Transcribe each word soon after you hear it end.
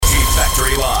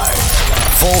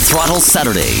Full Throttle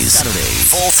Saturdays.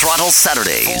 Full Throttle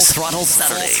Saturdays. Full Throttle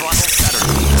Saturdays.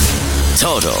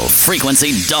 Total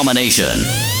frequency domination.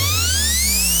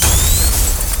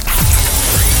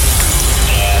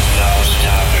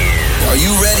 Are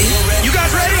you ready? You guys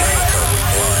ready?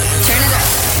 Turn it up.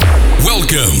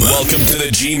 Welcome to the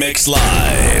G-Mix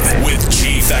Live with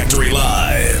G Factory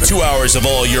Live. 2 hours of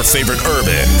all your favorite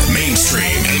urban,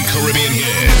 mainstream, and Caribbean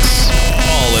hits.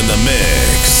 All in the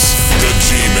mix. The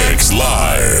G-Mix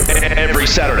Live. Every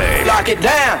Saturday. Lock it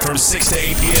down. From 6 to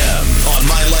 8 p.m. on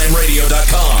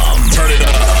MyLimeRadio.com. Turn it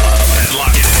up and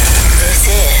lock it in.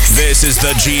 This is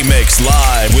the G-Mix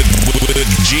Live with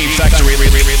G Factory Live.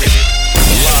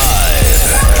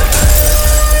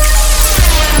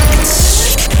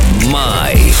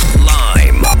 My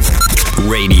Lime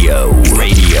Radio.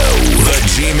 The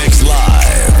G-Mix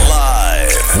Live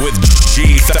with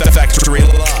G Factory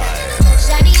Live.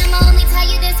 Shawty, I'ma only tell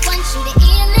you this one, shoot it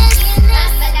illness. And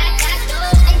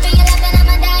for your loving,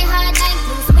 I'ma die hard like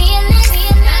Bruce Willis.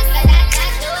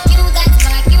 You got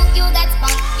spark, you got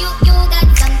spunk, you got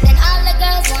something all the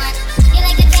girls want. You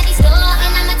like a candy store,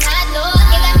 and I'm a toddler.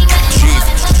 You got me running more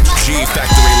than G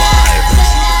Factory Live.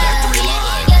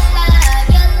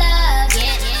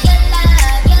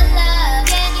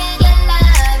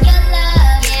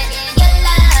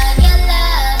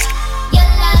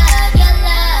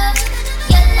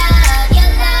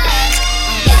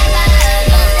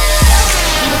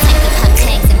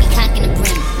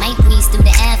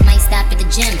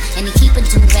 And he keep a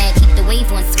do-rag, keep the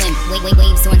wave on swim.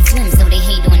 Waves on swim, so they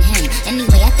hate on him.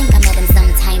 Anyway, I think I met him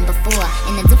sometime before,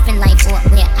 in a different life or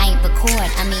where I record.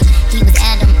 I mean, he was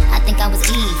Adam, I think I was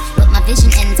Eve. But my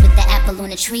vision ends with the apple on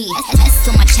a tree. That's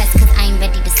on my chest, cause I ain't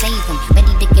ready to save him.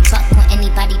 Ready to get buck on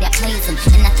anybody that plays him.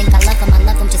 And I think I love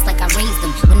him just like I raised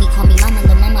him. When he call me mama,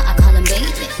 little mama, I call him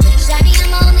baby. Shawty,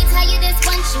 I'ma only tell you this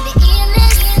one, shoot it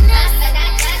illness.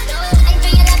 And for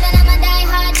your loving, I'ma die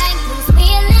hard like Bruce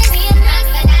Willis.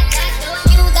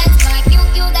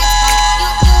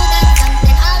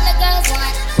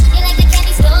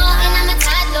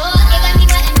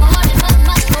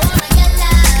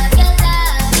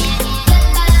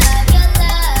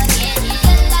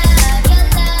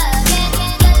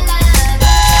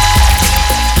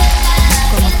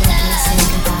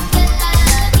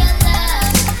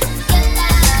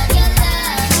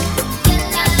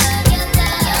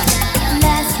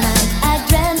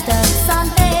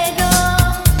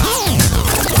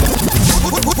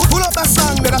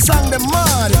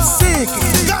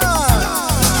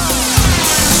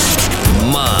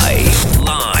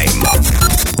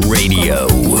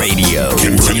 Radio.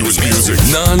 Continuous music.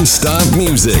 Non-stop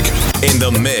music. In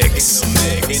the mix.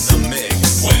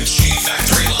 With G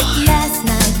Factory Live. Last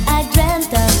night I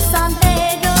dreamt of San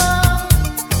Pedro.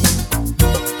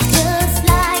 Just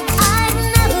like I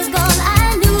never gone,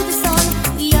 I knew the song.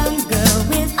 Young girl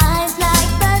with eyes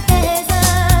like the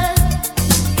desert.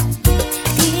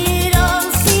 It all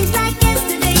seems like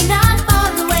yesterday, not far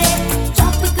away.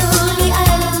 Tropical, the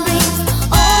island breeze.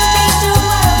 All the things the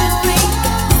world is free.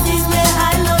 This is where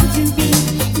I long to be.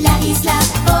 La Isla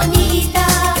Bonita.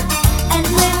 And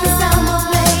when the summer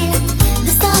played,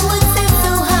 the sun would set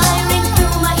so high, ring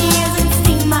through my ears and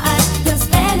sting my eyes. The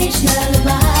Spanish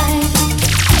lullaby.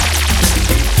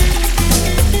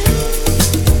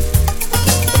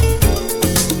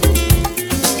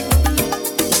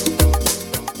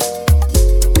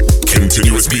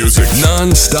 Continuous music.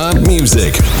 Non-stop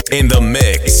music. In the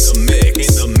mix. With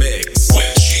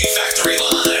G Factory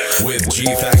Live. With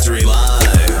G Factory Live.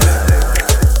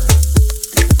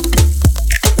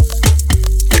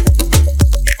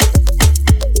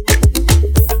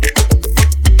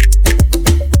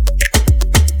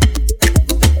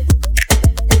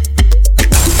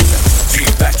 G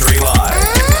Factory Live.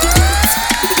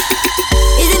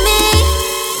 Is it me?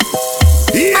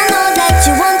 I know that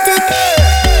you want it.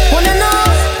 Wanna know?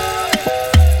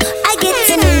 I get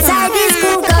inside this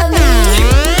book of me.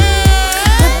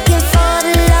 Looking for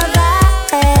the love I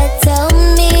had.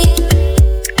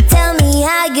 Tell me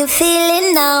how you feeling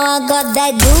now. I got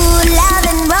that good love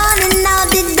and running out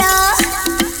the door.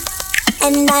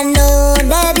 And I know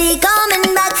they'll be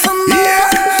coming back for more. Yeah.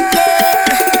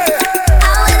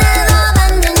 I will never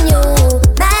abandon you.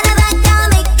 Matter of fact, I'll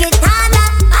make it harder.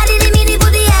 I didn't mean to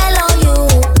put the hell on you.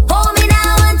 Hold me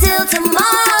now until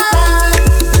tomorrow.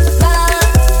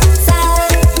 Side,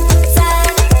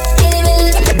 in the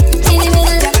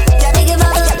middle, make it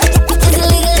fall, it's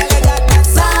illegal.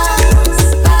 Side,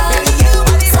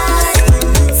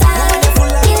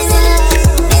 in the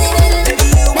middle,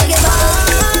 make it fall,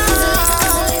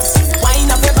 it's illegal.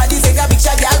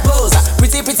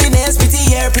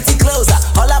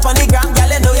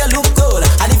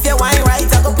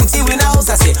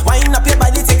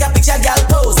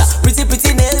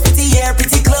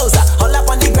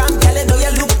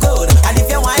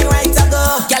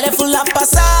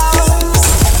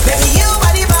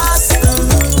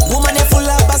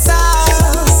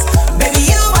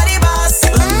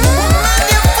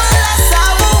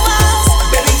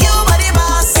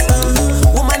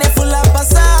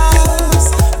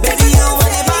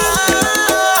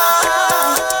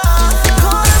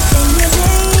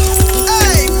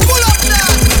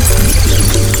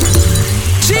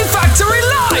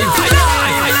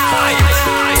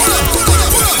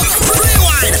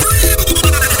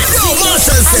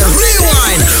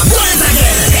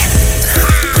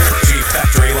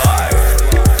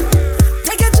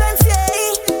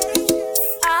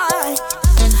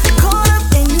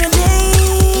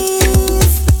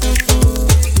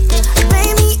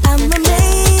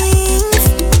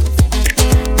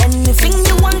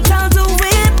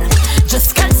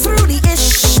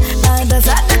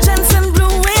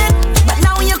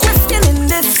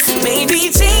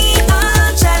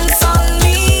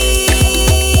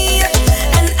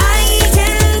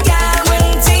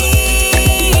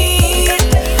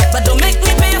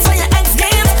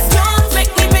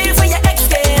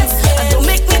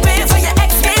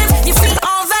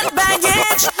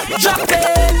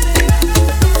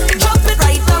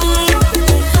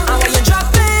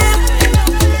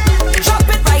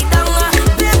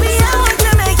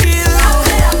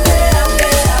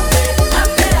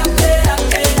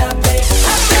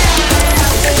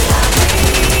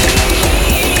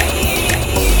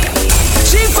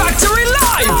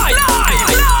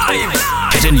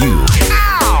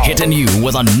 presenting you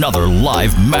with another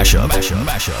live mashup.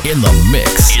 In the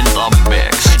mix.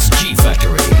 It's G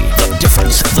Factory. The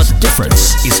difference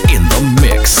is in the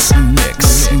mix.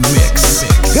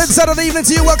 Good Saturday evening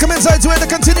to you. Welcome inside to it. The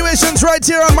continuations right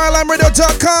here on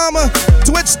mylimeradio.com,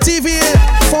 Twitch TV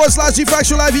 /G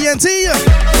Factory Live ENT,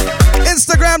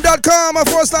 Instagram.com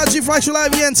 /G Factory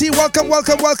Live ENT.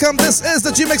 Welcome. This is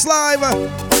the G Mix Live,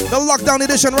 the lockdown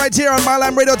edition right here on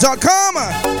mylimeradio.com.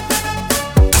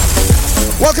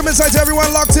 Welcome inside to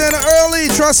everyone locked in early.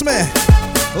 Trust me,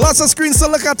 lots of screens to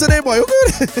look at today, boy.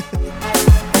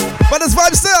 But it's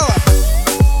vibe still.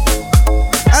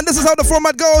 And this is how the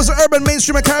format goes. Urban,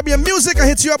 mainstream, and Caribbean music. I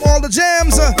hit you up all the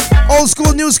jams. Old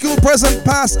school, new school, present,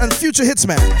 past, and future hits,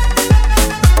 man.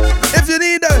 If you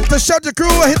need to shout your crew,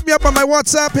 hit me up on my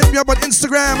WhatsApp. Hit me up on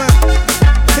Instagram.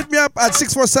 Hit me up at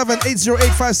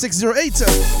 647-808-5608.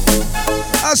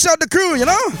 I'll shout the crew, you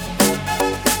know?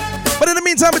 But in the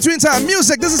meantime, between time,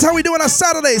 music. This is how we do it on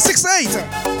Saturday, 6 to 8.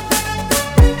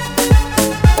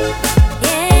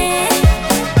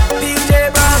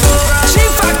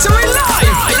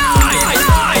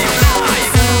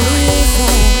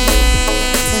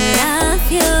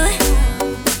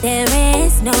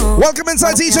 Welcome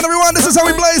inside to each and every one. This is how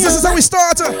we blaze. This is how we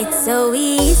start. It's so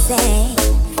easy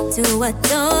to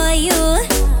adore you.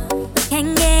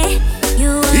 Can get you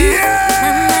on my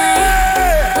mind.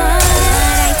 But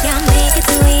I can't make it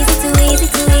too easy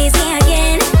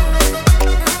again.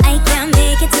 I can't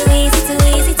make it too easy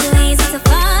to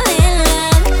fall in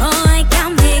love. Oh, I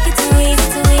can't make it too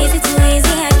easy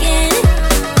again.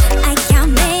 I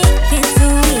can't make it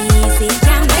too easy.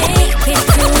 Can't make it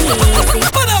too easy.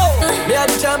 Me a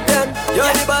the champion,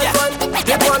 you're the bad one.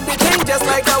 You want the king just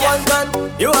like a one gun.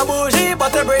 You a bougie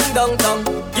but you bring down tongue.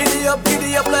 Giddy up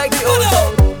like the old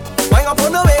song. Wang up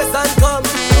on the waist and come.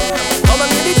 Come and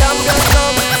be the champion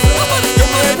come. You do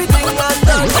everything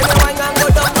undone. When you wang and go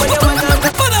down, when you wang and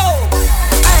go down.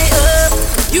 I up,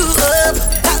 you up.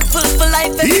 Thankful for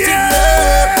life, everything up.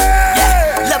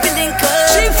 Yeah, love you link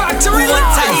up. G Factory one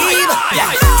time.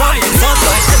 Yeah, from the front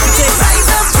line, everything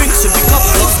right up. Drinks should be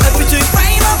coupled, everything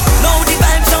right up. Now the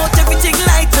vibes out, everything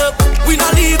light up. We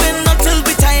not leaving until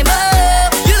we time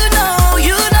up. You know,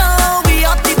 we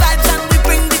up the vibes and we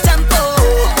bring the tempo.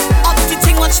 Up the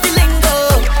thing, watch the lingo.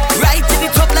 Right to the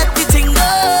top, let the thing go.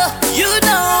 You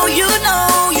know, you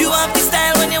have the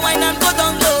style when you whine and go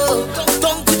down low.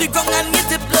 Down to the ground and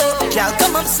get it blow. Y'all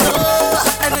come up slow,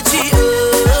 energy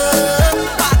up.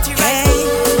 Party right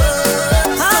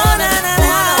up. Oh, na na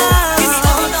na. Give me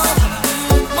all up.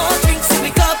 More drinks in the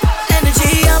cup,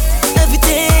 energy up.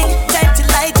 Everything, time to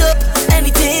light up.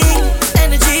 Anything,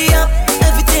 energy up.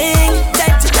 Everything,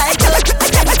 time to light up.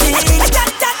 Anything,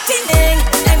 that thing.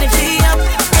 Energy up.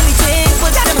 Anything,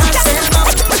 put them hands them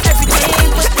up. Everything,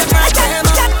 put them right them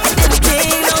up.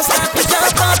 Anything, don't stop to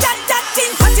jump up. That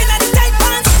thing, hot inna the tight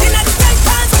pants. Inna the tight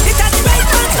pants, it had the right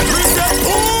pants. Bring that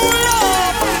pull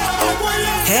up.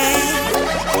 Hey,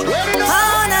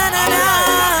 oh na na na.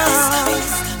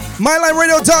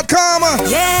 MyLineRadio.com,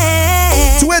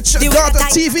 Yeah.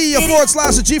 Twitch.tv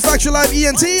 /G Factory Live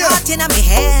ENT,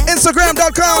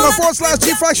 Instagram.com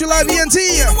 /G Factory Live ENT.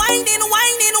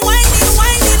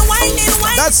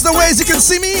 That's the ways you can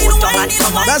see me.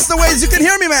 That's the ways you can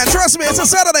hear me, man. Trust me, it's a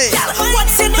Saturday.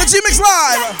 The G Mix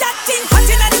Live.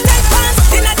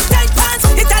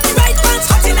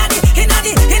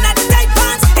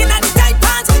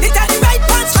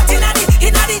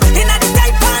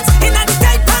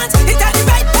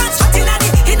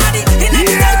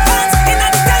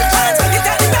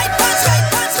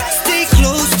 Stay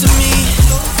close to me.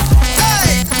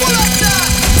 Hey, pull up that.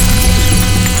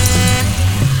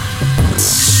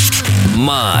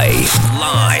 My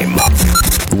Lime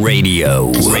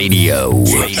Radio.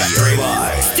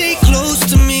 Stay close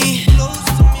to me.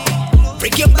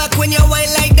 Break your back when you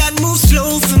whine like that. Move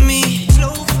slow for me.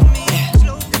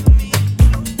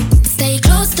 Stay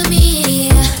close to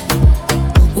me.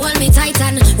 Hold me tight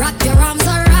and wrap your arms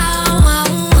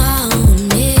around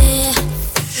me.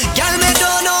 Girl, me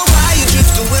don't know why you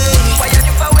drift away.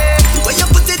 When you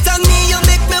put it on me, you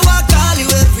make me want to call you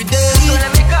every day.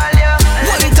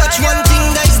 One touch, one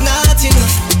thing that is not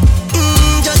enough.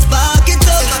 Just spark it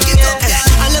up.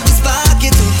 I love to spark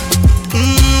it up.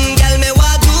 Girl, me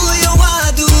what do you want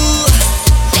to do?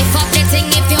 Lift up the thing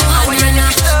if you want.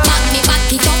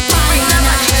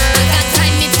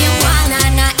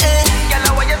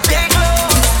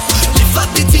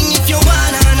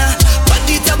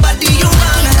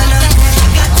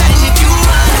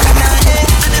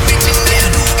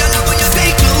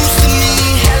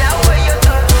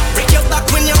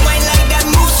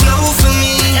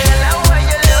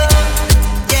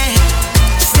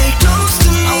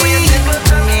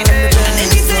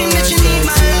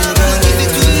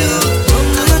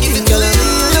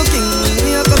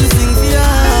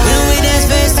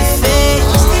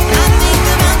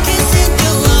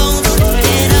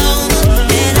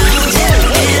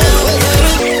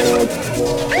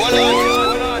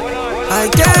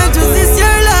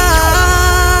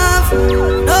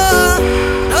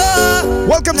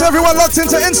 everyone locked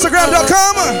into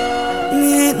Instagram.com.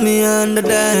 Meet me on the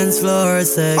dance floor.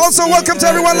 Also, welcome to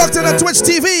everyone locked into Twitch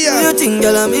TV and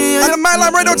the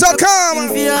MyLimeRadio.com.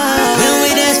 When we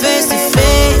dance face to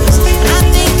face, I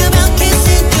think about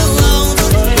kissing you over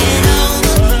and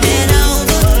over and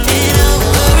over and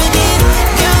over again.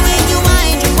 Girl, when you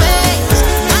wind your waist,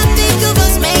 I think of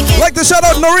us making. Like to shout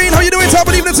out Noreen. How you doing? Top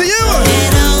of the evening to you.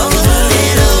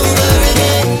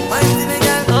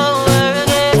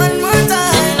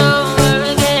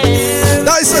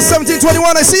 Dice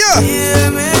 1721, I see ya.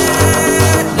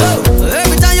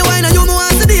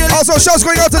 Also, shouts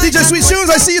going out to DJ Sweet Shoes,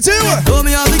 I see you too.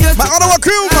 My Ottawa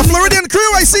crew, my Floridian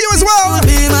crew, I see you as well.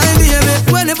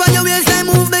 Whenever your waistline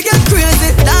move, they get crazy.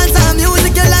 Dance and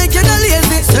music, you like you're not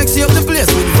lazy. Sexy up the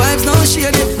place with vibes, no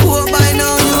shady. Poor by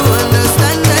now, you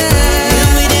understand it.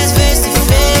 When we dance face to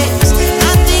face,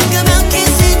 I think about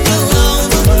kissing you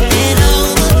over and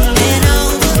over and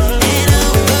over and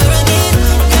over again.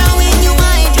 Girl, when you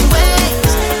wind your waist,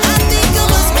 I think of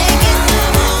us making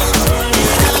love over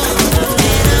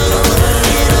and over and over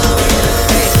and over.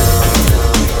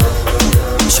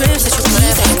 Trips that you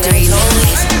play factory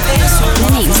noise. The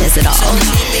name says it all.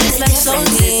 It's like so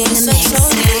deep,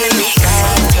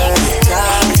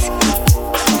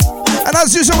 And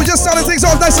as usual, we just started things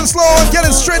off nice and slow and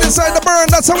getting straight inside the burn.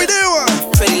 That's how we do.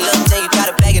 Pretty little thing, you got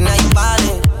a bag and now you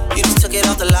ballin'. You just took it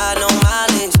off the line, no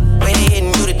mileage. When they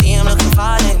hitting you, the DM looking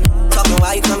violent. Talking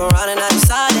while you come around and now you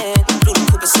silent. Blue the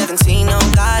Cooper 17, no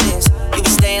guidance. You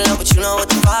been staying low, but you know what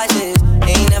the price is.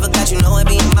 Ain't never got you know it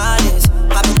being modest.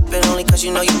 Poppin' only cause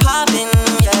you know you poppin',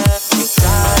 yeah. You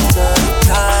got to.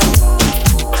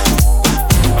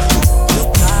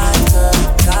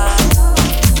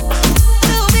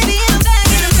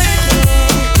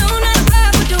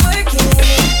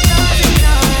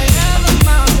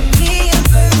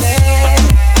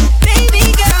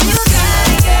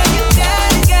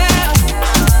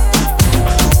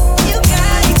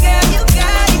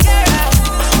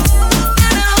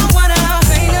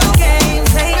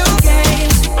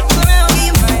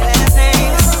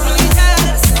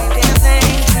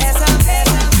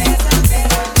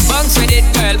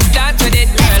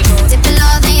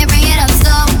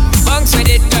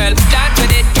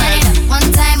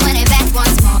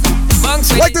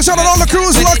 Like to shout out all the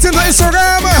crews locked into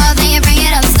Instagram.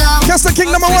 Kester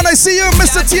King number 1, I see you.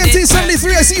 Mr. TNT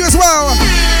 73, I see you as well.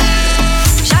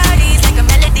 Shawty's like a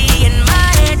melody in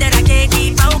my head that I can't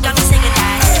keep out. Got me singing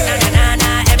like na na na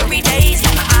na every day's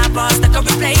like my eyeballs stuck on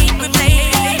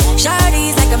replay.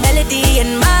 Shawty's like a melody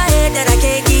in my head that I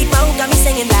can't keep out. Got me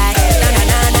singing like na na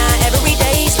na na every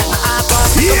day's like my eyeballs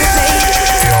stuck on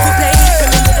replay.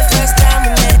 Remember the first time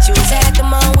we met, you was at the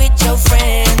mall with your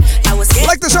friend. I was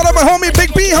Like to shout out my homie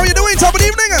Big B. How you doing? Top of the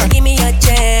evening. Give me a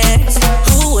chance.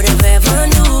 Who would have ever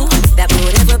knew that we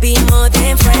would ever be more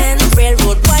than friends?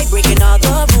 Railroad white breaking all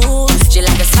the rules. She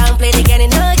like a song played again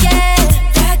and again.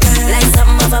 Like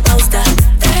something of a poster.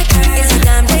 It's a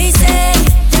damn they say.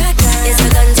 It's a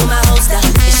gun to my holster.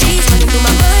 And she's running through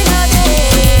my mind all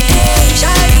day.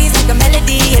 Shawty's like a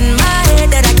melody in my head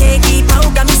that I can't keep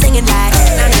out. Got me singing like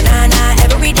na na na na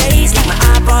every day's like my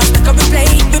eyeballs stuck on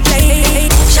replay.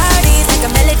 Shawty's like a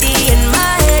melody in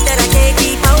my head that I can't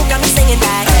keep out. Got me singing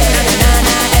like na na na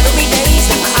na every day's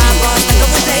like my eyeballs stuck on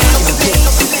replay.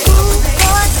 Ooh,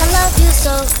 boy, I love you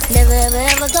so. Never ever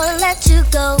ever gonna let you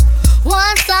go.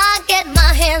 Once I get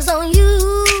my hands on you.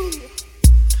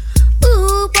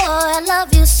 Ooh, boy, I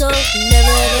love you so.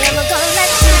 Never ever ever gonna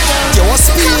let you go. Yo, what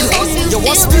speed? Yo,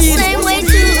 what Feel speed? the same way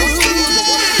too.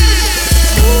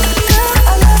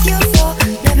 I love you so.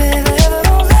 Never ever ever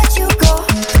gonna let you go.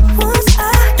 Once I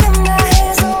get my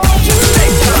hands on you.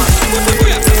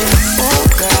 Ooh,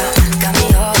 girl, got me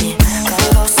holding. Come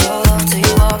close so low till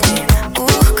you walk in.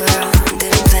 Ooh, girl,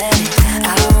 didn't plan it.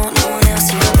 I don't want no one else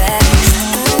to your back.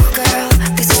 Ooh, girl,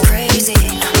 this is crazy.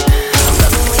 I'm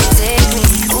loving when you take me.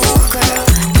 Ooh, girl,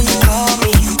 when you call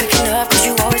me, I'm picking up 'cause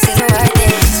you always say the right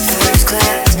thing. First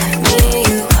class, me and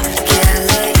you. Yeah, I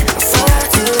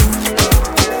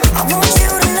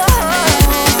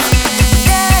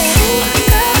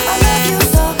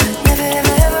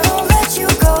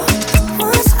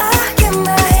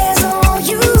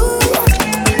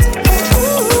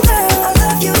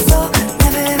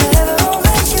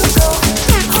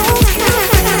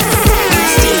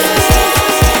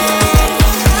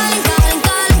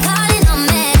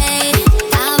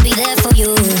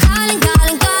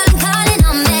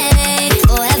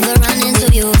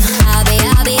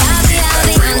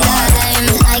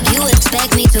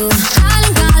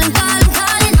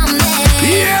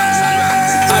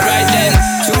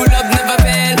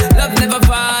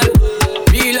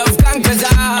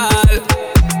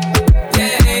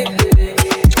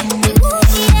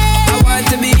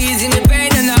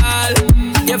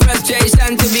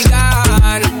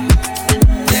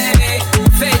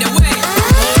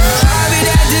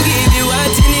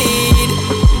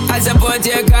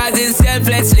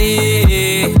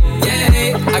selflessly.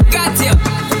 Yeah, I got you.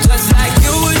 Just like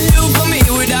you would do for me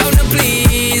without a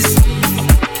please.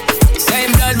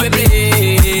 Same blood we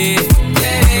bleed.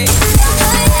 Yeah.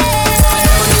 I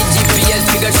don't need GPS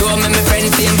figure show me my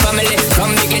friends, same family.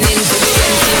 From beginning to the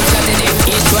end, same strategy.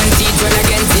 Each one teach one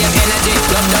again, same energy.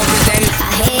 Love don't pretend.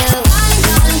 I hear you.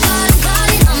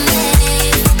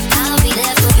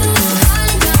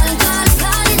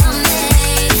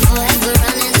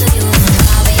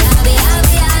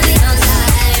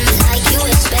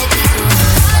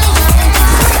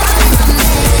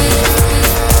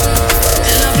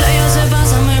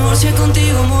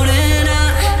 Contigo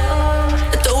morena,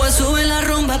 esto voy a subir la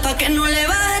rumba pa' que no le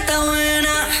baje esta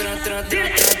buena.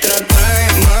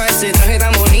 Más, ese traje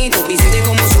tan bonito y siente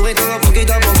como sube todo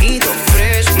poquito a poquito.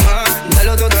 Fresh, más,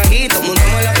 dale otro traguito.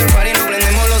 Montamos el after party y nos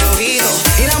prendemos los ojitos.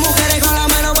 Y las mujeres con la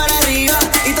mano para arriba,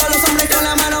 y todos los hombres con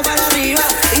la mano para arriba,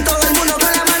 y todo el mundo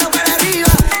con la mano para arriba.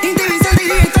 Indivisa el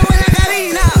DJ, estamos en la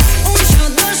cabina. Un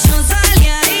shot, dos shots,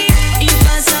 sale ahí y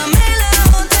pásame la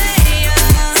botella.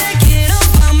 Te quiero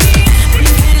pa' mí.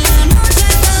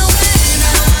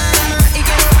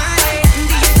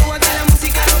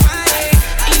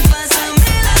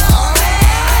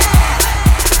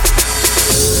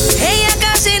 Ella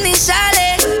casi ni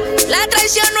sale, la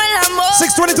traición no el amor.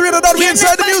 623 in the dot, we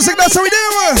inside the music, that's how we do.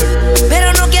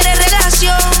 Pero no quiere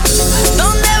relación,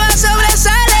 ¿dónde va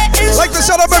sobresale? Like to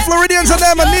shout out my Floridians and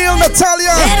them, Neil,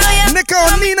 Natalia, Nico,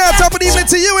 Nina, top of the evening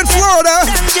to you in Florida.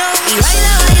 Y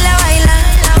baila, baila, baila,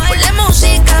 ponle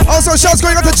música. Also shouts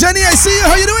going out to Jenny, I see you,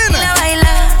 how you doing? Baila,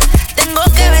 baila, tengo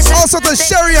que besar. Also to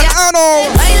Sherry and Arno.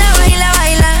 Baila, baila,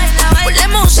 baila, ponle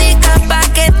música pa'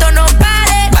 que esto no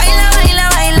pare. Baila, baila,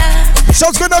 baila.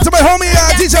 Shouts going out to my homie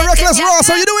DJ Reckless Ross,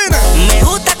 how you doing? Me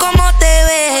gusta cómo te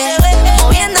ves,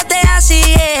 moviéndote así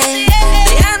es,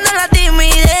 dejando la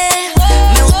timidez.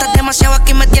 Me gustas demasiado,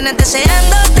 aquí me tienes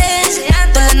deseándote,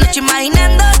 toda la noche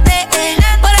imaginándote,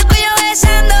 por el cuello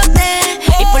besándote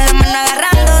y por la mano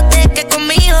agarrándote. Que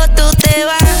conmigo tú te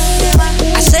vas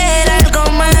a hacer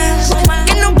algo más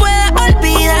que no puedas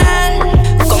olvidar.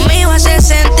 Conmigo hacer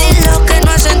sentir lo que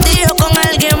no has sentido con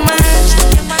alguien más.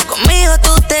 Conmigo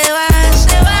tú te vas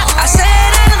a hacer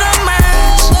algo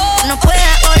más, no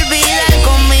puedas olvidar.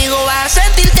 Conmigo vas a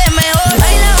sentirte mejor.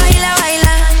 Baila, baila,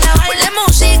 baila, ponle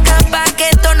música pa' que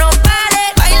esto no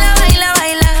pare. Baila, baila,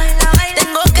 baila,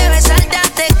 tengo que besarte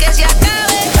antes que se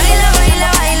acabe. Baila,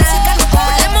 baila, baila,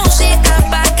 ponle música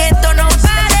pa' que esto no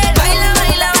pare. Baila,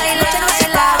 baila, baila,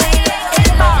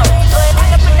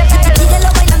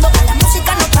 síguelo bailando que la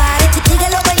música no pare.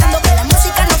 Síguelo bailando que la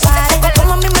música no pare.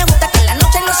 Como a mí me gusta que la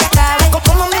noche no se acabe.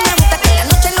 Como a mí me gusta que la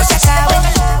noche no se acabe.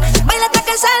 Baila hasta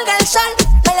que salga el sol.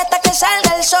 Baila hasta que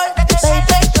salga el sol.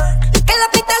 Baby, que la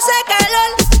pista hace calor.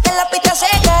 Que la pista hace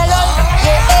calor.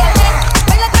 Yeah.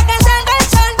 Baila hasta que salga el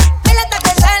sol. Baila hasta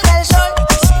que salga el sol.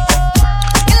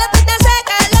 Que la pista hace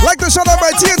calor. Like to shout out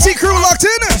my TNT crew locked in.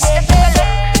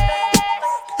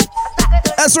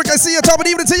 Esric, I see you, top of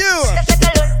the evening to you.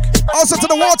 Also to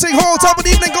the Walting Hole, top of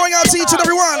the evening going out to each and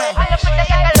every one.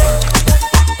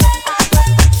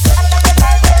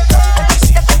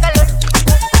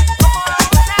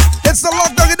 It's the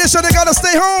lockdown edition, they gotta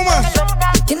stay home.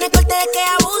 Tiene corte que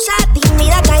abusa,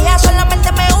 tímida, calla,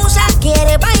 solamente me usa.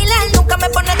 Quiere bailar, nunca me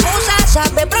pone excusa.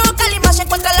 Sabe provocar y más se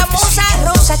encuentra la musa.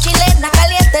 Rosa, chilena,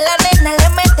 caliente la nena. Le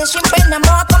mete sin pena,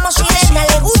 moja como sirena.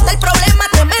 Le gusta el problema,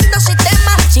 tremendo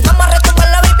sistema. Si vamos a retomar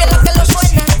la baby, es la que lo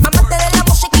suena. Amante de la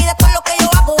música y de todo lo que yo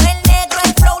hago. El negro,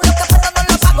 el flow, lo que puedo no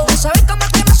lo pago.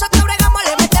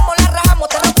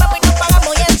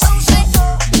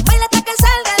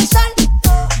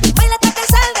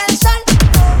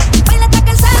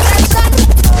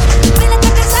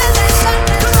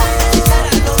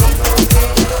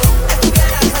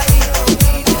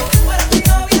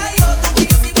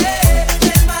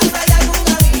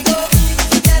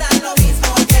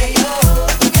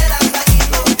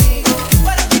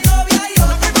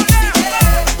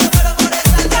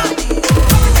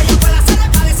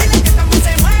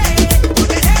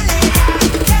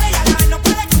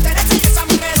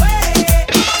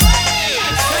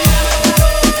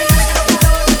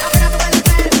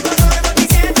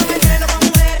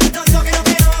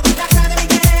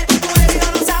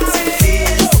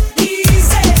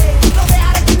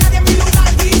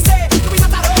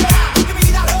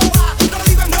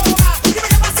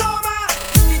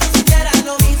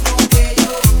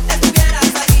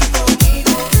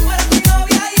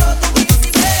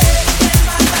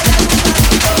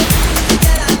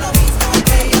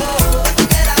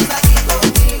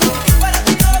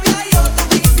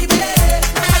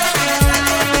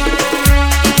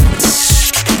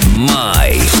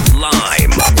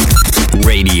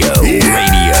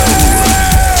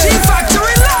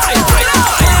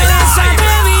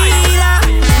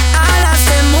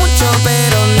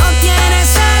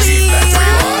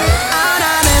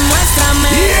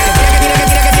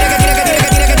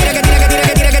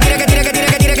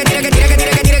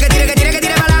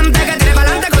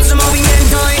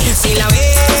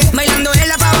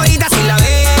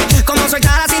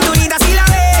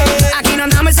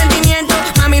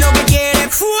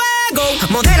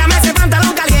 Dame ese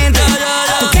pantalón caliente.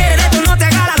 Tú quieres de tú no te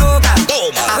hagas la loca.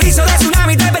 Aviso de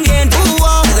tsunami, estoy pendiente.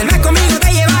 Del mes conmigo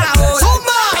te lleva la hora.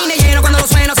 Peine lleno cuando lo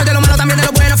sueno. Soy de lo malo, también de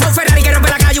lo bueno. Fue un Ferrari que rompe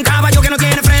la calle, un caballo que no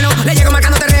tiene freno. Le llego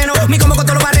marcando terreno. Mi combo con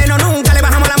todos los barrenos. Nunca le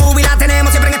bajamos la movie, la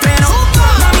tenemos siempre en estreno.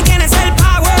 Mami, tienes el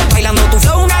power. Bailando tu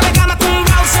flow, una vez cama con un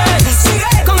browser.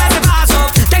 Sigue con ese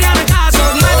paso. Te gano el caso.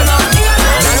 Muévelo, dígalo.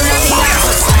 Dale una tira.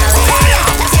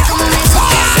 Así como me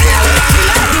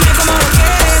dime cómo lo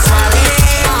quieres.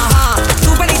 Ajá.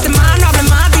 Tú pediste más, no hables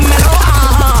más, dímelo.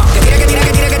 Ajá. Que tira, que tira,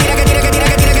 que tira, que tira, que tira, que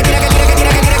tira, que tira, que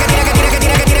tira, que tira, que tira, que tira, que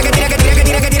tira, que tira, que tira, que tira, que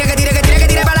tira, que tira, que tira, que tira, que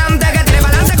tira pa'lante, que tire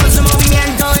pa'lante con su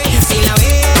movimiento. Y si la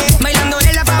ve, bailando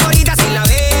es la favorita, si la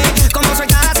ve, como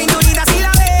suelta la cinturita, si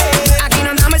la ve. Aquí no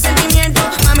andamos el sentimiento,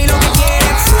 mami lo que quiere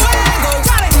es fuego.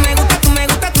 Dale, tú me gusta, tú me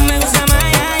gusta, tú me gusta más.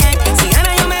 Si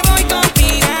gana yo me voy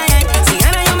contigo. Si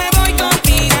gana yo me voy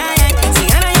contigo. Si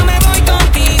gana yo me voy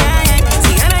contigo.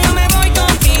 Si gana yo me voy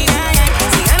contigo.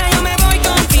 Si gana yo me voy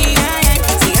contigo.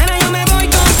 Si gana yo me voy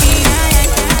contigo.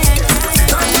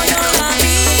 Cuando yo la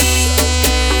vi,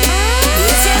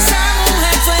 y si esa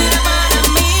mujer fuera para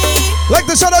mí. Like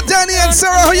to shout out Danny and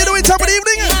Sarah. How you doing? Top of the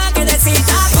evening. Que decir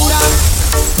dura,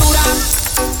 dura,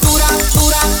 dura,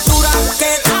 dura, dura.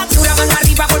 Que está dura más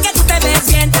arriba porque tú te ves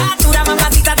bien. Dura,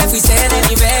 mamacita, te fuiste de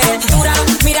nivel. Dura,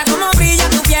 mira cómo brilla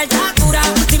tu piel. Dura,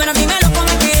 dímelo cómo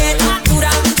es que es. Dura,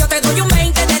 yo te doy un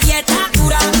 20 de dieta.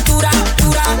 Dura, dura,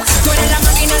 dura. Tú eres la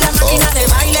máquina de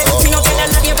baile. Si no queda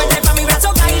nadie, vete pa' mi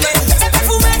brazo, baile. Ese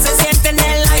perfume se siente en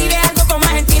el aire. Algo como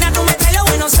Argentina, tú me traes a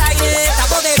Buenos Aires. Está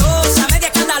poderosa, media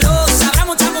escandalosa. Habrá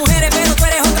muchas mujeres, pero tú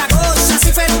eres otra cosa.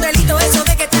 Si fuera un delito eso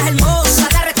de que estás hermosa.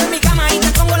 Te arresto en mi cama y te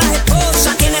pongo las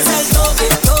esposas. Tienes el toque,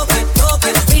 toque,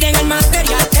 toque. Miren el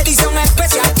material, edición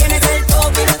especial. Tienes el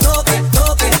toque, toque,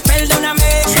 toque.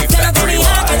 Perdóname, te lo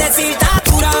tenía que decir. Está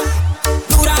dura,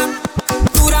 dura,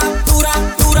 dura, dura,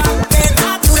 dura. Que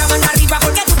está dura más arriba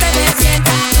porque tú te ves bien.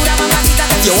 Dura, mamacita,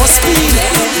 te Yo, what's speed?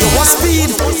 Yo, what's speed?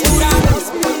 dura,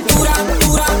 dura,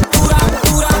 dura, dura,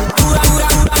 dura, dura,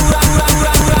 dura, dura,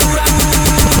 dura, dura, dura.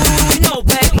 No,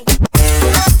 baby.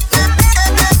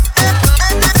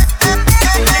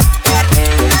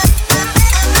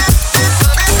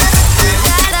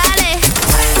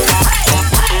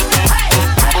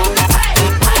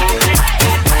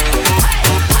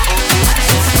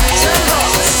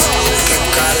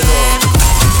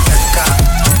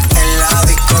 En la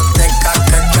discoteca,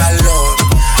 qué calor.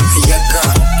 Yeca,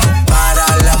 para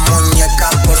la muñeca,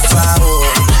 por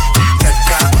favor.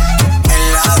 Yeca, en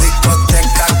la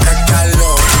discoteca, qué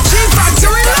calor.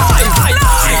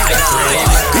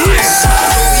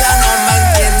 Ella no me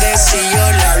entiende si yo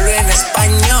le hablo en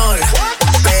español,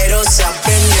 pero se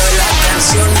aprendió la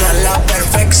canción a la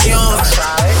perfección.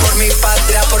 Por mi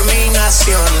patria, por mi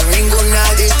nación, ninguna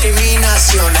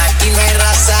discriminación. Aquí no hay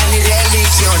raza ni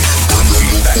religión.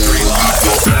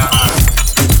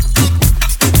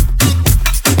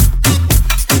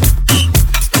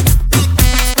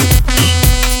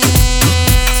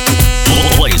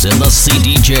 Plays in the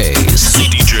CDJs.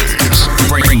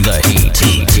 Bring the heat.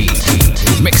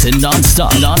 Mixing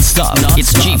non-stop.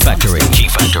 It's G Factory. G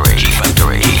Factory. G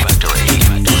Factory. G Factory.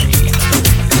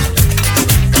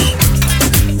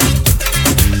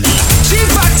 G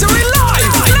Factory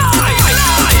live!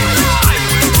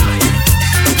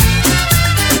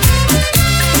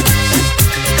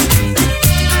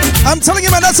 I'm telling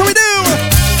you, man, that's what we do.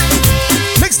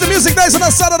 Mix the music nice on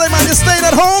a Saturday, man. You're staying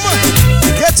at home.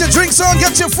 Get your drinks on,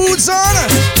 get your foods on,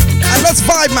 and let's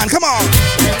vibe, man. Come on.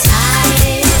 The tide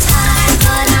is high,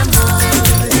 but I'm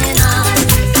holding on.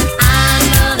 I'm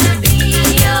gonna be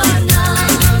your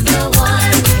number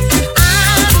one.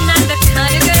 I'm not the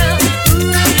kind of girl who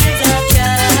gives up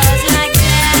just like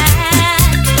that.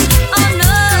 Oh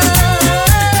no,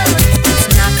 it's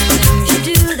not the things you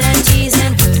do that tease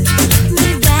and hurt me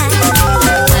back,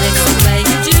 but it's the way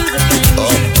you do the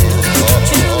things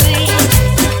to me.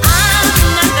 I'm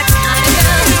not the kind of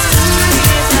girl who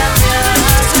gives up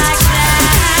just like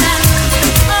that.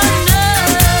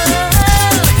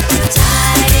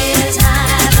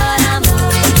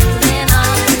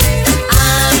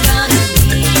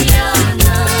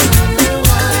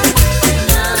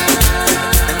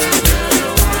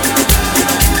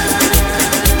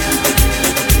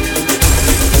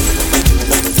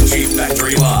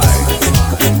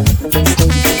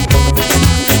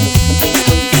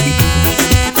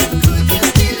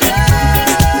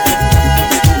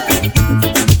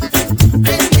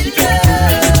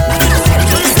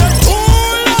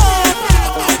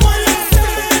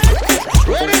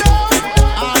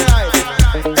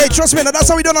 Trust me, that's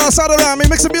how we do it on Saturday. We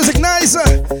mix the music nice.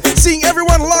 Seeing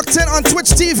everyone locked in on Twitch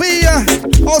TV.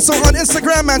 Also on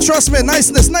Instagram, man. Trust me,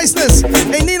 niceness.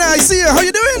 Hey, Nina, I see you. How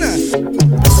you doing?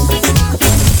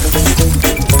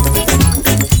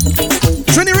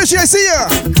 Trini Richie, I see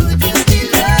you.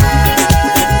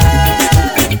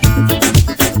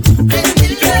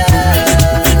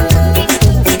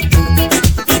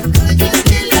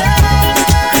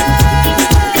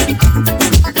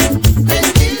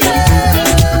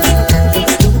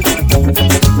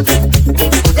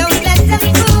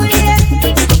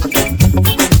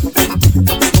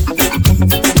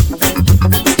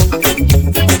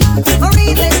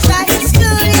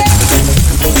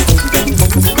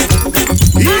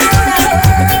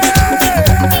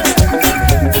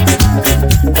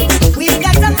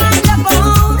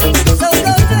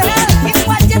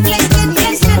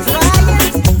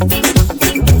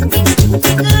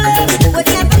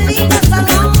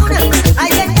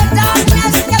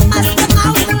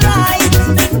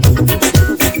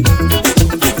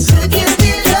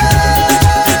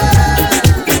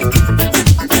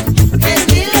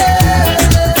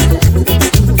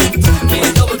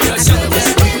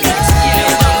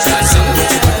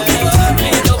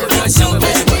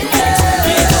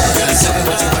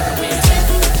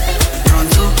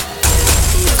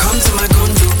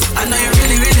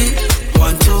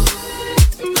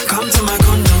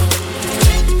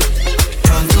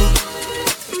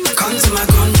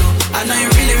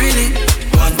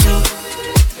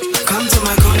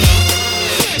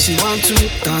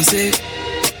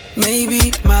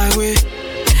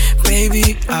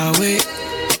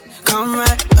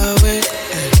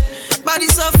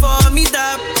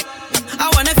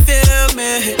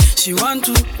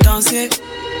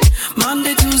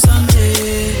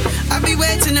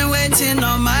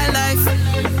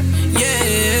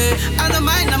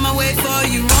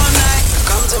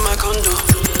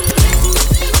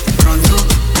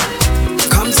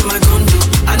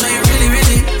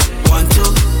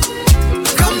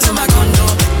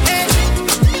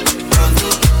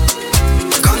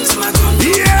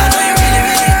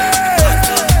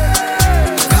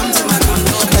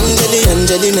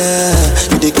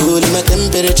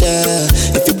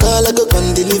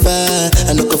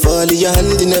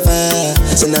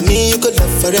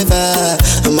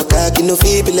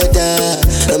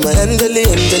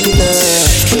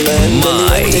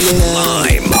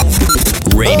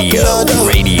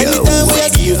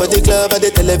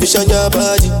 Your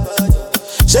body.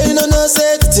 Sure you know no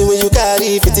safety when you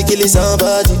carry 50 kill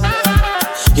somebody.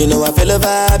 You know I feel a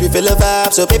vibe, you feel a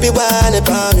vibe, so baby whine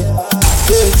about me.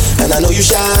 Yeah. And I know you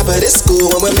shy, but it's cool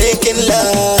when we're making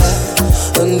love.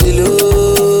 On the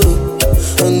low,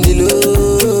 on the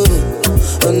low,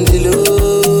 on the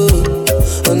low,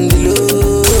 on the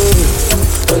low,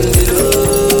 on the low,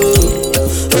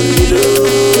 on the low.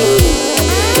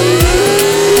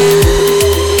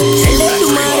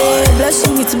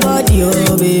 Body,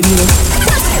 oh baby.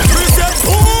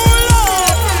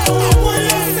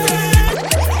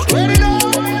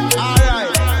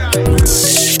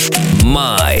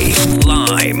 My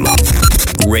Lime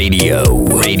Radio.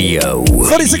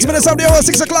 46 minutes of the hour,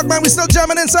 6 o'clock, man. We still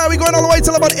jamming inside. We going all the way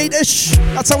till about 8-ish.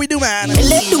 That's how we do, man.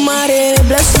 Let you marry,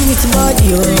 bless you with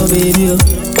body, oh baby.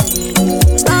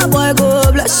 Star boy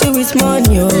go, bless you with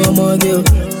money, oh my girl.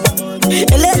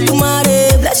 Let you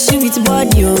marry, bless you with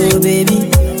body, oh baby.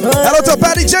 Hello to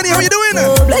Patty Jenny, how you doing?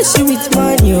 Oh, bless you with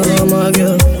money, oh my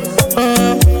girl.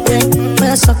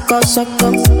 Sucker.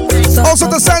 Also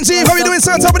to Sanjeev, how you doing,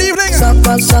 sir? Top of the evening.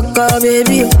 Sucker,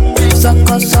 baby.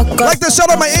 Sucker. Like to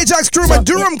shout out my Ajax crew, my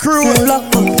Durham crew.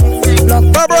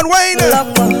 Barbara and Wayne.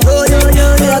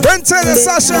 Brenton and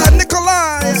Sasha and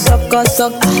Nikolai.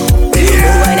 Sucker.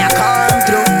 When I come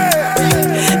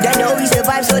through, they know we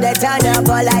survive, so they turn up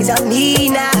all eyes on me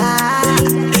now.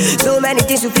 So many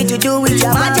things we fit to do with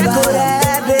your magic,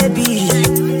 baby.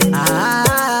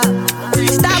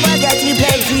 Stop and get me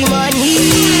plenty money.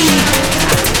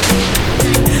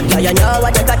 Yeah, you know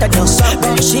what you gotta do.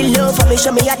 She love for me,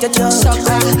 show me how to do.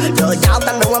 No doubt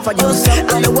I'm the one for you.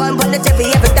 I'm the one for the TV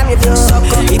every time you do.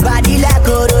 Your body like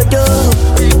Orodo.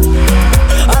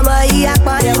 I'm a yak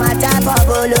on your type of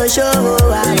polo show.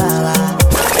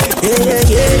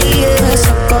 Yeah.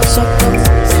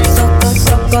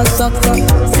 Sucker,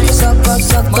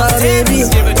 baby.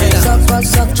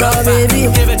 Sucker, baby. Sucker, baby.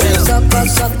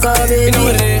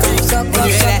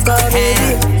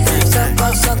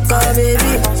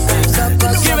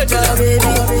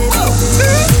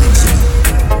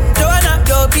 Joanna,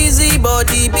 you're busy,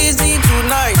 body busy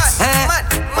tonight.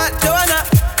 Joanna,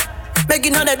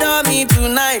 making all the dummy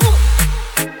tonight.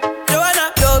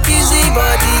 Joanna, you're busy,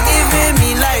 body giving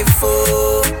me life.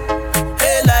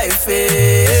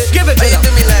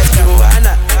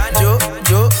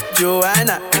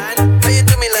 How you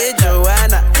do me like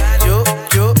Joanna?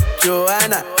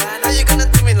 Joanna. How you gonna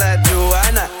do me like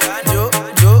Joanna?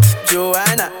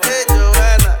 Joanna. Hey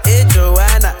Joanna. Hey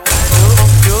Joanna.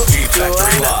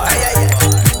 Joanna.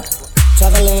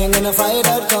 Traveling in a fired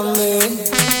out Kombi,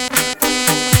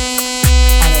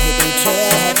 on a hippie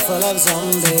trailhead full of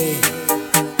zombies.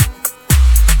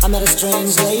 I met a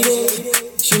strange lady,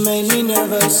 she made me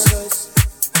nervous.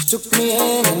 She took me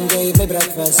in and gave me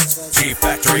breakfast. G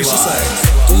Factory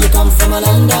Live. Do you come from a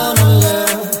land down under,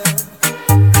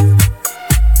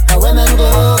 where women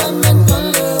glow and men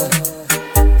wonder?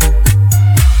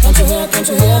 Can't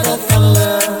you hear the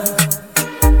thunder?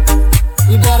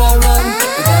 You better run,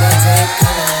 you better take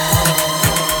cover.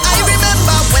 I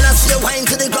remember when I see you wine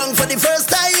to the ground for the first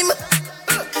time.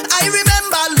 I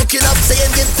remember looking up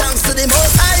saying give thanks to the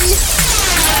Most High.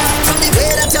 From the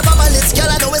way that your baba lit, girl,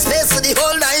 I know it's space for the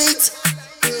whole night.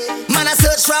 Man, I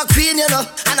search for a queen, you know,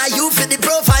 and I you fit the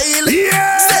profile.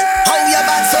 Yeah! Say, how you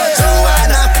bad so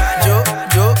Joanna?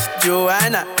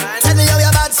 Joanna. Tell me how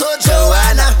you bad so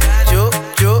Joanna?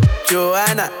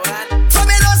 Joanna. For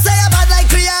me don't say you bad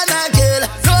like Rihanna, girl,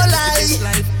 no lie.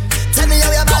 Tell me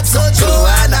how you bad so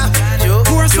Joanna?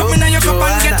 Pour something in your cup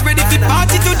and get ready to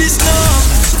party to this love.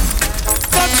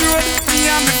 Touch road, me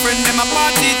and my friend them a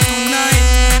party tonight.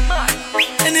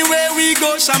 Anywhere we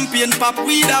go, champagne pop,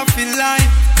 we da feel like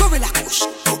Gorilla Kush.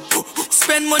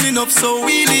 Spend money enough so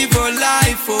we live our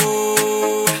life,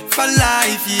 oh, for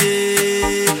life,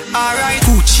 yeah. Alright.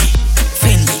 Gucci,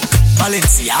 Fendi,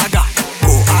 Balenciaga,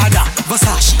 go harder.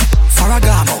 Versace,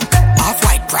 Ferragamo,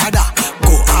 Off-White Prada,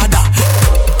 go harder.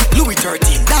 Louis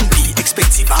 13, Dampy,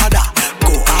 expensive harder,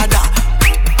 go harder.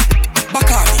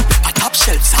 Bacardi, a top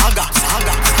shelf saga.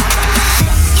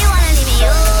 You wanna leave me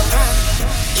open,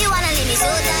 you wanna leave me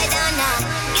so tight down now.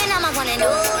 You know my one and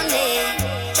only.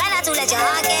 Try not to let your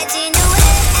heart get in the way.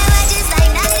 And we're just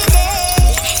like night and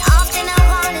day. Often I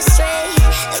wanna stray.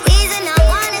 The reason I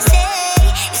wanna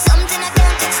stay is something I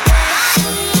can't explain.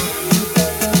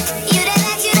 You the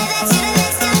vex,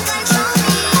 can't control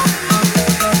me.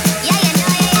 Yeah, you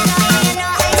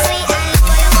know, I sweet and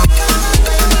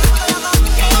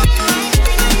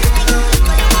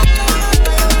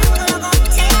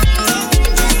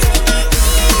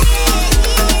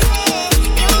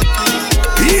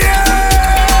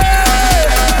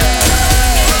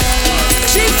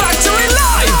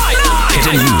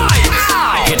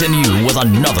Hitting you with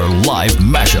another live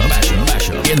mashup.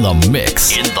 In the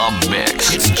mix.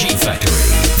 It's G Factory.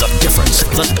 The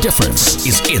difference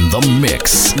is in the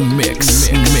mix.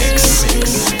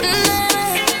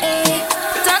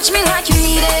 Touch me like you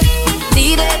need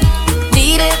it.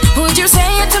 Would you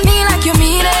say it to me like you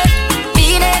mean it?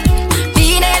 Beat it.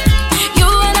 You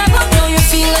and I both know you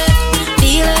feel it.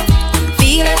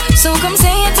 So come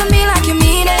say it to me like you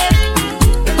mean it.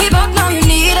 We both know you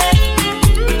need it.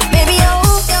 Baby,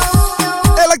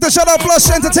 Hey, like the Shout Out Plus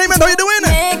Entertainment, how you doing?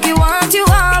 make you want you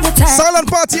all the time. Silent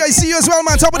Party, I see you as well,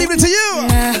 man. Top of the evening to you.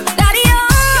 Daddy,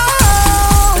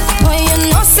 boy, you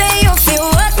know say you feel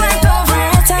work like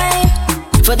overtime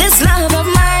for this love of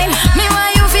mine. Me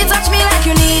why you feel touch me like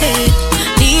you need it.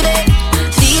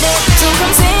 So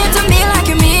come say it to me like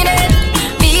you mean it.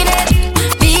 Beat it.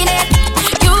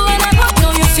 You and I both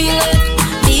know you feel it.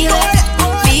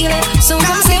 So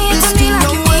come say it to me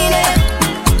like you mean it.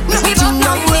 We both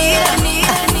know you need it.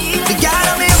 The girl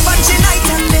on me up and she night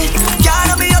and day. Girl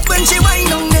on me up when she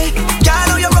wine on me. Girl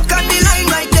on you rock on the line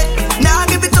right there. Now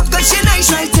give it up 'cause she nice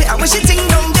right there. And when she ting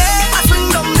down there, I swing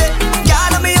down there.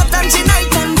 Girl on me up and she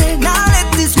night and day. Now let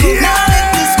this go.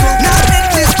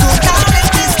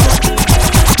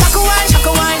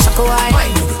 Shaka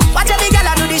wine. Watch every girl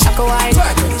a do the shaka wine.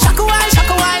 Shaka wine.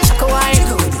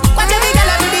 Watch every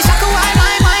girl a do the shaka wine.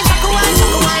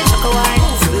 Shaka wine.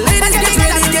 Ladies get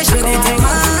ready, get shaka wine.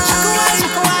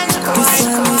 Shaka wine.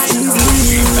 Slow wine.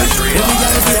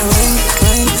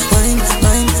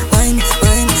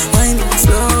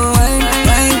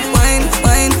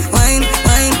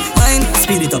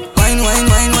 Speed it up. Wine.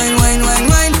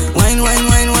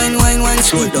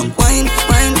 Slow it down. Wine.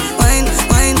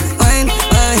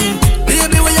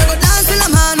 Baby, when you go dance till the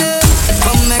morning,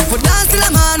 come make for dance till the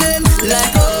morning.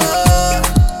 Like oh,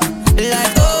 girl,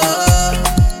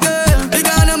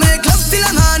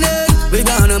 we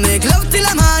gonna make love till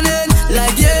the morning.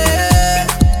 Like yeah.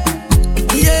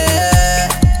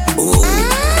 Ooh.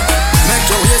 Make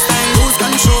your waistline lose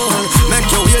control.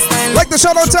 Like the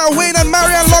shout out to Wayne and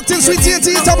Marianne locked in Sweet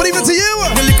TNT. Top of the evening to you.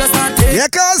 The liquor start taking. Yeah,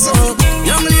 cuz.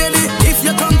 Young lady, if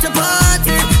you come to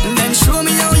party, then show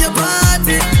me how you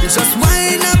party. Just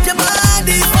wind up your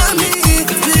body for me.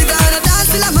 We gotta dance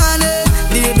till the morning.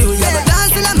 Baby, we gotta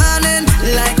dance till the morning.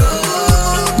 Like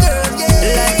oh.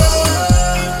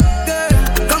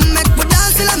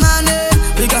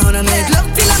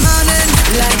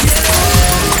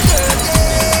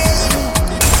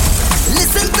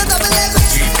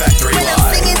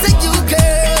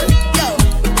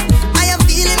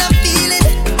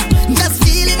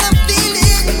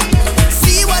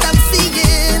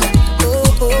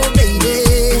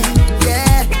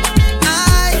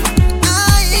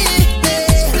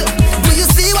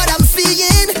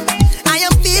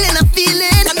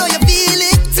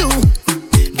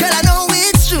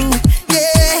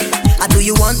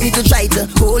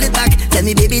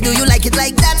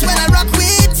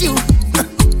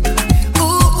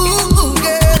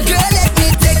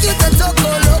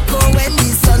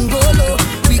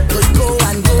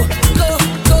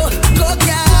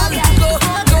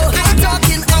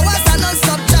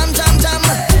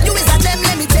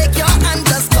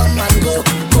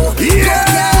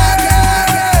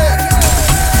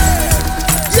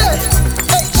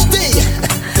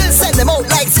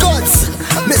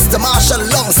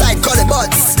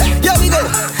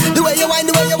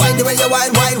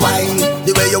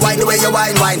 you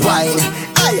wine, wine, wine.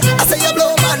 Hey, I say you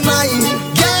blow my mind,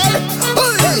 girl.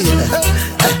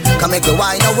 Come make me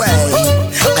wine away,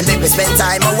 and make me spend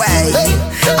time away,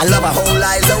 and love our whole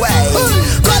lives away.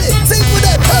 Got it, sing with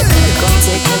it. Come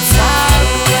take me far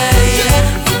away.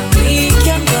 We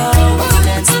can go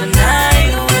dance the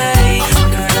night away.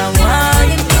 Girl, I want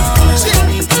you know I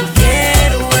need to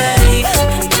get away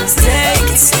and just take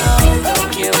it slow. Don't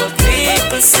care what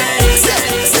people say.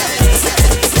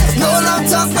 No long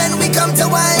talk when we come to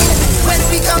wine. When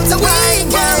we come to wine,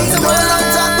 girl. No long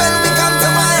talk when we come to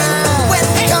wine. When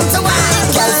we come to wine,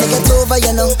 girl, take it over,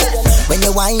 you know. When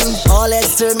you whine, all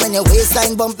heads turn when your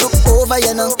waistline bump. Look over,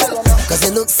 you know, cause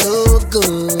you look so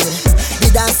good. The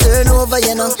dance turn over,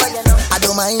 you know. I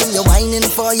don't mind you whining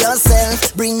for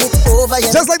yourself. Bring it over, you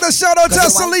know. Just like the shout out to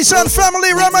Solution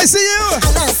Family, Ram, I see you.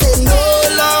 And I say no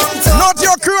long talk. Not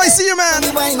your crew, I see you, man.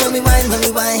 When we whine, when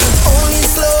we whine. Only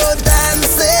slow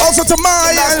dancing. Also to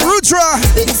Mai and Rutra.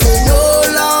 They say no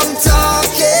long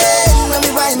talking. When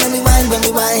we whine, when we whine, when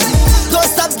we whine. Don't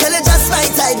stop, girl, it's just my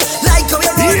time. Like how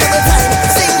you roll every time.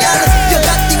 Sing, girl, you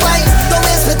got the wine. Don't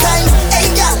waste my time. Hey,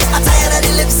 girl, I'm tired of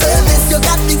the lip service. You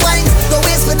got the wine. Don't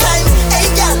waste my time. Hey,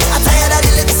 girl, I'm tired of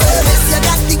the lip service. You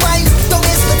got the wine. Don't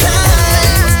waste my time.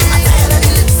 I'm tired of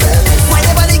the lip service.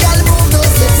 Whenever the girl move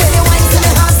those lips, when you whine to me,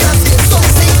 heart stops. So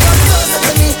say, come closer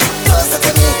to me, closer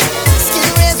to me. Skin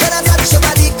raise when I touch your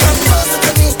body. Come closer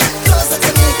to me, closer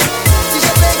to me. See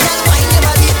your play, girl, whine your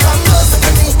body. Come closer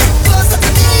to me, closer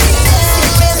to me. Skin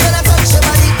raise when I touch your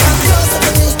body. Come closer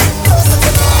to me, closer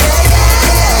to me. Yeah,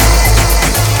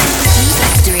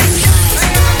 G-Factory Live.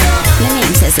 The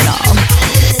name says it all.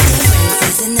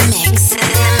 Princess in the mix.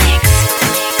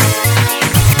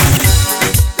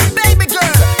 Baby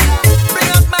girl, bring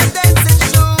out my dancing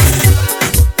shoes.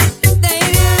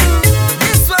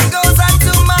 This one goes out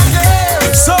to my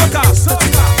girl. Soca.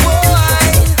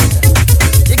 Boy,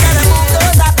 you gotta move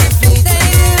those happy feet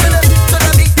to the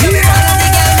beat.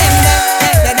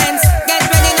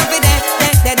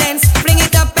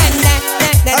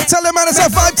 I tell you, man, it's a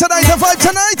vibe tonight, a vibe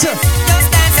tonight. Just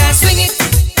dance and swing it.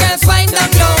 Girls wind down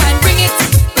low and bring it.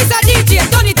 It's a DJ,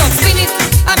 turn it up, spin it.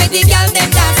 I make the girl them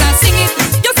dance and sing it.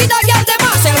 You see that girl them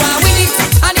Marshall want win it.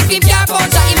 And if him can't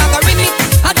punch her, him a go rim it.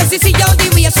 I just see how the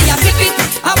way she a flip it.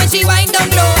 And when she wind down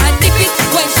low and dip it,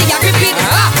 when she a grip it. I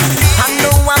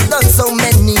know I've done so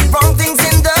many wrong things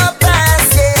in the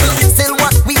past, yeah. Still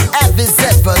what we have is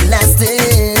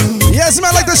everlasting. Yes,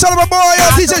 man, like the shout out my boy,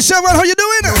 DJ Chevron, how you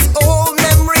doing? Old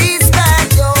memories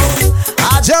back, yo.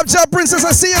 Jab, Princess,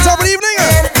 I see you. Top of the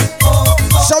evening.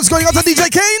 Shouts going out to DJ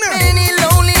Kane. Many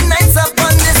lonely nights up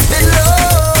on this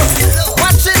pillow,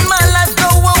 watching my life go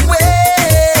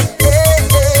away.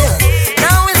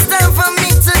 Now it's time for me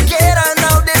to get out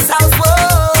of this house,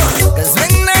 whoa. Cause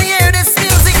when I hear this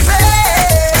music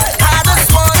play, I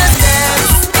just wanna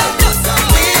dance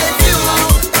with you.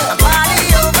 A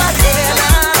party over there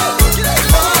now.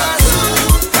 For you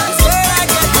is where I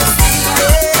get to see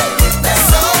it. That's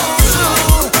so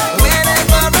true.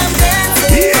 Whenever I'm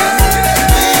dancing.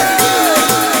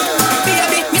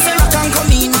 Baby, me say rock and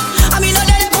come in. I mean, no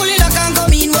let it pull it lock and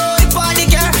come in. Boy, party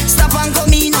girl, stop and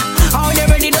come in. How they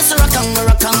ready to rock and come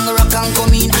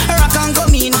in, rock and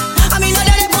come in. I mean, no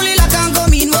let it pull it lock and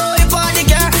come in. Boy, party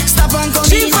girl, stop and come in.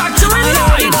 G-Factory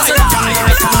Live.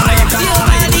 You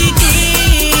are the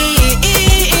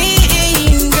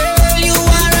king, girl. You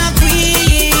are a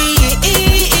queen.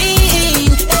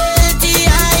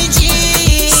 L-T-I-G.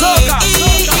 Soca.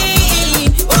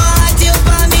 Want you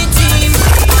for me team.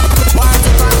 Want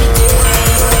you for me team.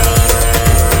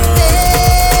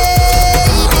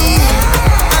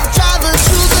 I've traveled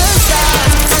through the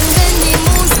stars and many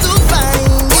moons to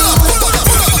find you.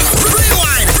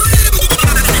 Rewind.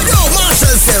 Yo,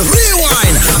 Marshall said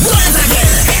rewind. Once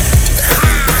again.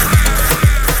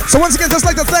 So once again, just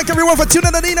like to thank everyone for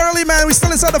tuning in early, man. We're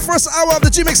still inside the first hour of the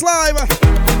G-Mix Live.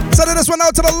 Sending this one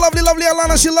out to the lovely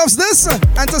Alana. She loves this.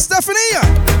 And to Stephanie.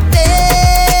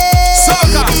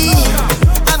 Soca.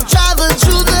 I've traveled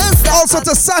through the stars. Also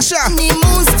to Sasha. Many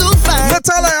moons to find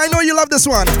Natalia, I know you love this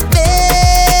one.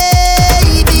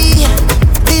 baby.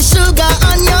 The sugar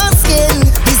on your skin,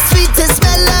 the sweetest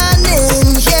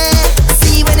melanin, yeah.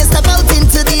 See when you step out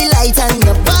into the light and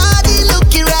your body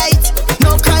looking right.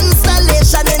 No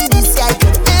constellation in the sky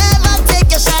could ever take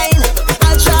your shine.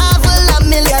 I'll travel a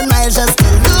million miles just to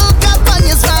look up on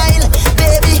your smile.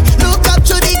 Baby, look up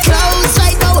to the clouds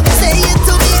right now. Say it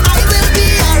to me, I will be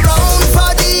around for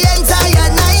the entire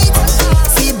night.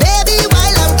 See, baby,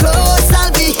 while I'm close, I'll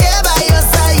be here by your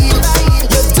side.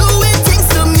 You're doing things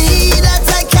to me that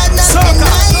I cannot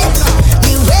deny.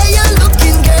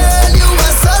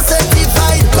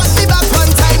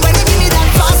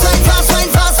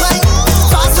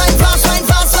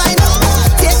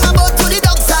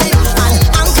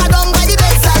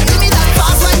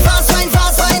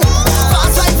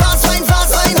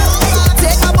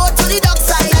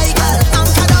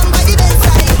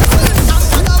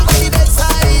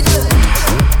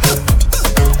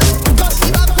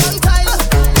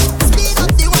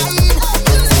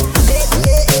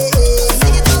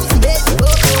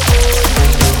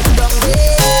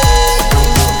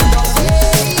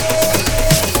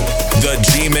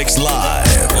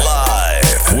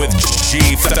 with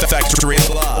G Factory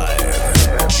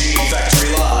Live. G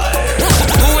Factory Live.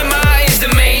 Who am I is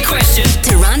the main question.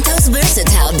 Toronto's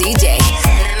versatile DJ.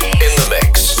 In the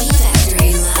mix. G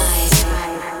Factory Live.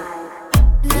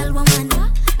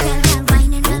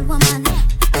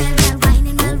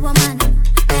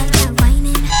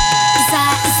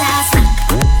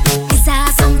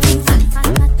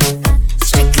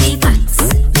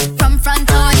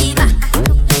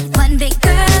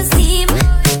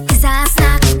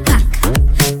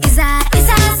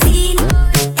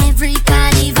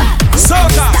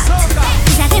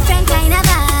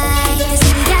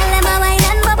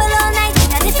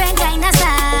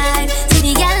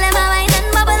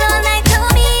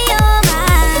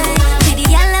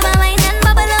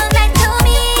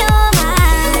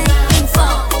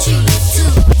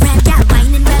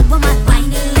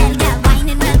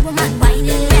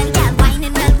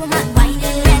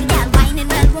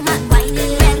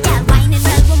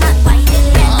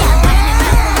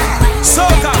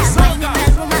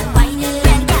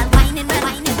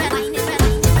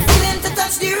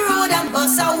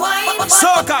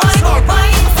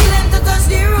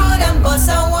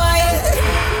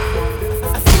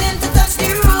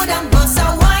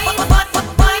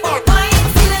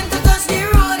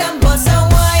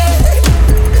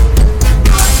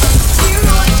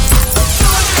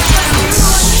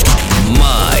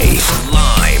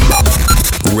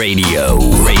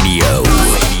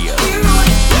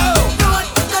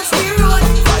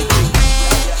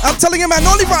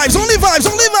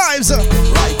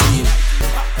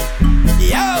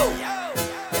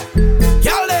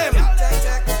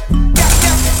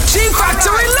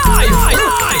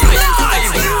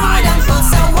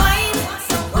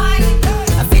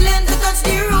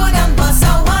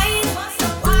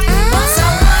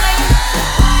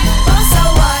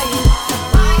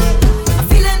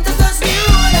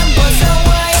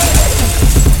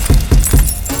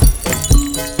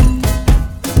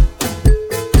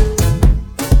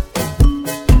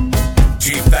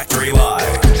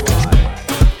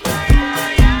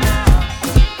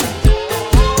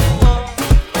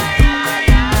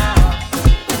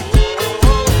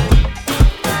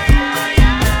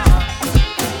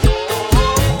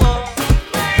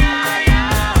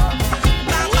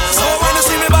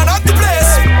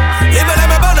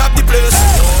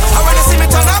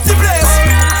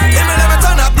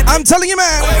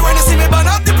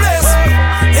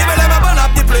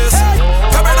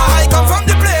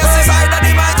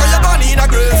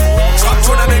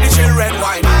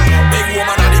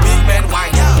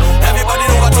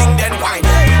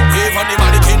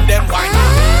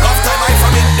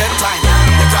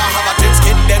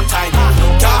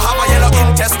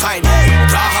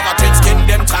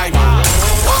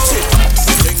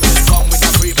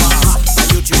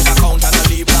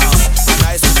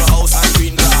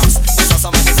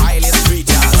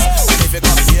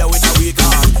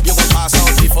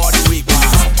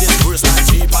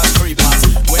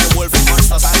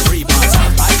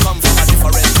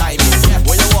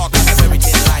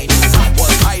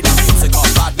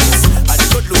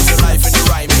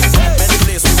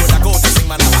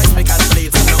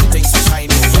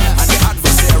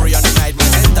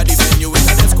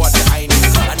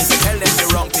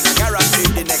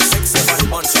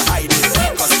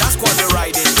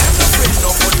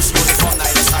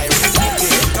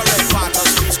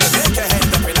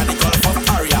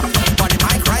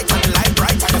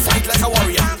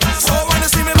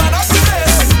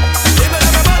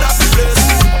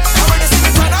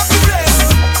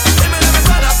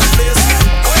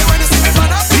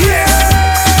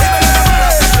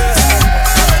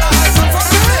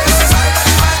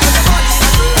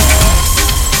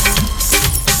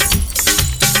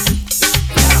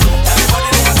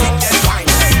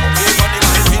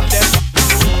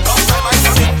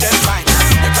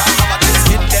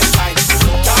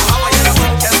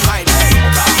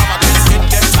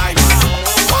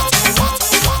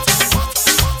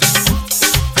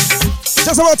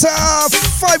 Just about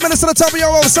 5 minutes to the top of your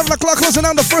hour, 7 o'clock, closing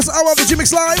down the first hour of the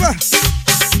G-Mix Live.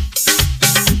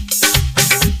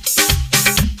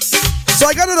 So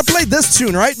I gotta play this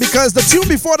tune, right? Because the tune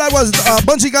before that was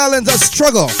Bunji Garlin's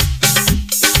Struggle.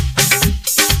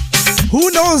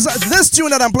 Who knows this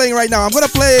tune that I'm playing right now? I'm gonna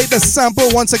play the sample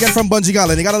once again from Bunji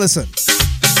Garlin. You gotta listen.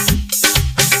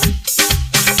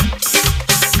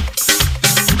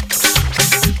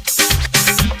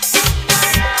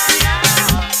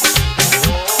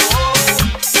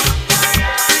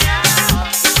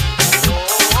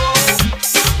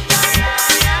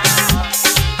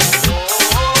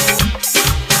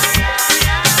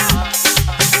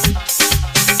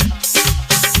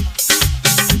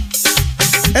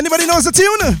 Anybody knows the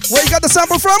tune? Where you got the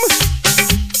sample from?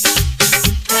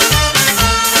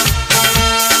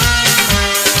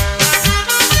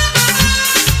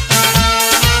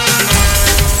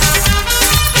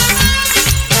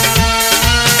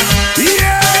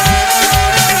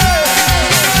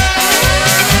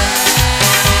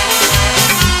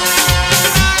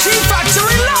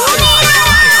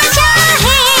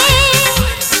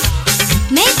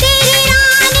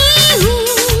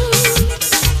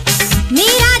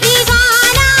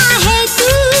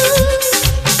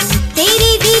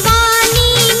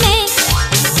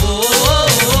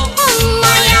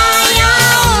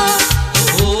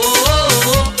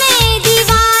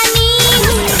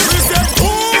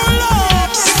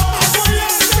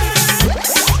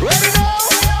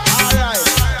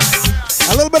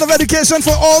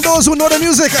 For all those who know the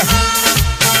music.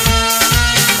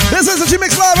 This is the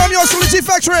G-Mix Live. I'm yours from the G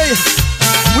Factory.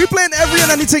 We playing every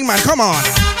and anything, man. Come on.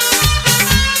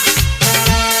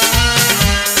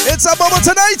 It's a bubble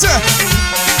tonight.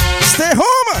 Stay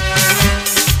home.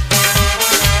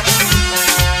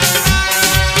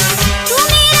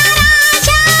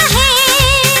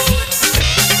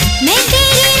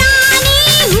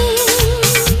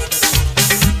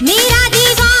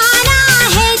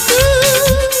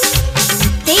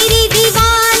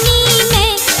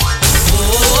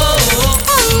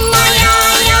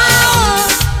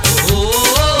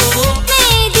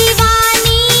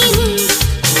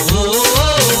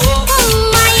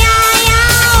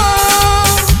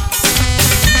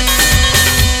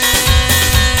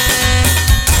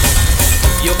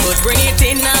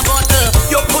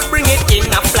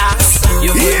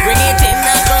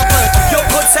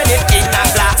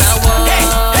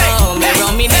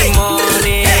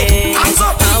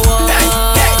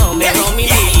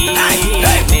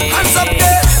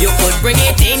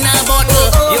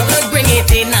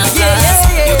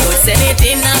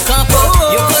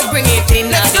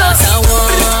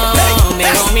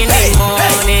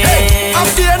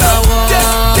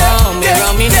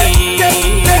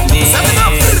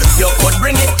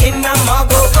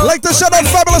 Like to shout out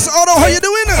Fabulous Auto, how you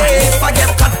doing? If I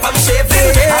get cut from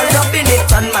shaving, I'm rubbing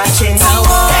it on my chin.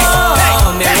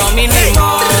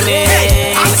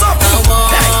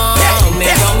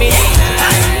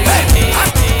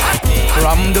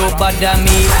 From do bother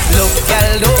me, look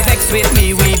girl, don't vex with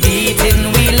me. We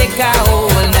beatin', we lick all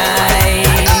night.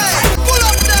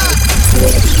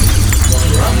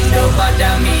 From do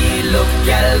bother me, look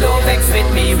girl, don't vex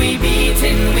with me. We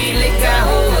beatin', we lick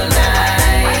all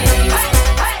night.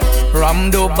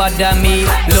 From do bother me,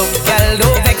 look girl,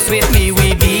 don't vex with me.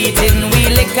 We beatin', we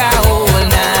lick all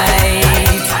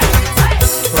night.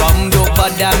 From do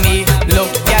bother me,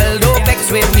 look girl, don't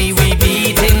vex with me. We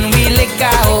beatin', we lick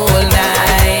all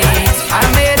night. I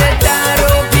made a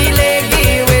taro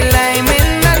pilegi with lime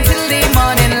until the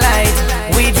morning light.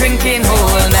 We drinking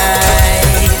all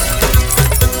night.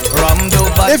 From do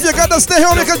bother. If you gotta stay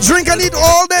home, you can drink and eat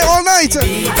all day, all night.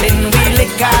 Beatin', we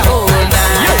lick all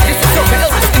night. Yo, this is Soca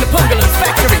Elvis in the Pumperland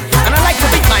Factory, and I like to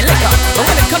beat my liquor, but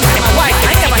when it comes to my wife,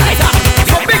 I never get up.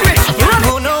 So Big Rich, run!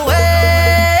 Go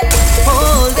away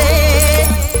all day.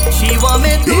 She want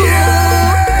me to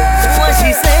what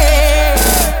she say.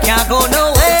 Can't go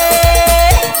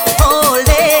nowhere all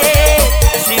day.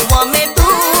 She want me to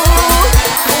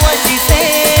what she say.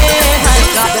 I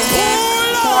got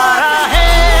what I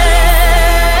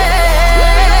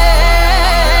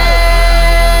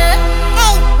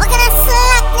Hey, what kind of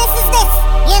slackness is this?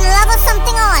 You in love or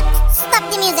something or what? Stop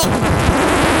the music.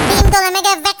 Beam gonna make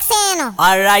a vaccine.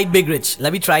 Alright, Big Rich,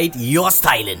 let me try it your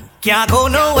styling. Can't go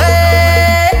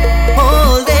nowhere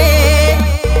all day.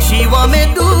 She want me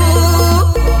to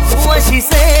what she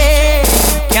say.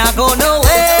 Can't go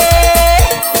nowhere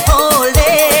all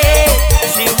day.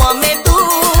 She want me to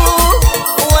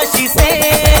what she say.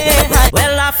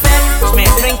 Well, I fed me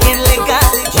drinking liquor.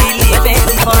 She leaving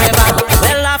forever.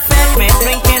 Well, I fed me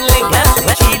drinking liquor.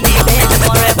 She leaving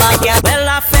forever. Yeah. Well,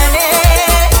 I fed it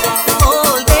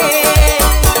all day.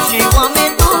 She want me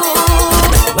to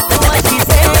what she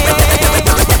say.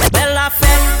 Well, I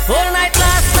fed all night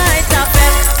last night. I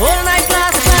fed all night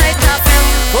last night. I fed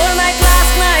all night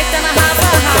last night, and I have a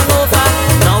hangover.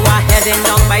 Now I'm heading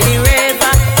down by the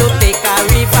river to take a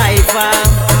reviver.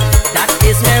 That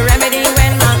is my remedy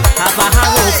when I have a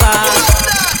hangover.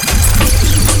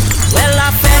 Well,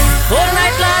 I fed all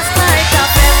night last night. I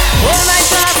fed all night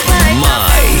last night.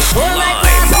 All night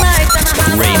last night, and I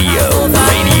have Radio, a hangover.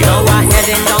 radio. Now I'm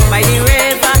heading down by the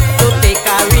river to take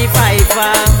a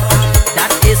reviver.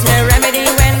 That is my remedy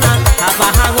when I have a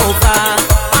hangover.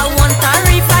 I want a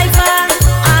reviver.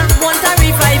 I want a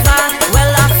reviver. Well,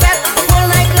 I fed all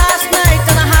night last night,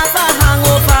 and I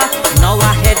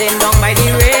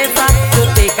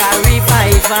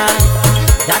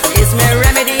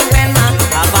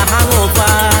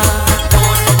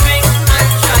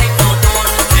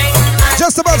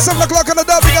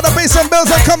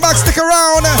come back, stick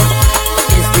around.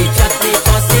 Is the chutney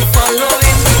pussy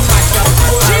following the mashup?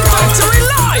 G-Factory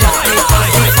Live.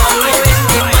 Following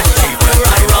the mashup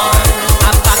around. I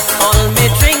pack all my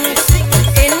drinks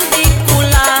in the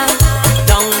cooler.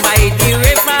 Down by the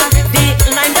river, the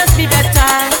line does be better. I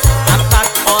pack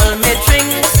all my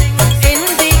drinks in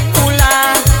the cooler.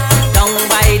 Down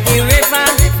by the river,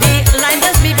 the line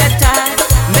does be better.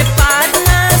 My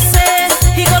partner said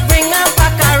he go bring a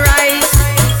pack of rice.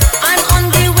 And on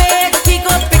the way, he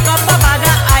go pick up a bag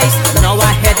of ice. Now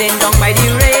I heading down by the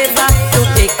river to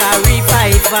take a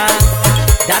reviver.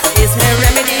 That is my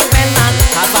remedy when I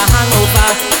have a hangover.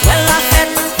 Well, I fed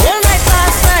all night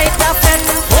last night. I fed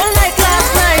all night last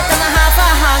night and I have a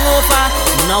hangover.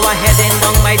 Now I heading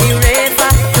down by the river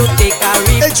to take a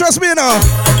reviver. Hey, trust me, you know.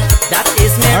 That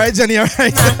is my All right, Jenny, all right.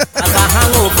 have a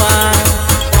hangover.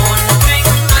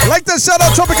 Like to shout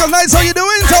out Tropical Nights. How you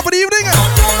doing? Top of the evening.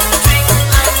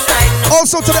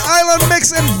 Also to the Island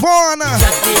Mix in Vaughan.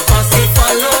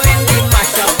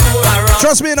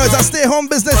 Trust me, you know, it's a stay home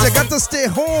business. You got to stay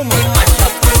home.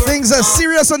 Things are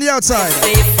serious on the outside.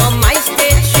 For my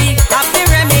state, she have the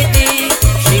remedy.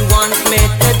 She wants me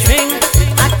to drink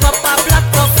a cup of black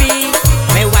coffee.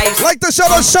 My wife Like to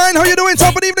shout out Shine. How you doing?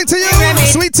 Top of the evening to you.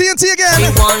 Sweet TNT again. she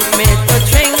wants me to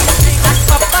drink a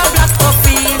cup of black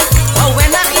coffee. Oh,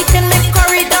 when I eat in my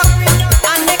curry duck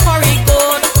and my curry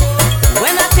goat,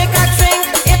 when I take a drink,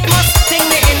 it must sting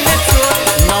me in the throat.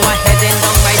 Now I'm heading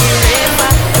down by the river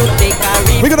to take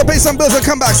a We're gonna pay some bills and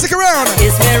come back. Stick around.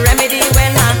 It's my remedy when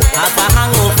I have a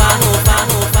hangover.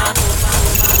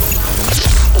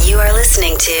 You are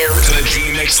listening to The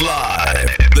G-Mix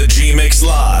Live. The G-Mix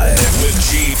Live with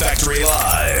G Factory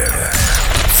Live.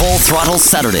 Full Throttle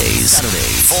Saturdays.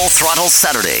 Full Throttle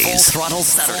Saturdays.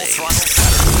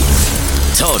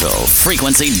 Total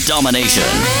Frequency Domination.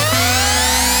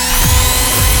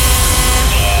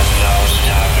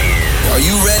 Are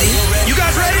you ready? You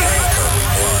guys ready?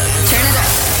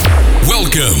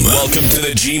 Welcome to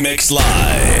the G-Mix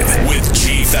Live with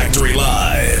G Factory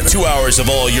Live. 2 hours of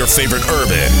all your favorite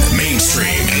urban, mainstream,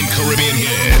 and Caribbean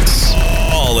hits.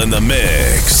 All in the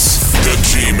mix. The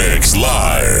G-Mix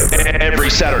Live. Every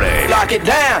Saturday. Lock it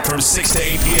down. From 6 to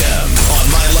 8 p.m. on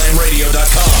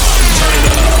MyLineRadio.com. Turn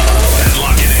it up and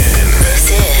lock it in.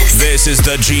 This is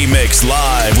the G-Mix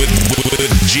Live with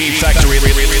G Factory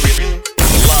Live.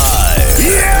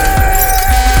 Yeah!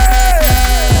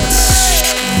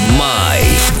 My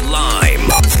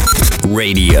Lime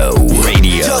Radio.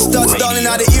 Just touched down in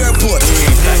the airport.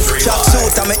 Track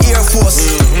suit, I'm an Air Force.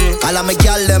 All of my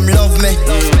gal, them love me.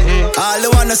 All the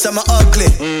wanna say me ugly.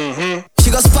 She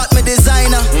go spot me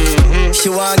designer. She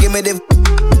wanna give me the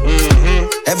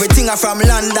everything I from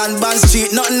London, Bond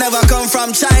Street. Nothing ever come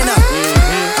from China.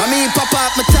 I mean, pop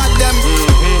up, me tag them.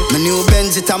 My new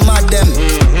Benz, it a mad them.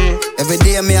 Every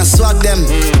day me a swag them.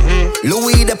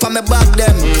 Louis, they on me back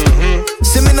them.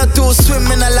 See me not too swim,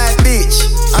 me not like beach.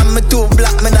 And me too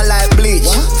black, me not like bleach.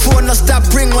 Phone no stop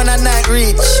ring when a night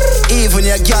reach. Even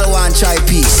your girl want try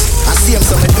peace. I see him,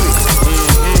 so me do it.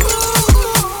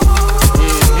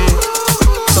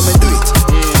 So me do it.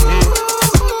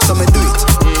 So me do it.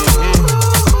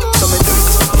 So me do it.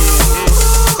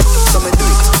 So me do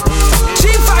it. G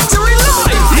Factory Live.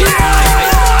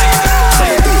 So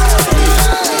me do it.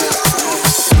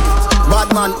 Bad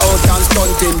man out and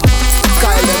stunting.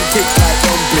 Kyle them tick like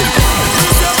dumpling.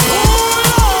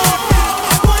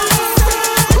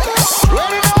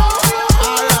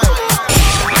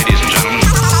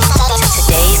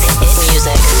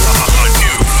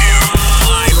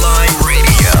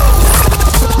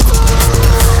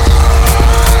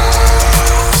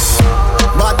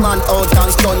 Out and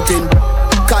stunting,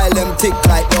 Kyle them tick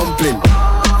like dumpling.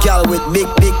 Girl with big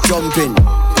jumping.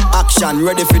 Action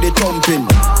ready for the thumping.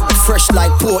 Fresh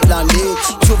like Portland, eh?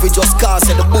 Juvie just cast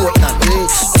at the boatland, eh?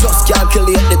 Just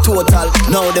calculate the total.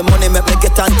 Now the money make me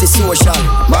get antisocial.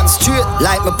 Man straight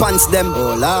like my pants them.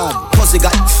 Oh lord, pussy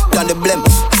got done the blem.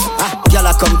 Girl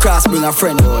I come cross bring a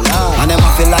friend. Oh lord, and them I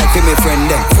feel like for me friend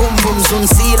them. Boom boom soon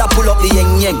see I pull up the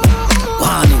yeng yeng.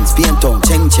 Warnings, paint on,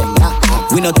 cheng cheng.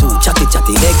 We not too chatty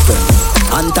leg friend.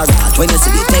 Entourage when you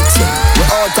see the text them. We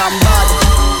out and bad,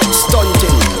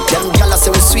 stunting. Them gala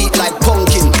say we sweet like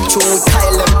pumpkin. True we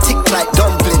Kyle them tick like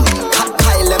dumpling.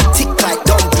 Kyle them tick like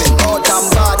dumpling. Out and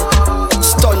bad,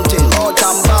 stunting. Out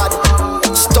and bad,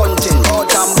 stunting.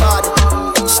 Out and bad,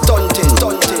 stunting.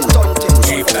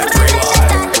 G Factory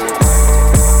Live.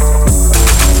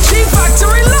 G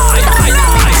Factory Live.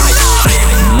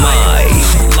 My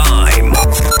Lime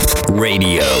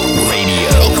Radio.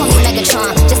 They call me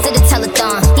Megatron, just did a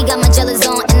telethon. He got my jealous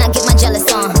on, and I get my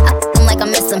jealous on. I him like I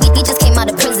miss him. He just came out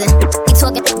of prison. He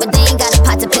talking, but they ain't got a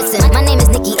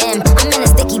Nicki M. I'm in a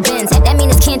sticky Benz. That mean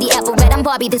it's candy apple red. I'm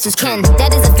Barbie, this is Ken.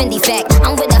 That is a Fendi fact.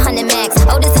 I'm with 100 max.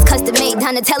 Oh, this is custom made.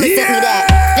 Donatella sent me that.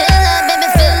 Fill up, baby,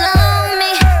 fill on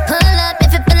me. Pull up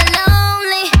if you're feeling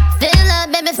lonely. Fill up,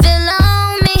 baby, fill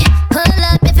on me. Pull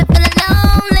up if you're feeling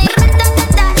lonely.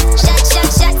 Shots,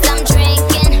 shots, shots, I'm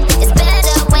drinking. It's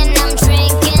better when I'm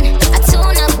drinking. I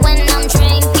tune up when I'm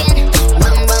drinking.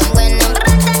 Rum, rum when I'm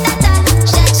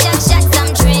shots, shots, shots,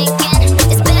 I'm drinking.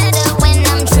 It's better when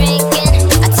I'm drinking.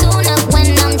 I tune up when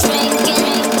I'm drinking.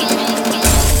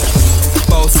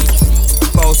 Bossy,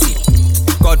 bossy,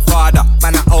 Godfather,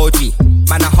 man a OG,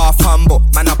 man a half humble,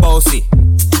 man a bossy.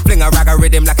 Fling a rag a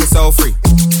rhythm like it's all free.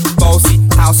 Bossy,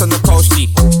 house on the coast G.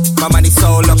 My money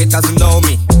so long it doesn't know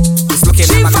me. Just looking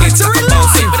at my kids like a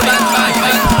bossy.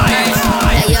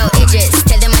 Hey yo, Idris,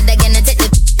 tell them what they're gonna take the.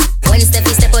 When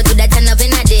Steffi step out, do that turn up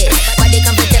in a dish. Body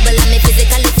comfortable, I'm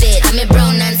physically fit. I'm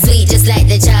brown and sweet, just like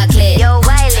the chocolate. Yo,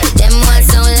 Wiley, them ones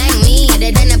don't like me.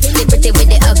 They done a pretty, pretty with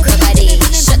the upper body.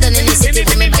 Shut down in the city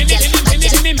with me back, girl.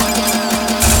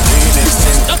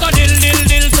 Duck a dill, dill,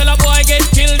 dill, till a boy get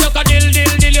killed. Duck a dill,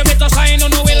 dill, dill, you better sign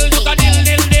on the will. Duck a dill,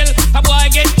 dill, dill, a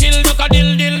boy get killed. Duck a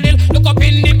dill, dill, dill, look up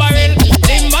in the barrel.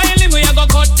 Limb by limb, we a go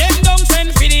cut them down,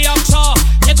 send for the oxa.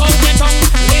 Take out the tongue.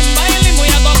 Limb by limb, we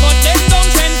a go cut them down,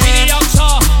 send for the oxa.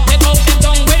 Take out the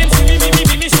tongue. When them see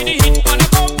me, see the hit on the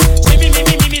come. See me,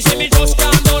 see me just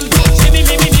can't done. See me,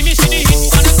 see the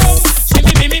hit on the come. See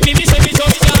me, see me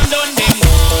just can't done. Them.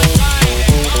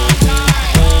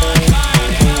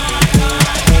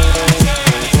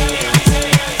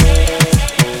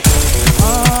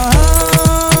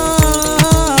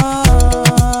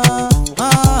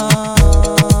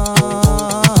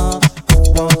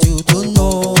 Want you to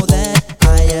know that I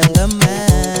am the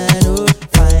man who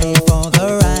fight for the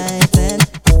right and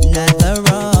not the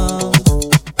wrong.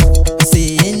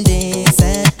 Seeing this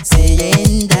and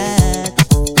seeing that,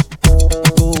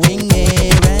 going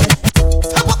here and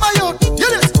step up my youth,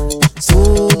 get it.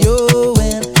 Soon you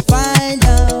will find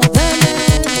out the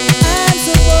man I'm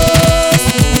supposed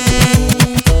to be.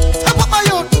 Step up my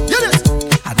youth, get it.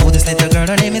 I know this little girl,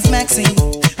 her name is Maxine.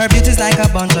 Her beauty's like a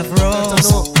bunch of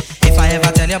roses. If I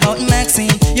ever tell you about Maxine,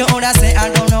 you would say I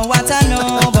don't know what I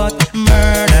know, but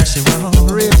murder she wrote,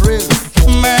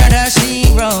 murder she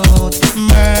wrote,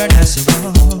 murder she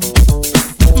wrote,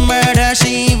 murder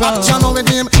she wrote. Action with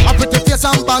him, a pretty face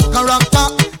and bad character.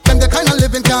 Them the kind of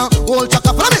living can hold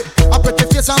chaka. Follow me. A pretty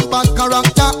face and bad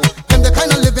character. Them the kind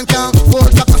of living can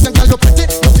hold chaka. Say girl you pretty,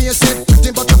 your face it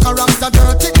pretty, but your character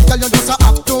dirty. Girl you just a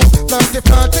act too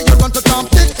flirty. You run to Tom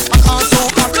Dick and also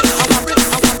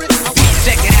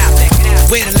Check it out.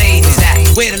 Where the ladies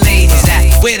at? Where the ladies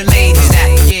at? Where the ladies at?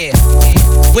 Yeah.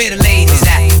 Where the ladies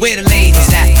at? Where the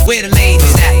ladies at? Where the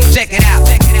ladies at? Check it out.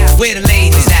 Where the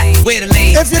ladies at? Where the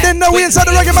ladies at? If you didn't know, we inside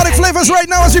the Reggae Flavors right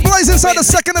now as we blaze inside the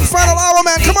second and final hour,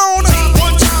 man. Come on.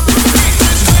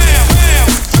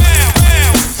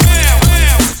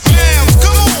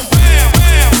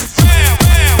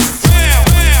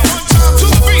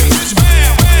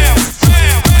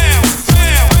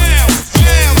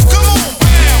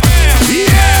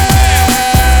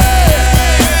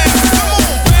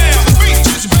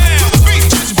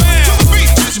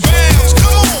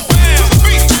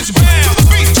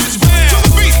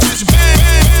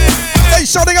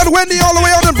 Shouting out Wendy all the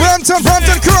way out in Brampton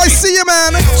crew, I see you,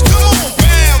 man.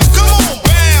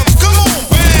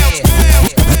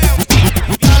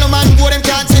 Call a man go, them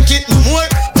can't take it no more.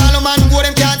 Call a man go,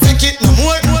 them can't take it no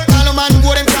more. Call a man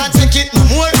go, them can't take it no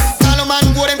more. Call a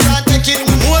man go, them can't take it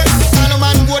no more. Call a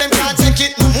man go, them can't take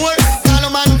it no more. Call a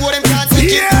man go, them can't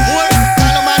take it no more.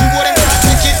 Call a man go, them can't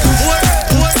take it no more.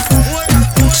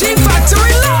 G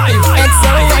Factory Live.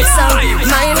 XOXO,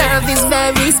 my love is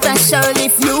very special.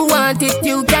 If you want it,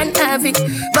 you can have it,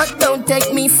 but don't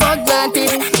take me for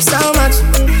granted. So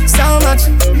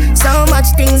much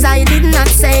things I did not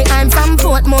say. I'm from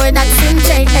Portmore, that's in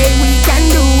J. Hey, we can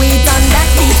do it on that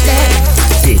beach there.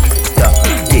 Tick tock,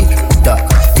 tick tock,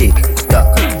 tick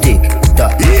tock, tick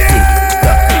tock, tick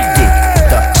tock, tick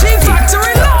tock. G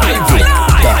Factory Live. Tick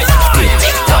tock,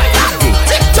 tick tock,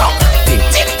 tick tock,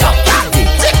 tick tock,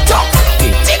 tick tock,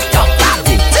 tick tock,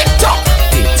 tick tock,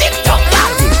 tick tock,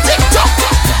 tick tock.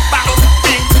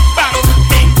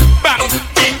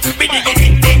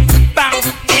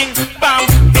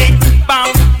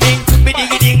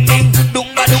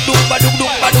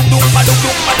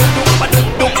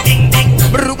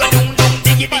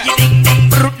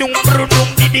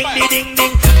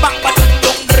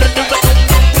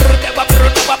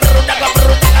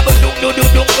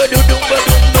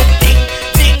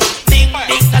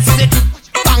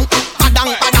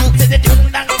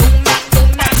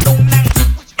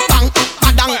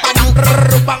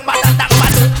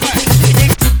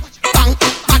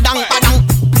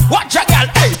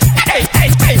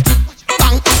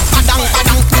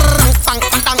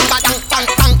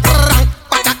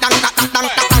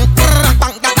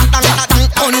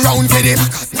 ready?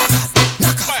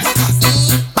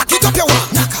 Back it up your one.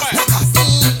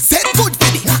 Set good for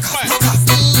me.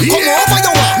 Come over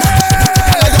your one.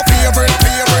 Your favorite.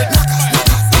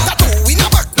 That two in a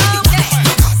back.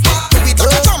 We got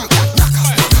a jump.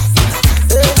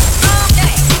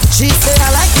 She said I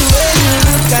like the way you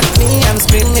look at me, I'm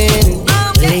screaming.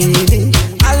 Baby,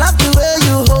 I love the way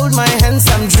you hold my hands,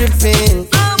 I'm dripping.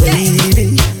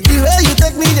 Baby, the way you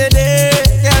take me today,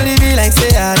 can't leave me like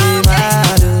say I did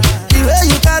mad. The way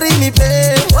you carry me,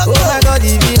 pay. Oh my God,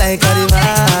 it be like I did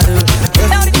mad.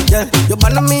 Yeah, you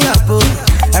burn me up, oh.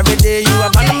 Every day you are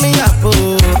burning me up,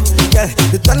 oh. Yeah,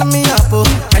 you turn me up, oh.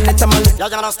 Anytime I look, you're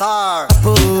gonna star.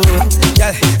 Oh,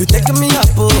 yeah, you taking me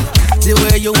up, oh. The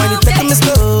way you want, you taking me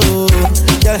slow.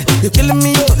 Yeah, you killing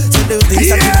me, oh. So the things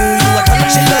that you do, you are turning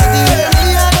me up. The way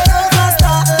me and the girl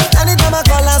faster. Anytime I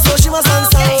call her, so she must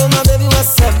answer. Oh my baby,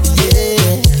 what's up?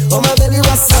 Yeah. Oh my baby,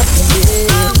 what's up?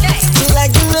 Yeah. She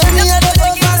like the way me and the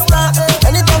girl faster.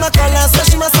 Anytime I call her, so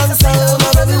she must answer. Oh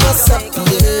my baby, what's up?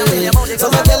 Yeah. So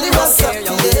my belly, what's up?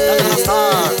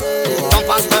 Jump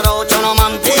and spread out, you know,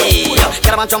 man, pee.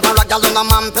 Get up and jump and rock, y'all, you know,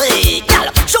 man, pee.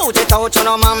 Shoot it out, you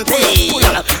know, man, pee.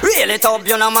 Reel it up,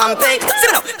 you know, man, pee. See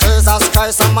me now, Jesus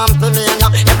Christ, a man, pee, me and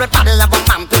you. Everybody have a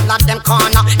man, pee, not them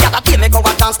corner. Yeah, that day me go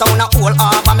and dance down a whole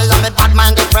harbor. Me and me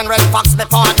bad-minded friend, Red Fox, me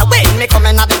partner. When me come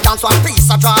in at the dance, one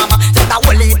piece of drama. Then that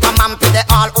whole heap of man, pee, they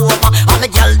all over. All the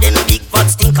girl, them big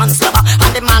butt stink and slobber. And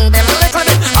the man, them little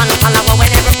bit unfollow. When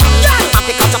every man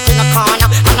pick up in the corner.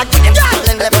 And I give them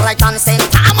left, right, and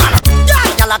center, man.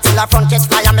 Y'all till the front catch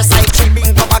fire. Me side tree,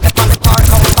 bingo bag up on the park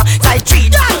counter. Side tree,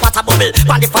 water bubble,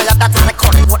 on the fire. That's how they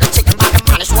call it. What the chicken bag and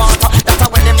vanish water. That's how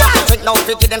when them drink now,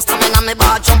 to give them stamina. Me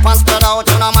bar jump and spread out,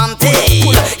 you know, man, pee.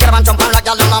 Get up and jump and like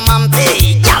y'all, you know, man,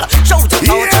 pee. Y'all shout it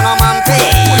out, you know, man, pee.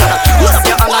 Put up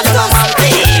your hand, you know, man,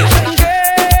 pee.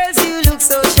 Girls, you look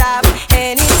so sharp.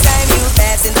 Anytime you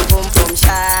pass in the boom boom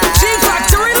shop.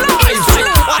 G-Factory Live.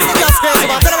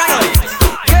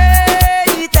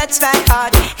 Girl, you touch my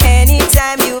heart.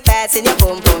 Anytime you pass in your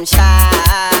boom boom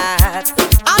shot.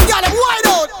 I'm got him wide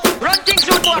out. Run things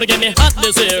with What get me hot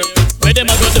this year? Where them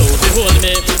a go do to hold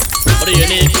me? What do you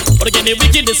need? What get me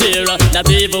wicked this year? Not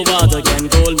even water can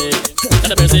cool me.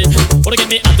 Not a mercy. What get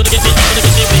me hot? What get me hot? What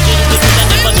get me wicked? This is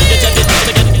never need to check it.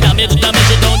 What get damage?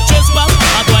 Damage don't trespass.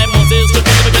 That's why Moses to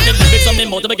put get them lyrics on me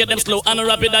mouth. To get them slow and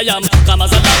rapid I am. Come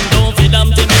as a lamb, don't feel damn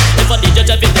timid. If a DJ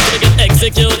check it, to get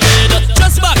executed.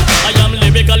 Just back. I am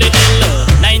lyrically ill.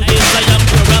 90s I am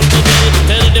programmed to kill.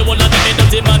 Tell the one of them in the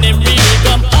team and him really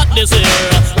come hot this year.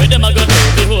 Where them a go do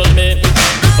to hold me?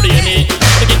 What do you need?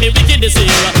 What get me wicked this year?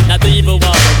 Not even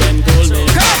water can cool me.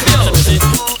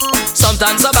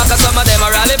 Sometimes I back and some of them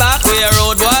are rally back. We a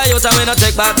road boy out and we no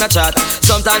take back no chat.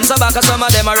 Sometimes I back and some of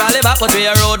them are rally back, but we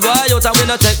a road boy out and we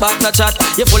no take back no chat.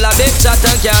 You full of big chat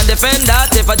and can't defend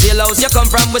that. If a jailhouse you come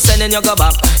from, we sending you go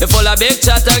back. You full of big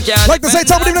chat and can't. Like to say,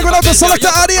 top of the evening, go out to Selector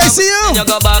Adi, I see you. You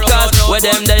go back cause with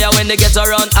them there when they get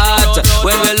around hot.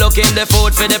 When we looking the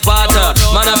food for the potter.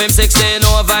 Man of him 16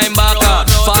 over him backer.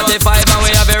 45 and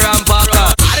we have a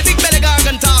rampacker. The big belly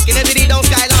gargan talking, every day down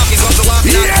skylarking, come to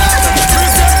walking out.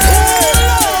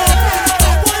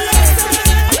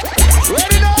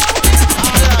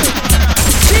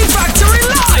 G-Factory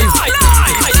Live.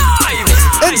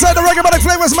 Inside the Reggae Matic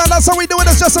Flavors, man, that's how we do it.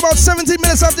 It's just about 17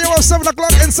 minutes after the hour of 7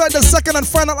 o'clock inside the second and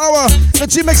final hour. The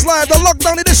G-Mix Live, the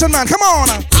lockdown edition, man. Come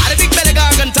on. The big belly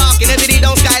gargan talking, every day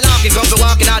down skylarking, come to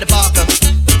walking out the park.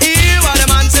 Here when the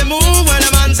man say move, when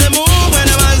the man say move, when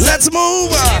the man say let's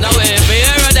move. Now if you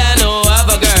hear a Dan who have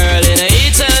a girl in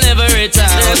each and every town,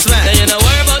 then you know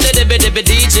worry about the dippy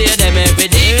DJ, them every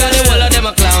day, cause the whole of them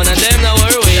a clown and them no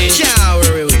worry. Can't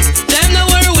worry we. Them no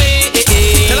worry.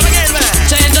 Tell them again, man.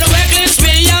 Change the reckless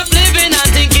way of living and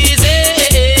think easy.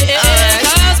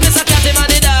 Cause Mr. Catty man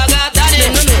the dog got daddy.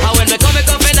 And when me come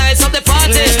nice up the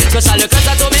party, special because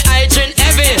I told me I drink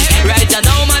heavy. Right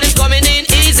now man is coming in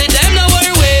easy. Them no worry.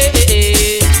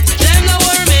 Them no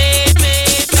worry me.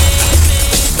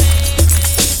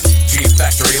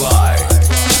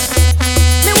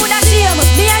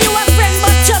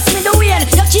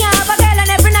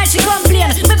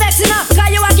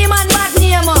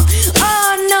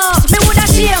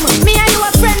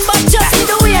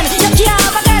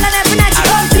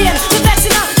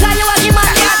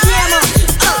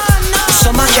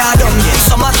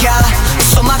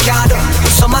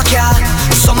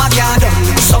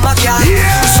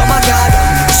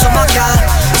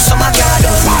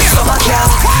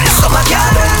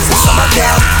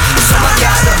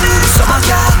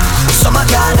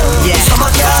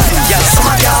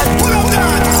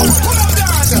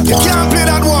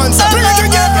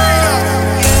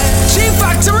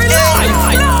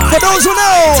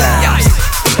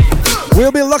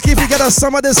 get us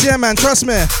some of this here, man. Trust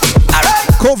me.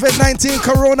 COVID-19,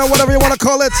 Corona, whatever you want to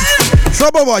call it.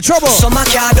 Trouble, boy, trouble. Some a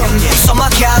car done, some a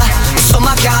car, some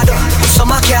a car done,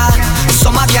 some a car,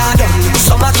 some a car done,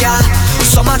 some a car,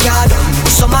 some a car done,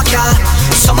 some a car,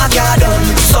 some a car done,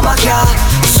 some a car,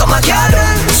 some a car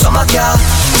done, some a car,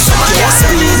 some a car,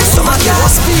 some a car,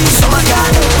 some a car,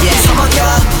 some a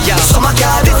car, some a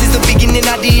car. This is the beginning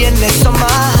of the endless summer.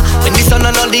 When the sun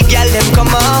and all the girls them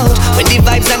come out, when the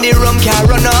vibes and the rum can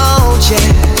run out,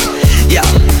 yeah.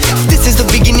 This is the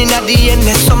beginning of the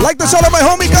endless summer. Like the sound of my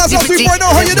homie Gaza 3.0,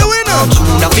 how you doing?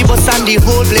 Now people stand the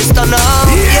whole place turn up,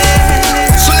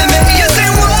 yeah. So let me hear you say,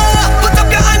 whoa, put up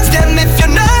your hands them if you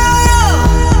know.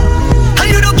 And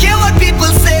you don't care what people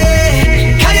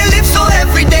say, can you live so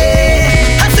every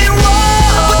day? I say,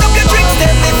 whoa, put up your drinks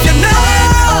them if you know.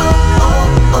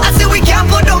 I say we can't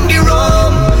put down the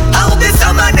rum. I hope this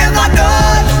summer never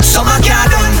done. Summer car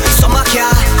done, summer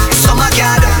car, summer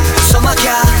car done, summer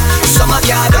car, summer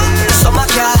car done, summer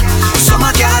car,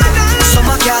 summer car done,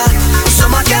 summer car,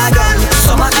 summer car done,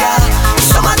 summer car,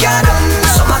 summer car done,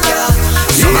 summer car,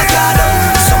 summer car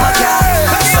done, summer car,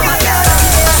 summer car,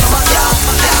 summer car.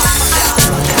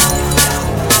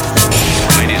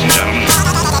 Ladies and gentlemen,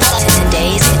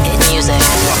 Today's hit music.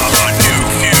 New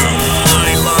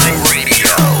Highline Radio.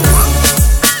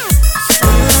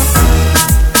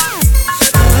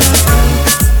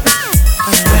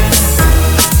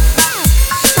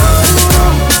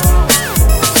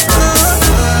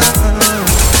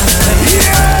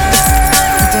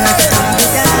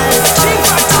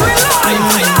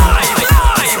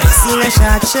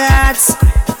 Shots,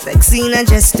 Vexina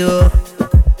just do.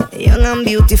 Young and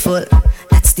beautiful,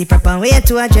 that's the proper way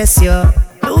to address you.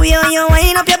 The way how you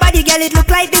wind up your body, girl, it look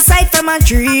like the sight from a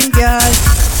dream, girl.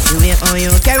 The way how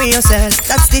you carry yourself,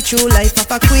 that's the true life of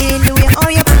a queen. The way how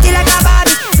you pretty like a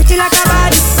Barbie, pretty like a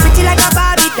Barbie, pretty like a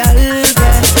Barbie doll,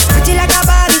 girl. Pretty like a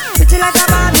Barbie, pretty like a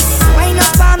Barbie. Wind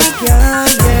up for me, girl,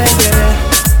 yeah,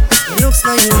 yeah. It looks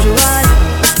not usual,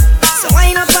 so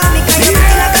wind up for me, girl. You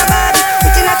pretty like a Barbie,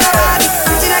 pretty like a Barbie.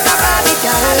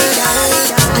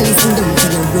 I listen down to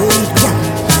the road, girl.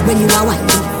 When you are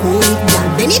winding, hold it, girl.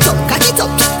 Bend it up, cock it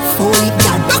up, hold it,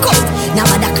 girl. Rock out, now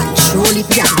I control it,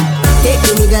 girl. Take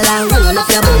the niggle and roll up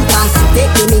your bumper.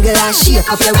 Take the niggle and shake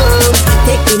up your road.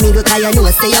 Take the niggle 'cause you know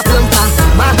stay a plumper.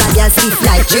 Mama girl stiff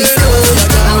like 3 stone.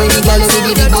 And when the girl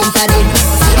me the bumper then,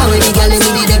 and when the girl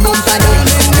me the bumper then,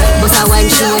 bust a wine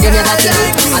show then you got to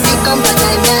do a big bumper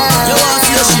time now. You want to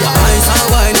see she ice and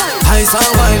wine, ice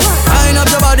and wine. Wind up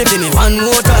your body for me one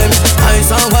more time. Ice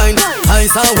and wine, girl.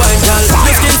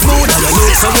 Your skin smooth and your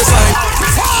look so fine.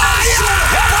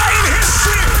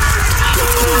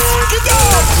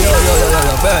 Yo,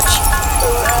 bitch.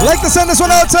 Like to send this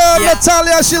one out to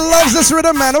Natalia, she loves this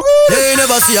rhythm, man. They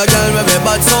never see a girl with a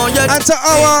bad song yet. And to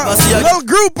our little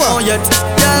group. Girl,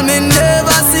 me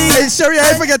never see. Hey, Sherry, I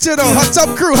ain't forget you though. Hot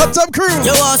Tub Crew, Hot Tub Crew.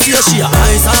 You want to see she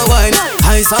ice and wine,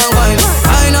 ice and wine.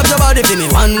 Wind up your body for me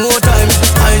one more time.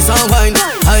 Ice and wine,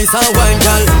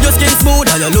 girl. Your skin smooth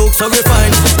and your look so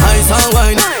refined. Ice and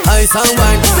wine, ice and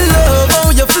wine. Love how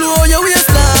you flow your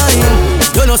waistline.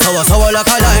 You know sour like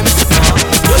a lime.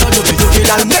 You know juky,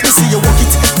 girl. Let me see you walk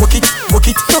it.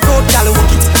 Rock out, girl,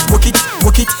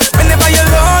 walk it. Whenever you're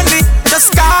lonely,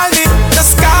 just call me,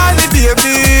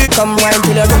 baby. Come wine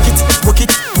till you rock it.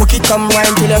 Come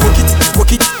wine till you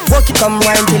rock it. Come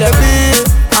wine till you feel.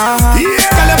 Girl,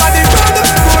 your body good.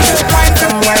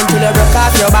 Come wine till you broke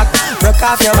off your back. Broke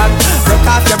off your back. If you broke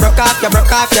off your back.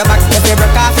 Broke off your back.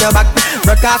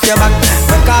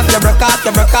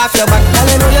 Girl,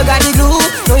 you know you got the glue.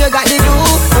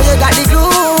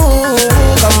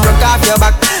 Come broke off your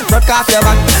back. Broke off your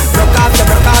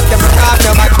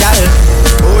back, girl.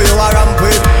 Who you are ramp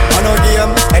with? On no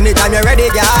game. Anytime you're ready,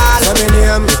 girl. So me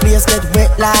name. The place get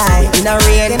wet like in a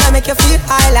rain. Then I make you feel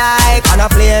high like on a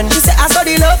plane. She say I saw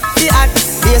the love, the act.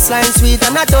 Baseline sweet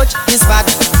and I touch this back.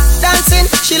 Dancing,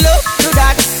 she love do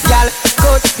that, girl.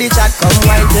 Coach the chat, come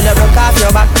wine till you broke off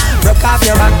your back. Broke off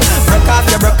your back. If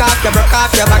you broke off your back.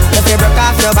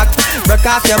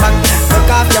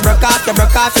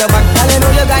 Girl, you know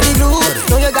you got the glue.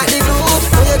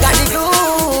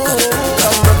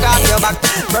 Come broke off your back.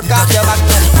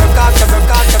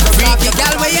 Freaky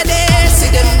gal where you there, see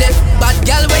them there. Bad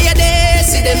gal where you there,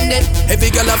 see them there. Every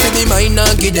gal a fi be mine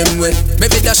and give them way.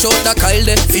 Maybe the short the call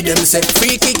them, fi them say.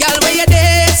 Freaky gal where you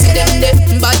there, see them there.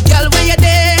 Bad gal where you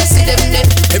there, see them there.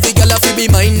 Every gal a fi be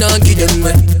mine and give them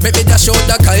way. Maybe the short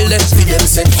the call them, fi them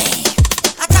say.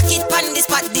 Attack it pon this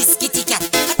spot, this kitty cat.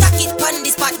 Attack it pon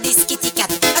this spot, this kitty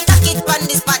cat. Attack it pon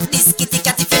this spot, this kitty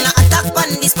cat. If you not attack pon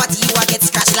this spot, you a get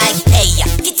scratched like hey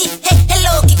kitty, hey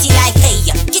hello kitty like hey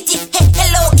kitty, hey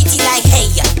hello kitty like.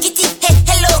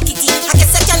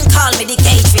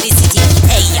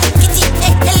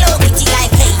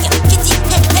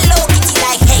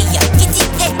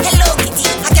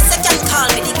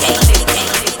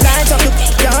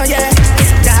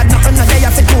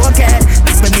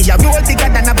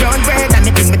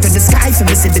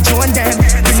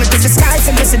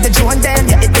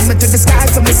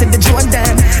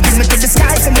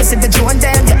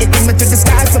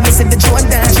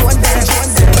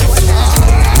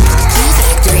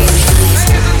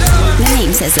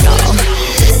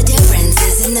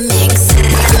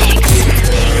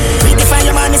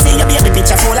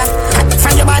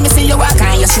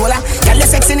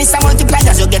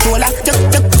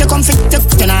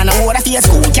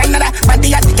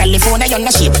 on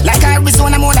the shape. Like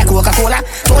Arizona, more like Coca-Cola.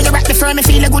 Throw you back the firm, me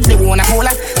feel a good, they wanna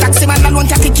cola. Taxi man alone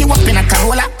can pick you up in a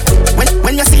Corolla.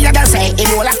 When you see a girl say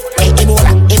Ebola,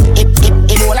 Ebola,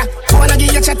 Ebola. Wanna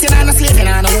give you chatting and a slaving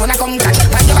and I wanna come catch.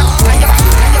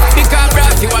 Because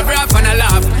rough, you a rough and a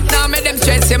laugh. Now make them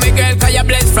stress you, my girl, cause you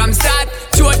blessed from start.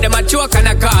 Choke them a choke and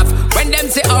a cough. When them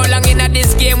say how long in a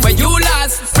this game where you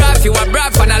lost. Rough, you a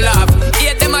rough and a laugh.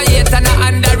 Hate them a hate and a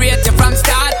underrate you from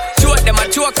start. Choke them a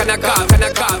choke and a cough, and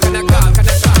a cough, and a cough, and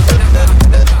a cough.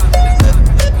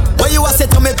 When you a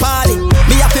set to me party,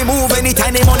 me have to move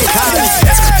anytime they money call me.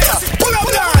 Pull up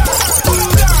that.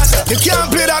 You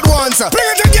can't play that once. Bring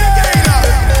it again.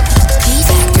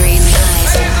 G-Factory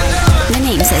Live. The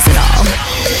name says it all.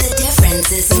 The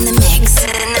difference is in the mix.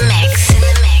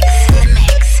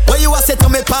 When you a set to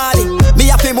me party,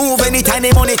 me have to move anytime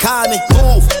they money call me.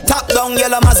 Move, top down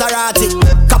yellow Maserati.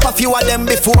 Cop a few of them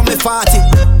before me 40.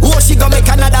 Oh, she gon' make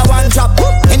another one drop.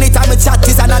 Anytime we chat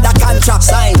is another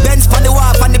contract. Benz pan the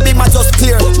wharf and the beam are just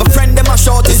clear. My friend them a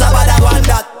short is about that one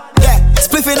that. Yeah,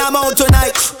 spliffing I'm out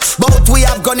tonight. Both we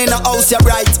have gone in the house, you're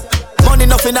right. Money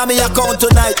nothing on me account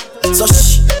tonight. So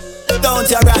shh, don't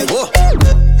you right.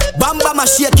 Bamba my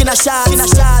shake in a shot.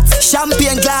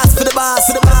 Champagne glass for the boss.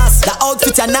 The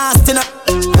outfit are nasty no.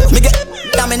 Me get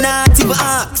damn naughty but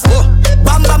ask.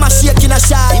 Bamba my shake in a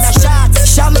shot.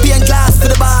 Champagne glass for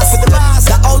the boss.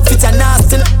 The outfit are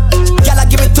nasty no. Y'all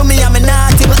give it to me, I'm a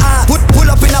naughty but ask. Pull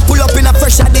up in a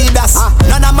fresh Adidas.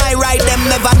 None of my ride them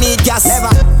never need gas.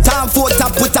 Time for to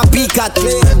put a peak at.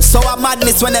 So a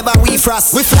madness whenever we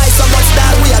frost. We fly so much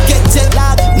that we are get jet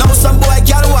lag. Now some boy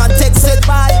girl want take set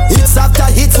by. Hits after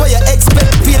hits where you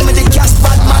expect. Pay me the cash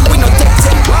bad man, we no take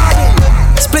jet.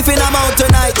 Spliffing I'm out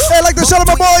tonight. Hey, like to shout out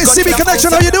my boy CB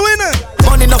Connection, how you doing?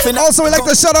 Money nothing. Also, we like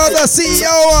to shout out the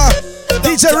CEO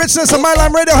DJ Richness of My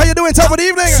Line Radio. How you doing? Top of the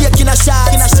evening. Shaking a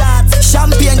shot.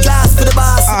 Champagne glass for the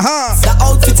boss. The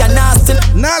outfit are nasty.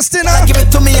 Nasty now. Give it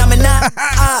to me, I'm a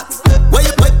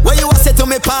Where you a set to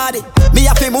me party? Me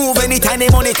have to move anytime they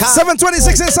money call.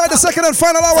 7:26 inside the second and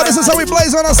final hour. This is how we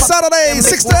blaze on a Saturday,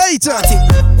 6 to 8.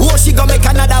 Oh, she gon' make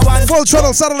another one. Full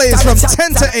throttle Saturdays from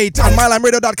 10 to 8 on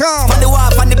MyLineRadio.com. On the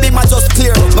wharf and the beam are just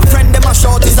clear. My friend them a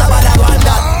short is about that one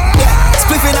that. Yeah,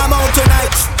 spliffing I'm out tonight.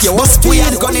 Yo, what speed?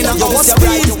 Gun in a house,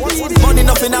 right. Money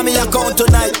nothing on me account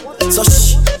tonight. So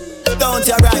shh, don't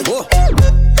you right.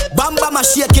 Bamba my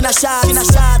shake in a shot.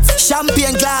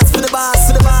 Champagne glass for the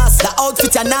boss. The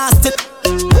outfit are nasty.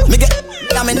 Me get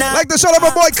like the shout out my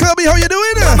boy Kirby, how you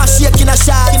doing? Bamba shake in a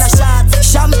shot.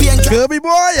 Champagne glass. Kirby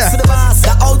boy. For the boss.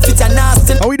 The outfit are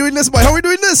nasty. How we doing this, boy? How we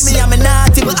doing this? Me I'm a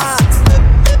naughty but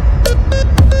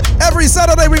every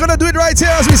Saturday we're gonna do it right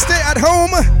here as we stay at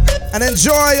home and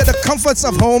enjoy the comforts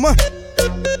of home.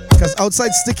 Because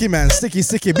outside sticky, man.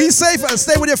 Sticky. Be safe and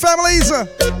stay with your families.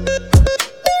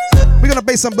 We're gonna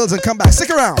pay some bills and come back. Stick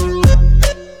around.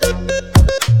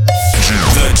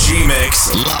 The G-Mix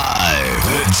Live.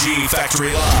 The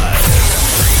G-Factory Live.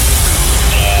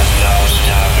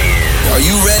 Are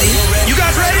you ready? You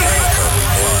guys ready?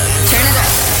 Turn it up.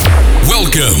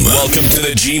 Welcome to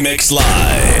the G-Mix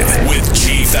Live with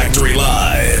G-Factory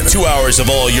Live. 2 hours of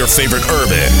all your favorite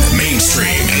urban,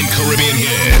 mainstream, and Caribbean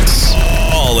hits.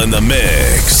 All in the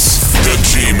mix. The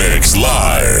G-Mix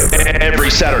Live.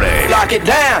 Every Saturday. Lock it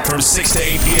down. From 6 to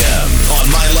 8 p.m. on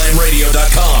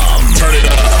MyLineRadio.com. Turn it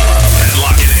up and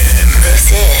lock it in.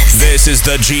 This is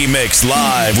the G-Mix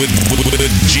Live with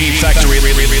G-Factory Live.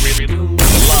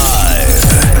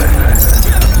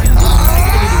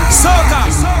 Soca.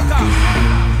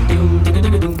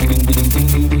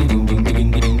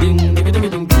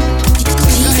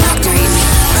 G-Factory.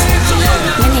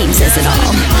 The name says it all.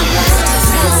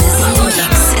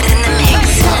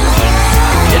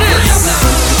 It is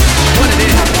what it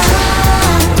is.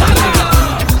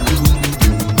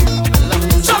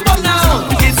 Jump up now.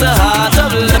 It's a heart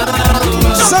of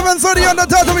love. 7:30 on the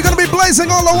dot, and we're gonna be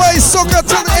blazing all the way. Soca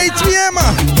till 8 p.m.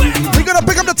 We're gonna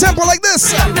pick up the tempo like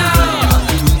this.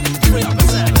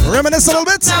 Reminisce a little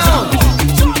bit,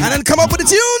 and then come up with the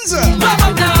tunes.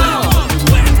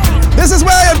 This is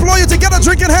where I implore you to get a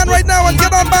drink in hand right now and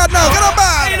get on bad now. Get on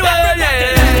bad.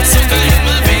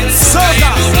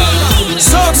 Soca.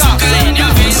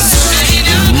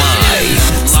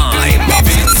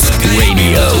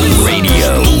 Radio.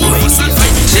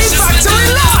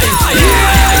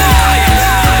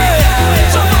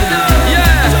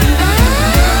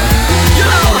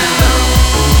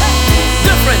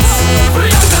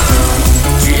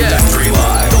 G-Factory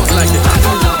Live.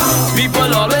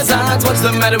 People always ask what's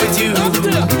the matter with you.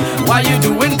 Why you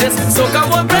doing this? So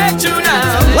come on, break you now.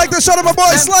 a shout out my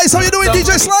boy Slice. How you doing,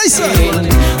 DJ Slice?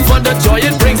 For the joy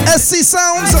it brings. SC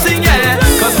Sounds. Sing yeah,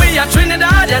 cause we are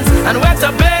Trinidadians and we're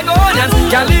the big audience.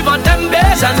 Can live on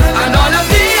temptation and all of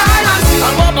the islands.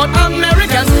 And what about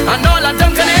Americans and all of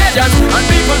them Canadians and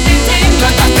people in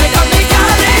England that make up the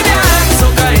Caribbean.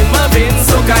 Soca in my veins,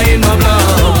 soca in my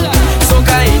blood,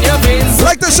 soca in your veins.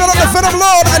 Like to shout out the Venom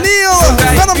Lord, Anil,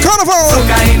 Venom Carnival.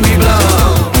 Soca in me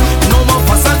blood. No more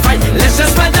fuss and fight, let's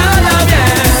just fight our love, yeah.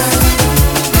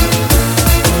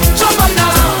 Jump up now,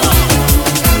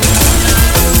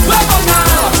 wake up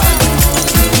now,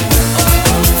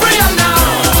 free up now,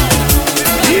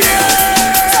 yeah.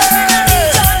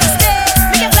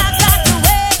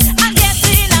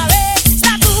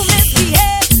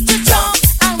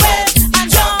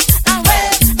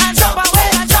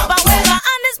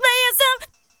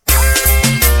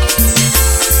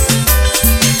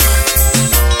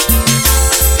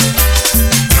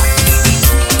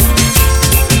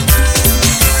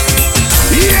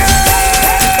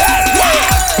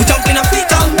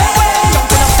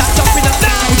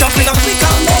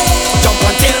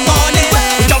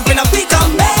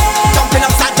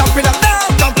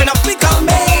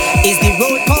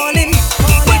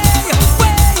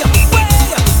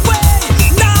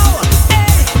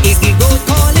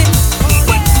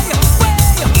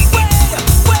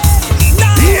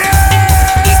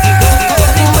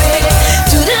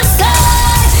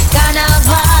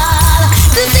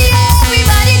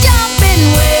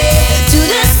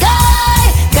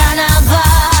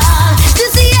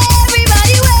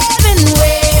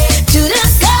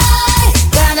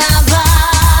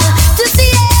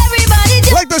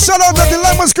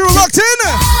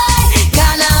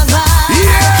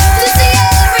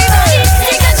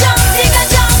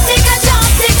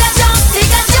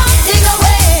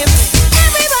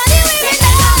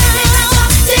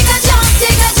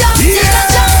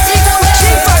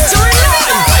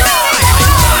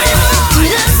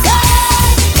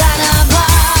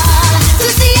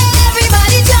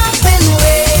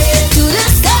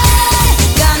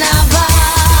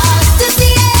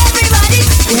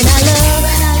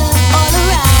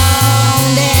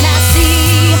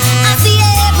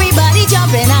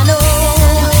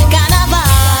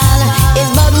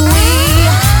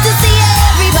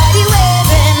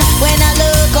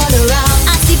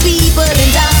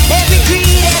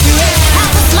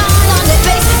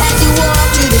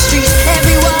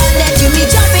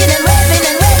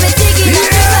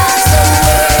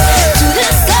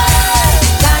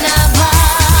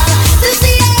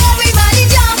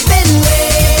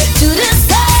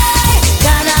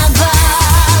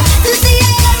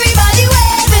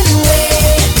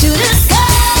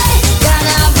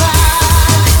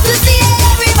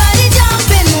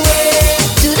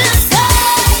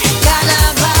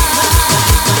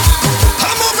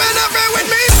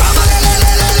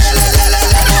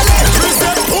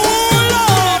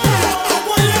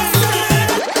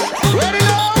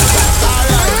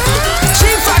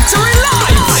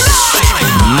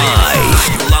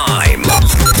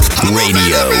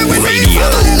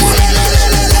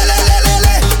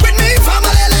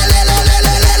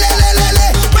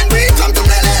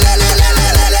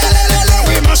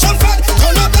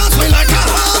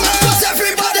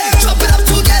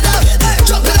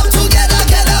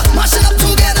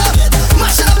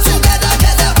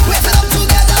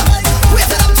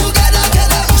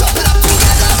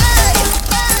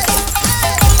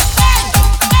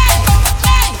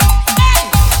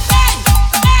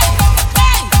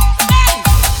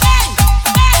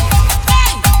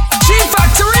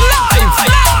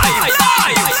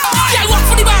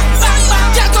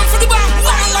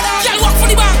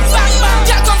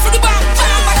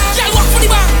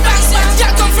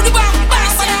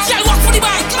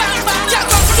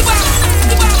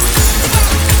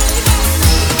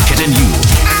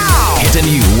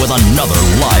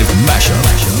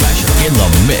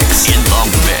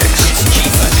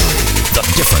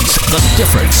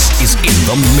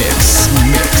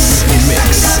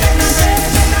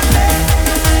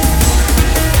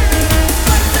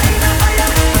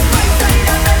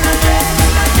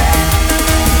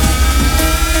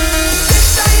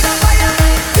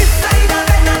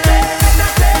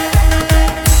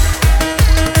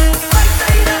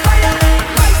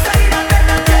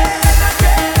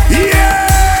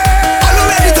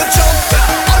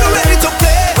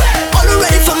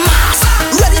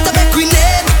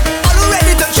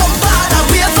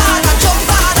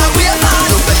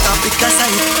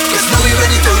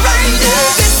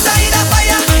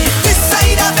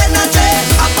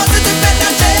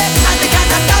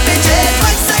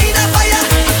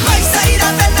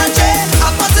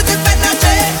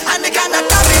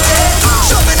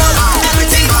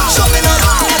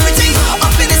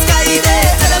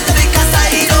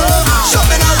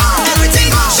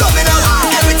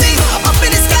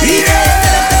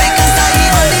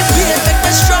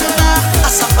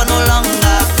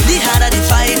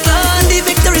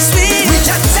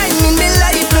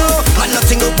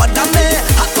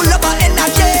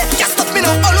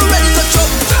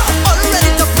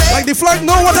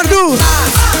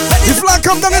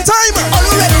 same time. Are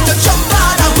you ready to jump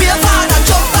hard and wave hard and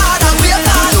jump hard and wave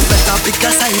hard? You better pick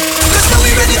a side, 'cause now we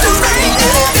ready to ride.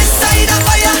 This side of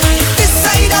fire, this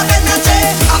side of energy,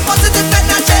 a positive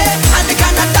energy, and the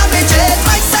kind of damage it.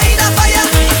 My side of fire,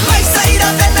 my side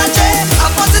of energy, a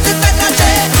positive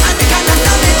energy, and the kind of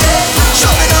damage it.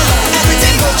 Showing up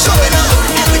everything, showing up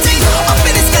everything, up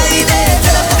in the sky there,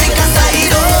 tell them to pick a side.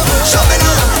 Showing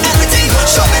up everything,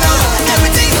 showing up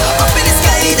everything, up in the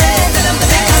sky there, tell them to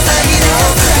pick a side.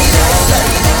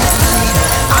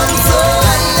 I'm so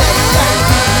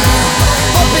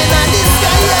up in the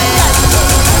sky,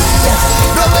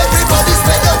 now everybody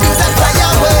spread your wings and fly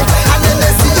away, and then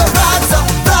let's see your flags up,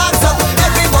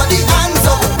 everybody hands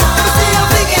up. Let me see you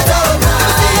fling it up, let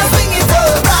me see you swing it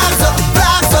up.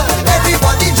 Flags up,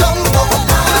 everybody jump up.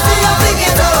 Let me see you fling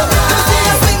it up, let me see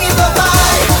you swing it up.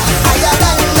 Higher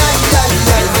than night,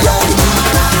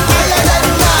 higher than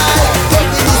night, up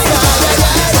in the sky,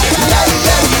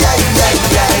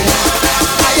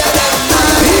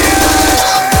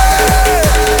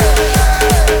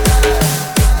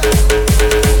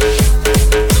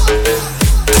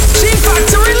 G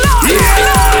Factory Live.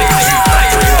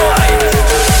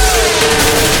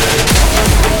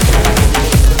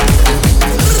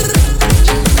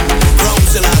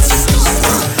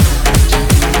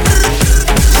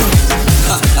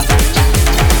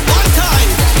 One time,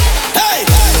 hey,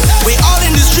 we all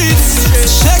in the streets,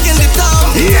 shaking the town.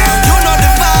 You know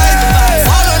the vibe,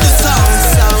 follow the sound.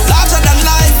 Larger than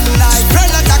life, spread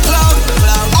like a cloud.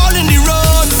 All in the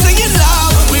road, singing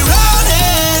loud. We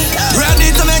ready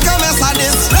to make a mess of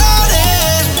this.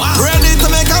 Ready to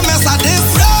make a mess of this.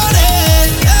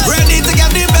 Ready to get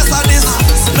the best of this.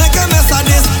 Make a mess of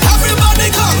this. Everybody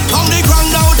come, on the ground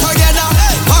now together.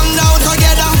 Come now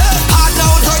together, hard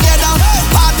now together,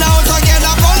 hard now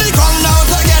together. On the ground now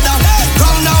together,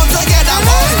 come now together,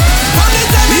 boy. On the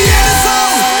time you hear the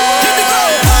sound, hit the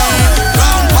ground pound,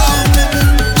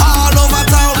 all over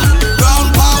town, ground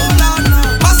pound,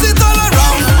 pass it all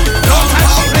around, ground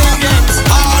pound,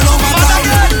 all over town,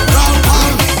 ground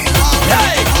pound.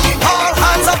 Hey, all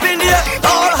hands up in the air,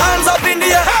 all hands up in the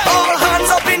air, all hands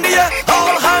up in the air,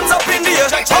 all hands up in the air,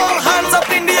 all hands up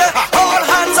in the air, all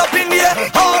hands up in the air,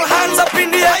 all hands up in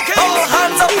the air, all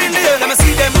hands up in the air. Let me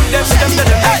see them.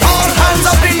 All hands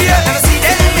up in the air. Let me see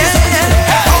them.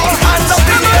 All hands up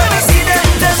in the air. Let me see them.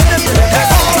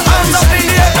 All hands up in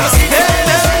the air. Let me see them.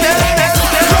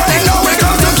 Right now we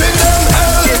come to kill them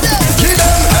hell, kill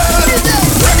them hell.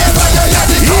 Whenever you hear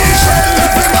the gun shell,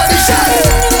 everybody shell.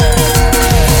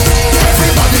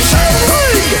 Everybody shell.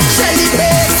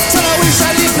 Celebrate, so we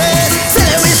celebrate,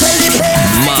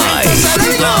 My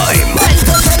Lime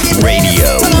Radio.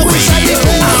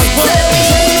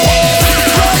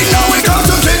 Right now we come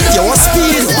to kill them. Your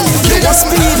speed.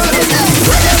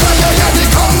 Whenever you hear the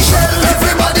gun shell,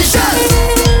 everybody shell.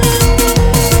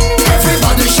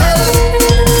 Everybody shell.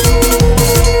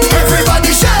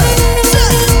 Everybody shell.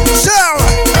 Shell.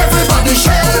 Everybody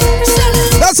shell.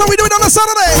 That's how we do it on a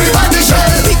Saturday. Everybody shell.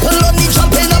 People only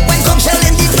jumping up when come shell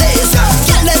in the place.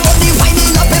 Girl, them only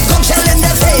winding up if come shell in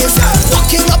their face.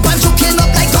 Walking up and juking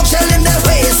up like come shell in their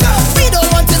waist. We don't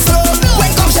want it slow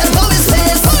when come shell pull his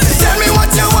face. Tell me what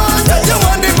you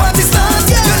want the party start.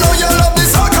 You know you love the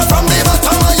soccer from the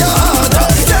bottom of your heart.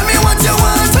 Tell me what you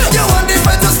want the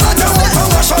fight to start. You want to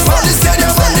wash up on the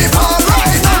stadium and the park.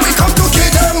 Right now we come to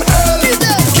kill them hell,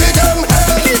 kill them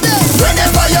hell.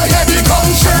 Whenever you hear the gun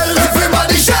shell,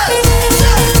 everybody shell.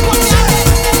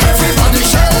 Everybody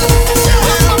shell.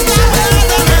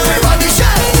 Everybody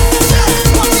shell.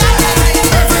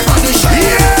 Everybody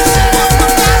shell.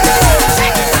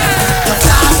 Your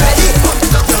class ready,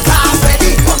 your class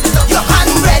ready, your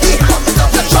hand ready,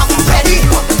 your drum ready,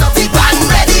 the band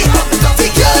ready, the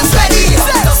girls ready,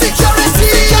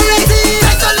 security.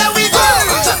 Let's go, let we go.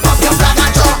 Just pump your flag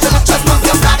and jump, just pump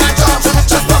your flag and jump,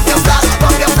 just pump your flag,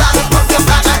 pump your flag, pump your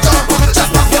flag and jump,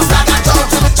 just pump your flag and jump,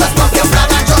 just pump your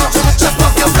flag and jump, just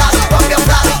pump your flag, pump your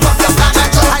flag, pump your flag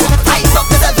and jump. Hype up,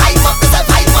 is a hype up, is a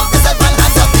hype up, is a one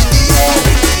hands up in the air,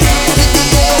 in the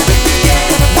air.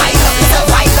 Wind up, is a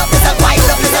wind up, is a wind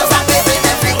up, is a rap waving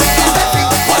everywhere.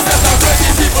 What's that the crazy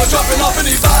people jumping up in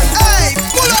the van? Hey,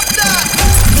 pull up that.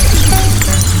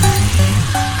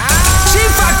 G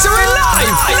Factory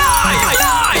Live.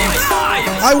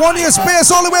 I want your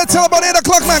space all the way till about 8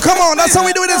 o'clock, man. Come on, that's how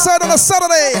we do it inside on a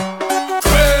Saturday.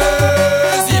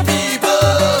 Crazy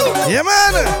people. Yeah,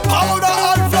 man. Powder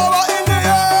and flour in the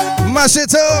air. Mash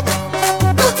it up.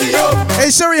 Dirty up. Hey,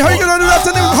 Sherry, how you gonna do that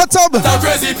in the hot tub? The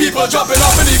crazy people jumping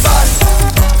up in the van.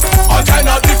 All kind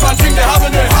of different things they have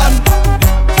in their hand.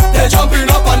 They're jumping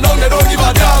up and down, they don't give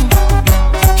a damn.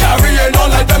 carrying on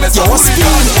like them is so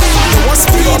hooligan.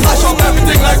 We gon' mash up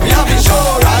everything like we have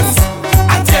insurance,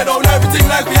 and tear down everything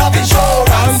like we have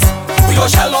insurance. We gon'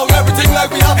 shell out everything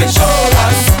like we have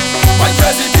insurance. When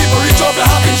crazy people reach up to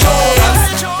have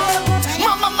insurance.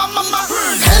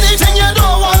 Anything you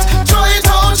don't want, throw it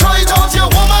out, throw it out. Your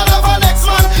woman have a next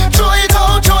man, throw it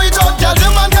out, throw it out. Girl,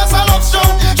 the man can stand up strong,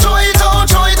 throw it out,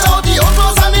 throw it out. The old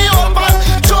clothes and the old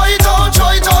pants, throw it out,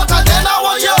 and then I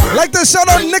want you. Like to shout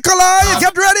out Nikolai,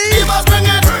 get ready. The boss bring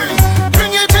it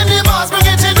in the boss, bring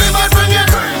it in the boss, bring it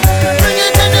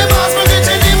in the boss, bring it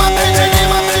in the boss,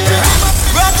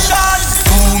 Rockshot.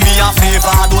 Do me a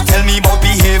favor, don't tell me about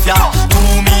behavior. Do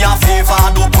me a favor,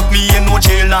 don't put me in no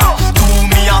jail now. Do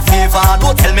me a favor,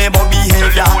 don't tell me about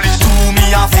behavior. Do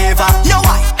me a favor, yo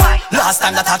why? Last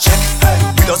time that I check,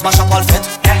 we just mash up all fit.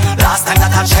 Last time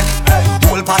that I check,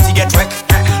 whole party get wrecked.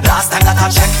 Last time that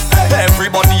I check,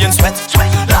 everybody in sweat.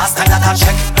 Last time that I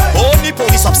check, only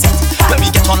police upset. When we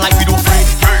get on like we don't afraid,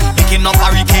 picking up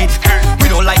barricade.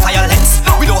 We don't like violence,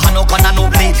 we don't have no gun and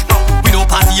no blade. We don't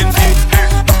party in fade,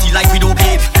 dirty like we don't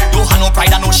bathe. Don't have no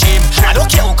pride and no shame. I don't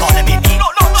care who call them in me.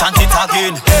 Chant it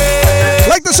again.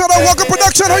 Like the shout out Walker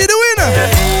Production, how you doing?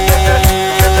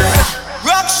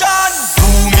 Rockshot. Do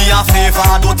me a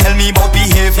favor, don't tell me about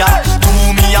behavior. Do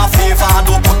me a favor,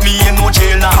 don't put me in no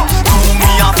jail now. Do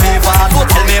me a favor, don't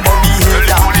tell me about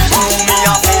behavior. Do me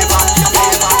a favor.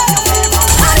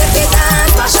 And if the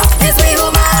dance mash up, it's we who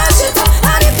mash it up.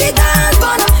 And if the dance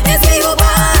burn up, it's we who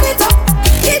burn it up.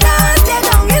 The dance tear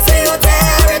down, it's we who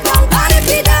tear it down. And if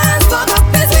the dance fuck up,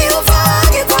 it's we who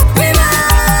fuck it up. We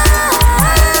mad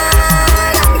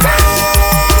and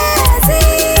crazy.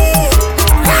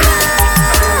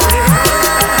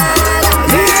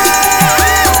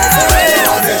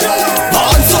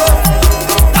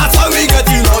 That's how we get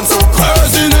in on so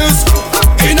craziness.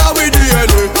 In our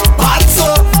DNA, bad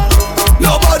so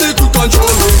nobody could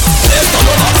control me. Let's turn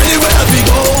over anywhere we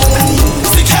go.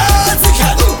 Sick head.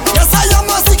 Yes, I am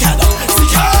a sick head.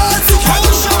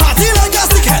 Party like a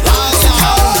sick head.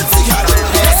 Sick head.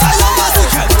 Yes, I am a sick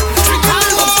head.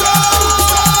 Trickling up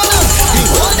strong. We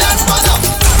hold that man up.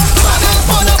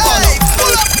 Hey,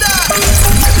 pull up that.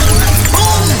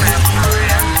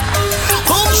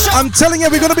 I'm telling you,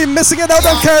 we're gonna be missing it out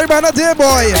on Caribana Day,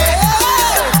 boy.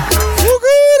 Woo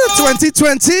good,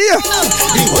 2020.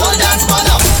 We hold that man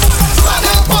up. Burn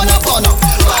up.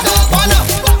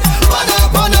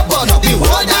 We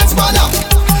hold that man up.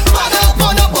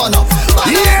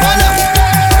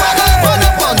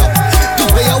 Burn up. Do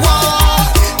what you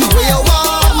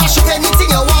want. Mash up anything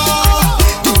you want.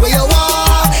 Do what you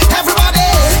want. Everybody,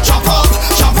 jump up.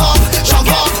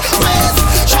 Wave,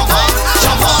 jump up.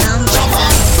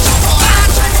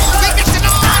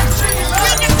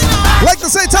 Like to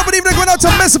say top of the evening going out to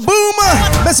Miss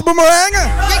Boomer, Miss Boomerang.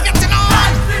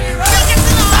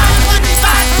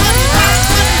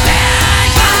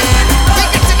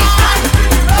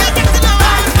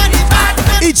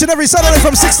 Each and every Saturday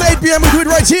from 6 to 8 p.m. we do it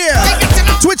right here.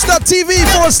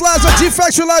 Twitch.tv/G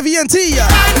Factory Live ENT.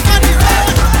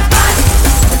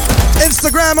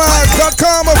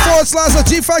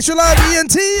 Instagram.com/G Factory Live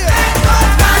ENT.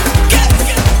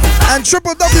 And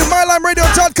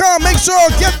www.mylimeradio.com. Make sure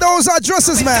get those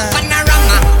addresses, man.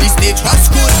 The stage was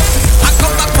good. I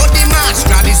come back for the march,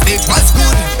 now the stage was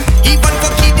good. Even for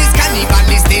Kiddies Carnival,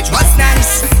 the stage was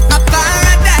nice. A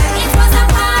paradise. It was a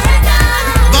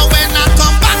paradise. But when I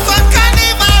come back on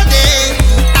Carnival Day,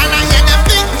 and I hear the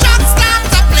big trucks start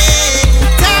to play,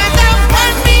 turn them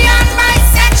when me and my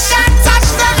section touch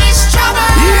them is trouble.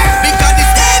 Yeah. Because the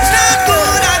stage not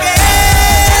good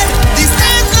again. The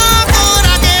stage not good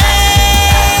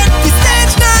again. The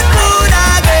stage not good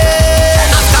again.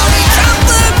 After we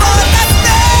trample for the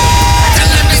stage,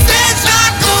 tell them the stage not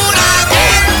good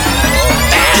again.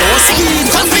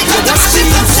 Cause we got to shit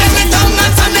up, send it down.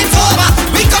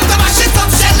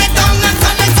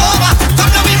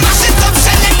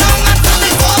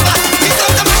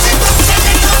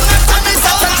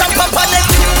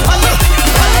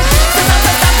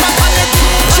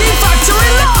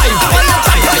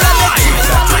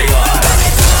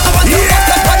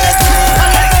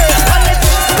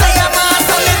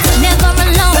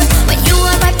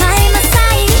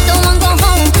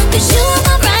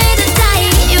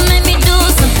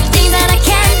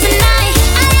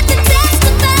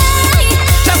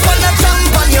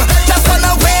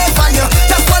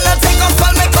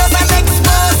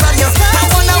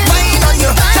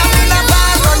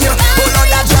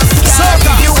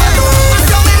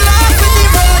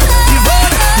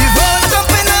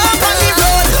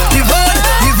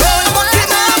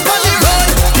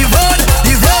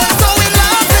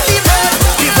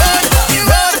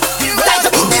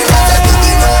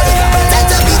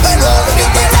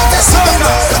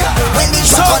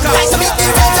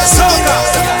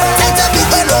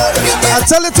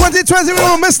 Tell the 2020 we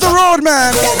won't miss the road,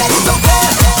 man.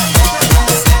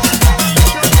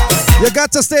 You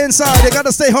got to stay inside. You got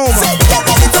to stay home.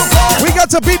 We got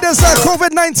to beat this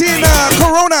COVID-19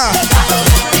 corona.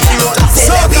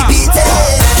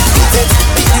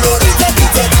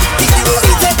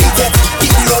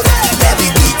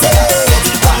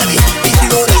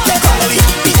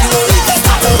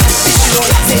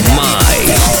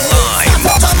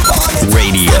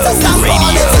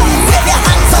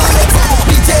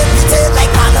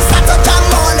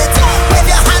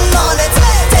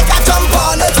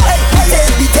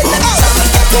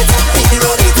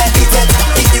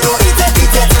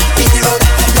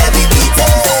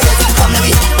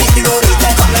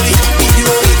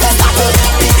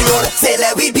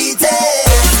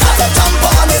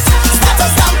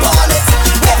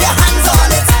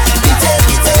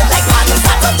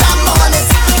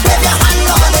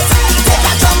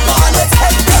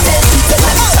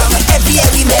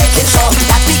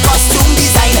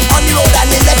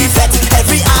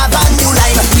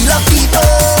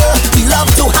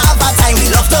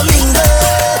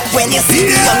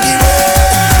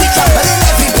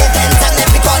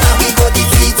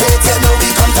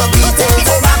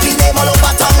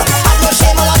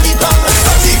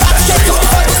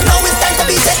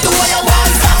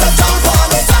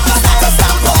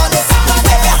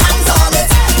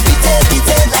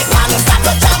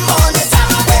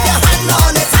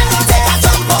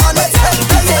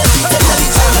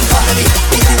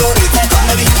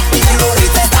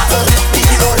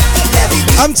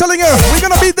 I'm telling you, we're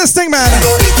gonna beat this thing, man.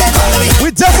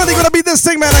 We're definitely gonna beat this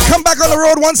thing, man, and come back on the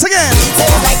road once again.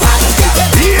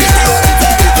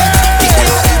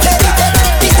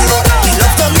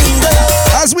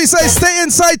 As we say, stay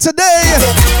inside today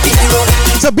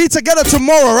to be together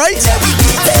tomorrow, right?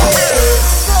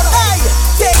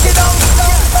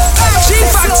 G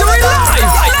Factory Live!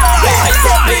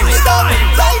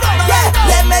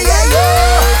 Let me hear you.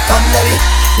 Come, let me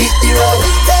beat the road.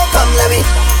 Come, let me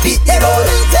beat the road.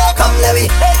 Come, let me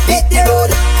beat the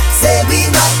road. Say we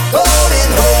not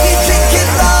going home. We drinking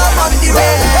rum on the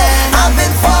road,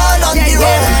 having fun on the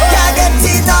road. Can't get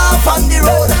enough on the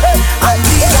road, and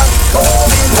we not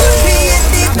going home. We in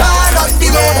the pan on the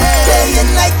road, playing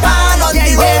like pan on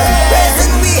the road,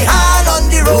 raising we hand on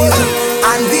the road,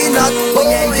 and we not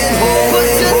going home. Put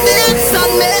your lips on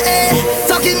me,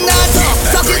 talking that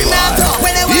talk.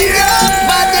 When I wake up,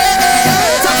 body,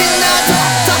 talking that.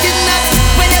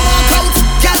 When I walk out,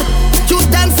 girl, you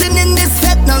dancing in this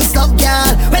set non-stop, girl.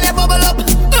 When I bubble up,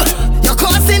 you're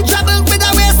causing trouble with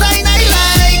a waistline I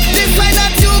like. This why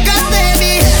that you got,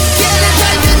 baby. Girl, it's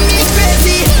driving me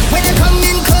crazy. When I come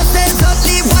in close, there's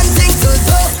only one thing to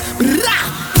do.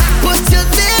 Put your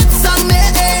lips on me,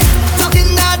 talking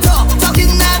that talk.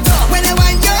 When I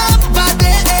wind up,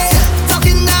 body,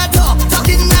 talking that talk.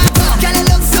 Girl, you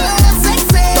look so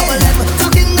sexy. Double M,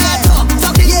 talking that talk.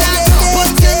 Put your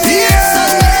lips on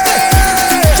me,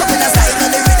 jumping a style on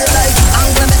the rhythm like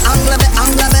angle me,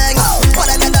 bang. What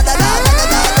a da. Angle me,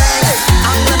 bang.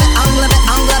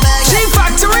 G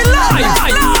Factory Live!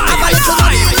 I got little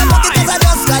money in my pocket 'cause I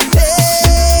just got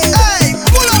paid. Hey,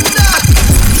 pull up that.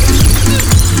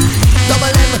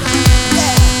 Double M,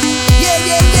 yeah.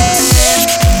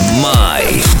 My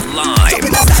Live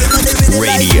Jumping a style on the rhythm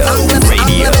like Radio. angle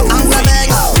me, bang.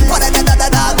 What a da.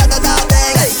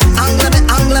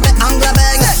 Angle me,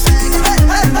 bang.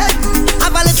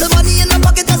 I've a little money in my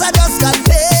pocket 'cause I just got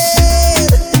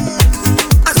paid.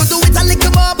 I could do it a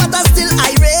little more, but I'm still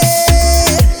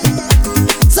irate.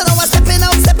 So now I'm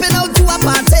stepping out to a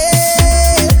party.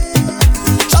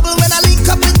 Trouble when I link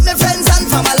up with my friends and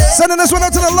family. Sending this one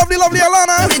out to the lovely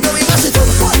Alana. We mash it up.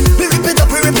 We rip it up,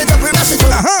 we mash it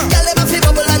up. Girl, them a fi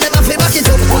bubble and them a fi back it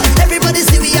up. Everybody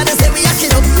see we and they say we act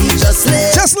it up. We just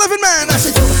living, man. Mash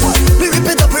it up. We rip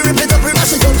it up, we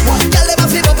mash it up. Girl, them a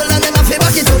fi bubble and them a fi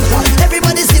back it up.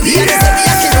 Everybody see we and they say we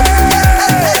act it up.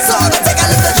 So I go take a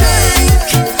little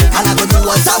drink and I go do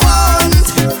what I want.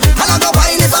 And I go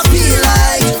wine if I feel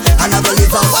like. And I go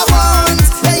live how I want.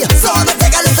 Hey, so I go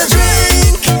take a little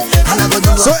drink and I go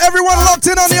do So everyone locked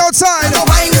in on the outside.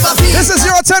 This is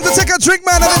your time to take a drink,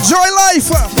 man, and enjoy life.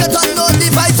 You don't know the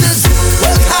vices.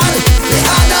 Work hard, the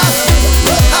harder.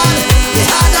 Work hard, the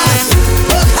harder.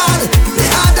 Work hard, the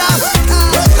harder.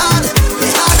 Work hard, the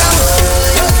harder.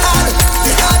 Work hard,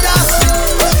 the harder.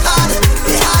 Work hard,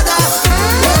 the harder.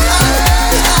 Work hard,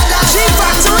 the harder. G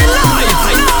Factory Live!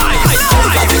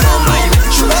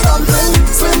 Sugar dumpling,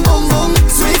 sweet boom boom,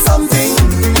 sweet something.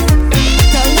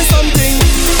 Tell me something.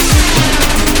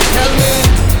 Tell me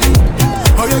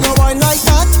how you go wine like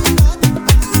that.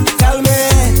 Tell me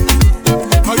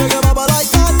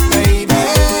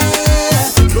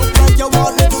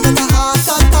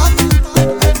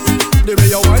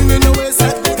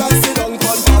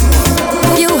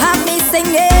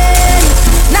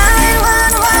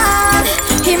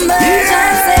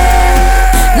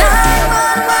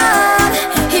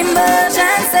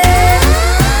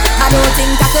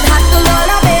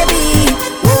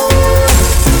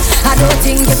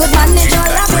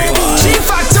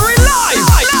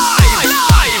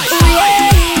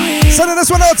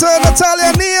one out to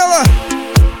Natalia, Neil,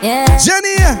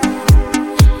 Jenny,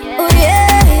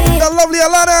 the lovely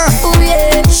Alana,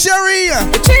 Sherry,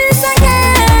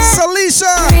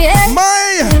 Salisha,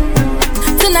 Mai.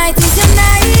 Tonight is your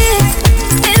night,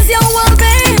 is your world,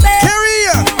 baby.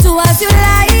 Carrie, do as you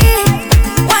like,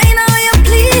 why now you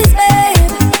please, babe.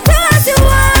 Do as you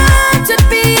want to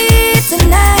be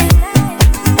tonight.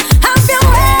 Have your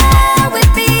way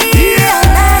with me all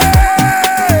night.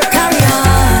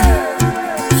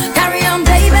 Carry on,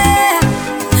 baby.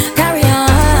 Carry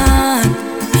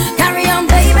on,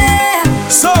 baby.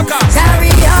 Soca. Carry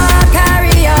on.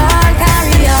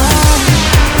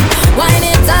 Wind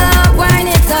it up.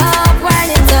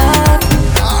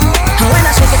 And when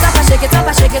I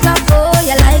shake it up, oh,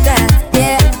 you like that,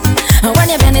 yeah. And when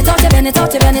you bend it up,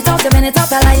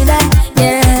 I like that,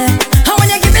 yeah. And when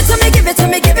you give it to me,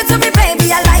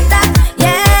 baby, I like that,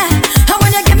 yeah. And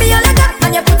when you give me all I got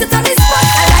and you put it on this spot,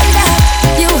 I like that.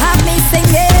 You have me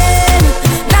singing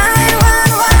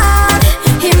 911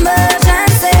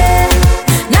 emergency,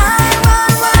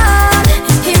 911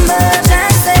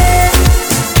 emergency.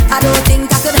 I don't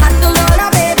think I could handle all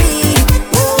that, baby.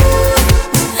 Ooh,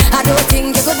 I don't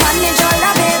think you could manage all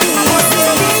that, baby.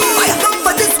 I come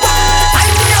for this one.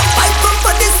 Sign me up. I come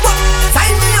for this one.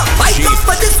 Sign me up. I come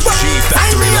for this one.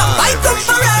 Sign me up. I come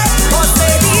for it. Boss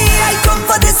lady, I come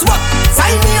for this one.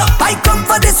 Sign me up. I come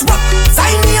for this one.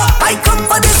 Sign me up. I come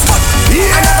for this one.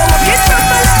 I never want to get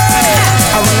trouble.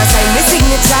 I wanna sign my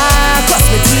signature, cross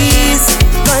my T's,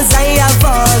 'cause I have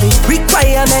all the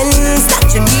requirements that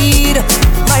you need.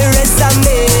 My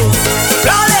resume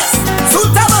flawless,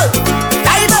 suitable,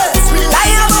 diverse,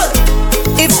 reliable.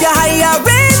 If you're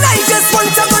hiring, I just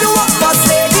want to go to work. Boss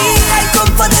lady, I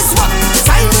come for this one.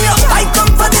 Sign me up, I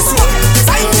come for this one.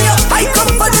 Sign me up, I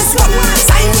come for this one.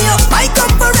 Sign me up, I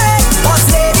come for it. Boss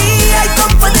lady, I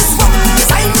come for this one.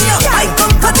 Sign me up, I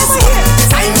come for this one.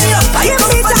 Sign me up, I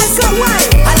come for this one.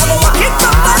 I never want it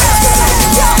from my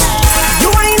You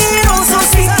ain't it all so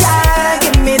sweet, girl.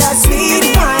 Give me that sweet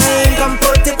wine. Come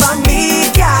put it on me,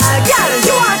 girl. Girl,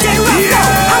 you want it right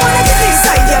now. I wanna get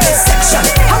inside your midsection.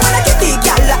 I wanna get the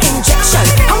girl a injection.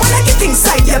 I wanna get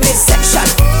inside your midsection.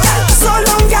 So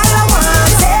long, girl, I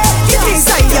want it. Get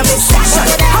inside your midsection.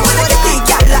 I wanna get the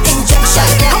girl a injection.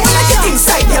 I wanna get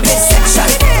inside your midsection.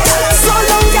 So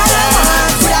long, girl, I want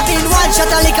it. Could have been one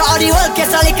shot of liquor or the whole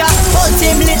case of liquor. Whole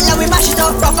team lit, now we mash it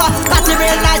up proper. Party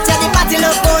real nice, yeah, the party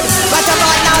look good. What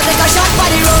about now? Take a shot for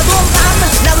the road. Boom bam.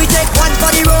 Now we take one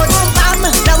for the road. Boom bam.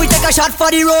 Now we take a shot for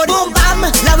the road. Boom bam.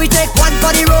 Now we take one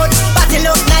for the road. Party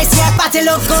look nice, yeah, party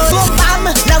look good. Boom bam.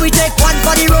 Now we take one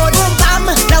for the road. Boom bam.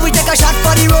 Now we take a shot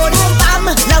for the road. Boom bam.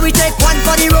 Now we take one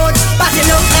for the road. Party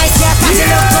look nice, yeah, party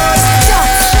look good.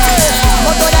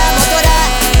 Motora, motora.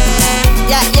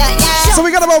 Yeah. So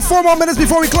we got about 4 more minutes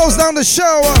before we close down the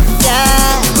show.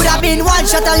 Yeah, could have been one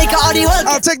shot of liquor or the whole.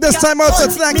 I'll take this time out to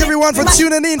thank everyone for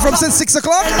tuning in from since 6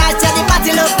 o'clock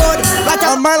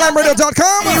on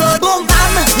mylimeradio.com, Boom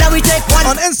bam, now we take one.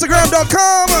 on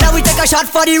Instagram.com, Now we take a shot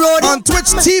for the road. on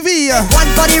Twitch TV, One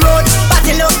for the road.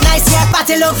 Party look nice, yeah,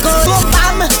 party look good. Boom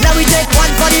bam, now we take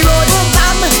one for the road. Boom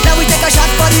bam, now we take a shot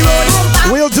for the road. Boom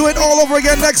bam. We'll do it all over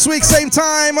again next week, same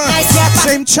time,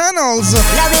 same channels.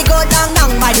 Now we go down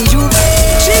by the Juve.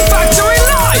 G Factory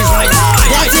live.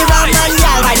 That's it, round and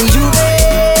yell by the Juve.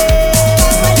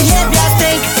 Behavior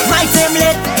stink, my team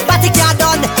lit. Party car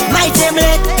done, my team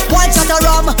lit. One shot of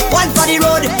rum, one for the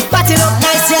road. Party look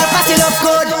nice, yeah, party look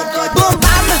good. Boom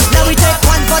bam, now we take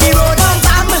one for the road. Boom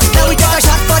bam, now we take a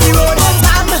shot for the road. Boom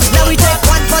bam, now we take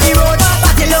one for the road.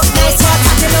 Party look nice, yeah,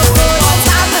 party look good. Boom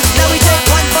bam, now we take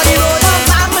one for the road. Boom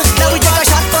bam, now we take a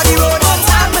shot for the road. Boom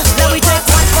bam, now we take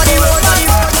one for the road.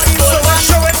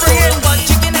 Show it, bring it.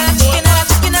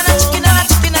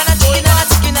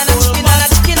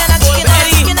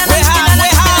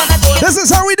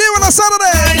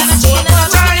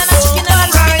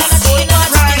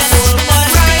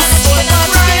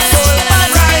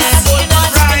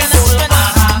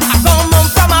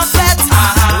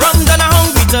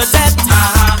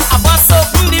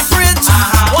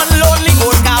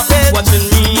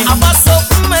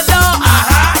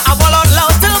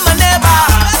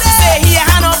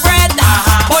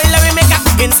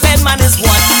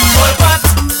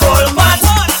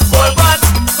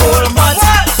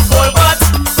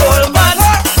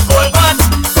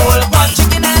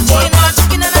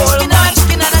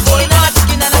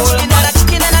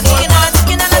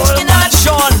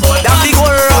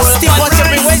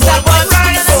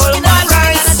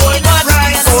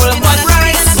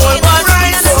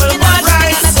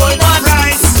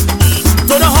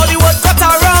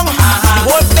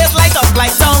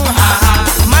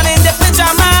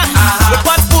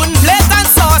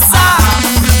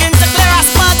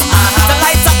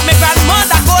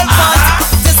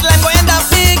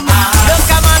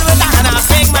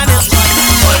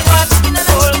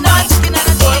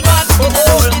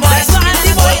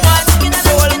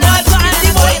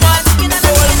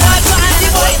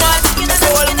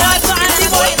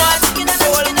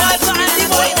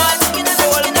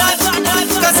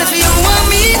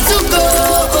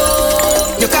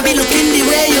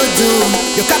 do.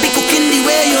 You can be cooking the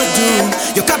way you do.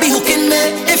 You can be hooking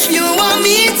me if you want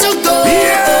me to go.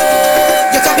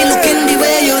 You can be looking the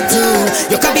way you do.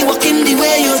 You can be walking the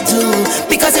way you do.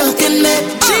 Because you're hooking me.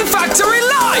 G Factory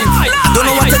Live. I don't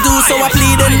know what to do, so I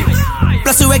pleading.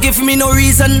 Plus you ain't give me no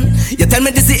reason. You tell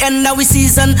me this the end of we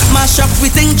season. Mash up we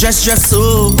think dress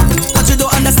so. But you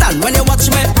don't understand when you watch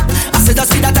me. I said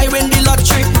that's me that I win the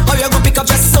lottery. Or you go pick up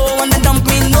dress so and then dump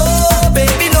me. No,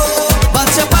 baby, no. But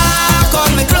your back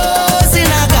on me clothes in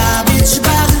a garbage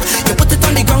bag. You put it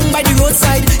on the ground by the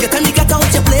roadside. You tell me get out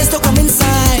your place to come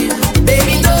inside.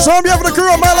 Baby, no. So on behalf of the crew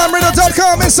on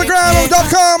MyLandRadio.com,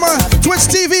 Instagram.com, Twitch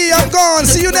TV, I'm gone.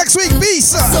 See you next week.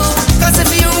 Peace. Cause if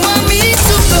you want me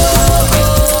to go,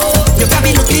 you can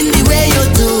be looking the way you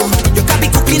do. You can be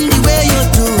cooking the way you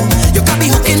do. You can be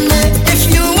hooking me if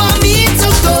you want me to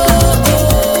go.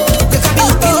 You can be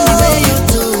looking the way you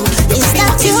do. You can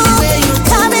be hooking the way you do.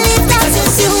 Can't believe that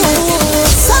it's you.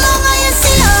 So long as you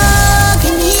see her,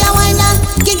 give me a wine now.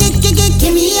 Give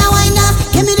me a wine now.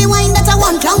 Give me the wine that I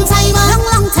want long time.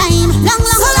 Long time.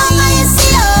 So long as you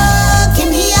see her, give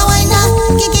me a wine now.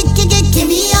 Give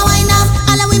me a wine now.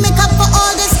 And we make up for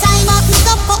all this time. Make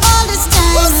up for all this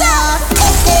time. What's up?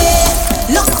 Hey,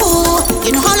 look cool.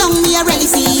 You know how long me I really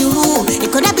see you.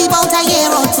 It could have been about a year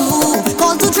or two.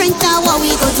 Call to drink now, what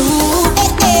we go do?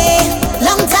 Hey,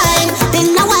 long time.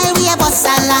 Been a while we a bust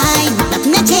a line.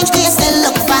 Nothing to change, but you still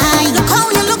look fine. Look how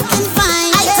you looking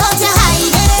fine. I thought you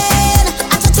hiding.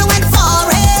 I thought you went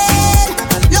foreign.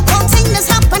 Look how things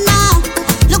happen now.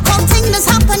 Look how things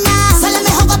happen now. So let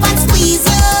me hug up and squeeze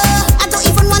you. I don't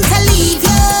even want to leave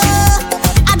you.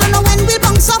 I don't know when we'll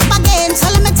bounce up again. So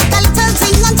let me take a little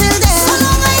thing until then. So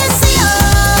long as you see you,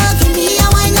 give me a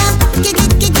wine now. Give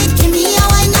me a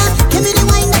wine now. Give me the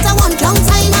wine that I want long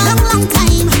time. Long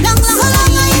time. So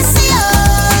long as you see you,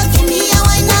 give me a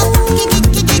wine now.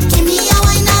 Give me a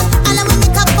wine now. And I will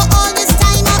make up for all this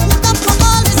time. Make up for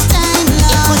all this time.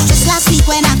 It was just last week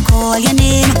when I called your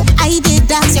name. I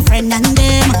did ask your friend and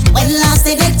them. When last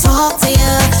did they talk to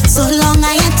you? So long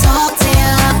I ain't talked to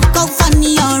you. Go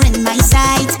funny, you're in my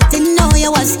sight. Didn't know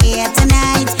you was here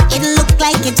tonight. It looked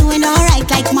like you're doing alright,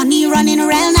 like money running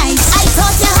real nice. I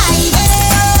thought you hiding.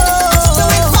 I thought you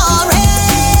went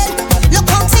foreign. Look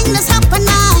how things happen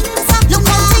now. Look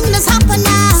how things happen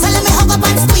now. So let me hug up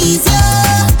and squeeze you.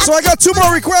 So I got 2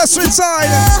 more requests inside.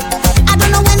 I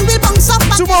don't know when we'll bounce up.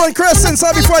 2 more requests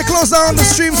inside before I close down the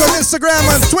streams on Instagram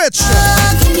and Twitch.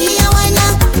 Give me a wine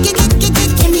now. Give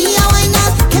me a wine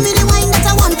now. Give me the wine that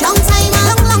I want long time.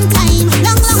 Long time.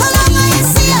 So long as you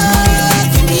see you.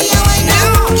 Give me a wine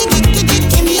now.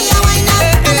 Give me a wine now.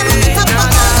 And I will make up for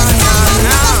all this time.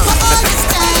 For all this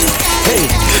time. Hey,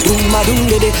 dum ma dum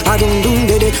dede, a dum dum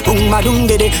dede, ma dum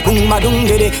dede, ma dum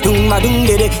dede, ma dum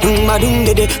dede, ma dum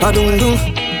dede, ma dum dum.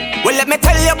 Well, let me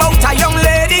tell you about a young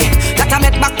lady that I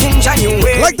met back in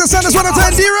January. Like the sun is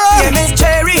 110, D-Rock. Name is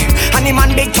Cherry, and the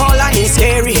man big, tall, and he's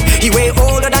scary. He way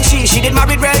older than she did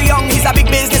married real young. He's a big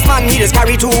businessman, he just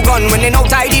carry 2 guns when they no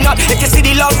tidy up. If you see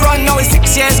the love run, now it's 6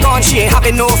 years gone. She ain't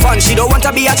having no fun, she don't want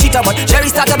to be a cheater, but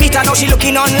Cherry start to beat her, now she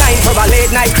looking online for a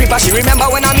late night creeper. She remember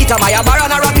when I meet her by a bar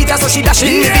and a repeater, so she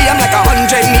dashing me DM like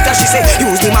 100 meters. She say,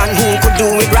 use the man who could do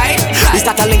it right. We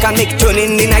start a link and make turn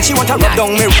in the night. She want to rub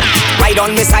down me, ride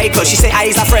on me side, cause she say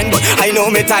I's a friend, but I know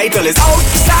me title is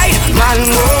Outside Man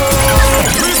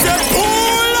Road.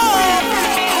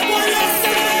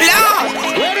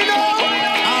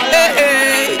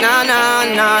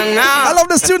 I love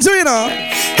this tune too, you know.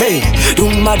 Hey,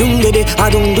 dum ma dum dede, a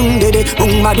dum dum dede,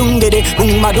 ma dum dede,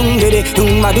 ma dum dede,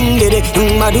 ma dum dede,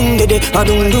 ma dum dede, ma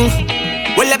dum dum.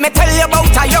 Well, let me tell you about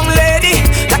a young lady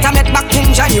that I met back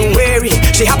in January.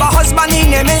 She have a husband, his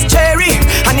name is Cherry,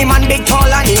 and the man big, tall,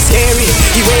 and he's scary.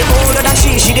 He way older than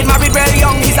she did married real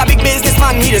young. He's a big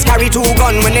businessman, he just carry 2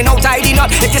 guns when they no tidy up.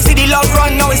 If you see the love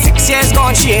run, now it's 6 years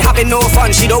gone. She ain't having no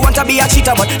fun, she don't want to be a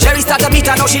cheater, but Cherry start to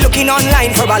meet her, now she looking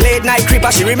online for a late night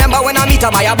creeper. She remember when I meet her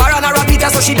by a bar and a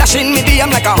repeater, so she dashing me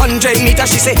DM like 100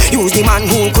 meters. She say, use the man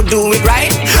who could do it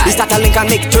right. We start a link and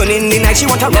make turn in the night. She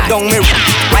want to rub down me,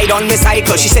 ride on me side,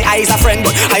 cause she say I's a friend,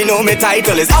 but I know me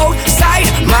title is Outside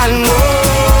Man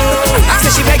Road. So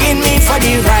she begging me for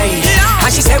the ride,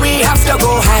 and she say we have to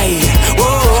go high.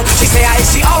 Whoa, she say I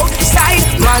see Outside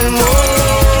Man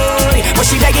Road, but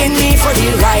she begging me for the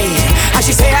ride, and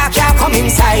she say I can't come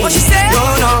inside. What she say?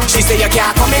 No, she say you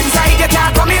can't come inside, you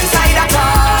can't come inside at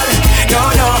all.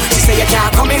 No, she say you can't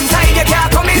come inside, you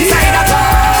can't come inside at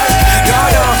all.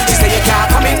 No, she say you can't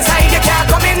come inside, you can't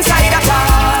come inside at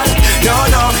all.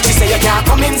 No, she say you can't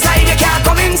come inside, you can't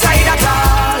come inside at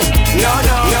all. No.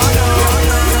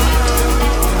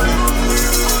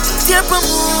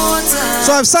 So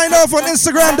So I've signed off on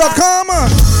Instagram.com.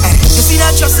 You see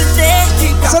that trust in there?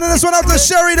 Sending this one out to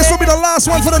Sherry. This will be the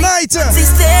last one for the night.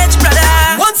 Stage, brother.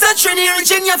 Once that Trini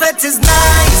reach in your vet is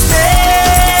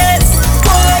niceness.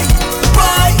 Boy,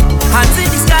 hands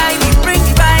in the sky, we bring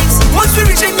the vibes. Once we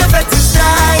reach in your vet is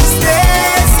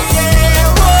niceness.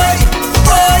 Yeah,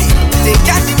 boy, they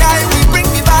can't deny we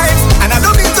bring the vibes. And I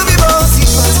don't mean to be bossy,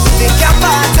 but they can't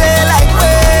party like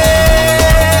we.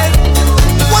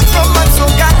 One from man so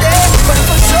goddamn, but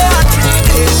for sure I treat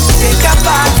it. They can't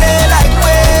party like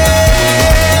we.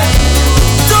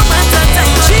 Don't matter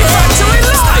time, she factory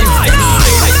live.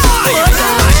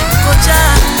 Coach,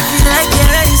 feel like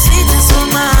you're ready, sweet as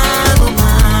woman,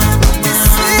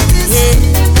 yeah.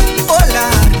 Oh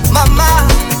Lord, mama,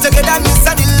 together me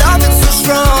and the love is so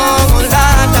strong. Oh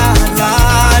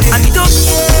Lord, and you don't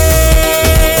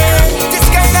care. This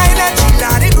kind of energy,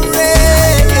 Lord, it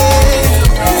great.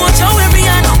 Watch out where we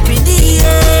are up in the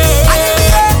air.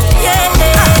 Yeah.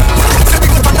 So we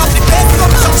go turn up the bass,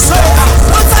 come show so.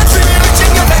 Once I dream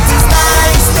reaching your back is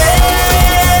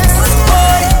niceness.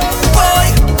 Boy,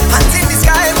 hands in the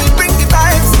sky, we bring the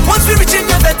vibes. Once we reach in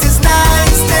your bed is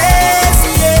niceness.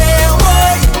 Yeah,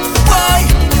 boy,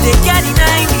 they can't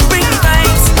deny we bring the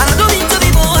vibes. And I don't need to be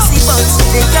bossy, but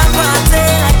they can't party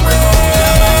like we.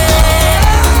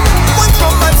 One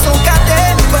from man so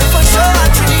goddamn, but for sure I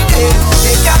treat it.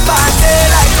 They can't party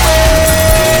like we.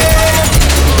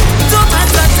 Don't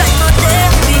matter time or day,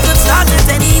 we could start it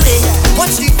anyway.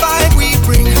 Watch the vibe we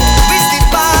bring, with the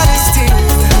baddest thing.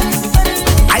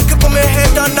 I could put my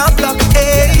head on the block,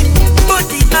 eh? But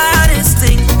the hardest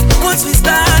thing, once we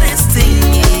start this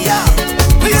thing, yeah,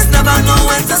 we just never know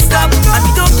when to stop, and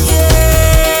we don't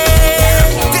care.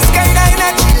 This kind of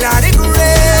energy, Lord, it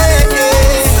great.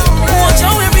 Watch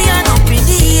out where we are up in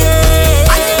the air.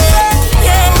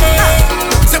 Yeah.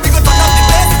 So we go turn up the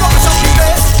bass, go show the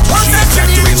bass. Once that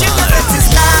journey reaching the best is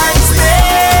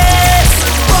niceness.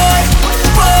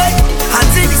 Boy,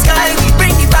 hands in the sky, we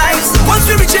bring the vibes. Once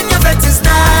we reach in your bed is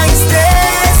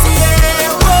niceness.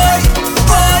 Yeah, boy,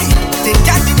 they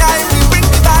can't deny we bring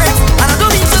the vibes. And I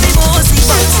don't mean to be bossy,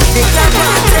 but they can't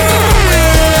party.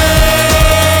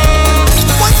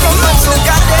 One from man so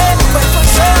goddamn, but for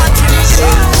sure I treat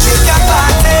it. They can't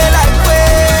party like we.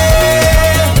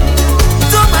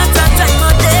 Don't matter time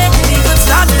or day, we could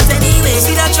start it anyway.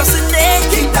 See that trust in there?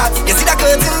 Keep that. You see that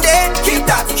curtain there? Keep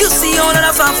that. You see all of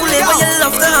the fanfare but you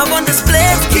love to have on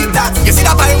display. Keep that. You see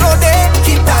that by road there?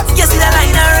 Keep that. You see that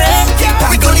line of red? Keep that.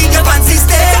 We gon' leave your fancy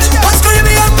stage. What's gonna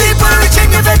be your people reaching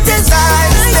your veterans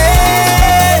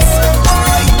niceness?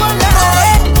 Boy,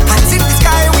 hands in the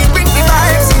sky, we bring the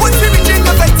vibes. Once we reaching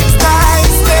your veterans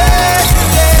niceness.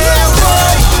 Yeah,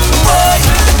 boy,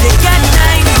 they can't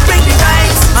deny we bring the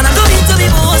vibes. And I don't need to be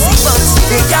bossy, but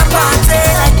they can't party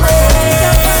like we.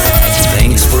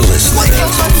 Thanks for listening.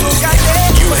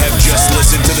 You have just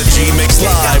listened to the G-Mix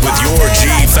Live with your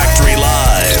G Factory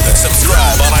Live.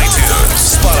 Subscribe on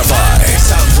iTunes, Spotify,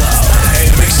 SoundCloud,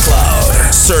 and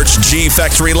Mixcloud. Search G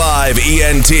Factory Live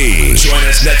ENT. Join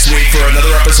us next week for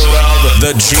another episode of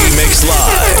the G-Mix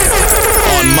Live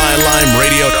on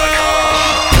MyLimeRadio.com.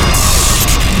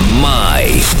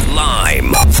 My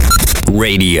Lime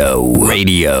Radio.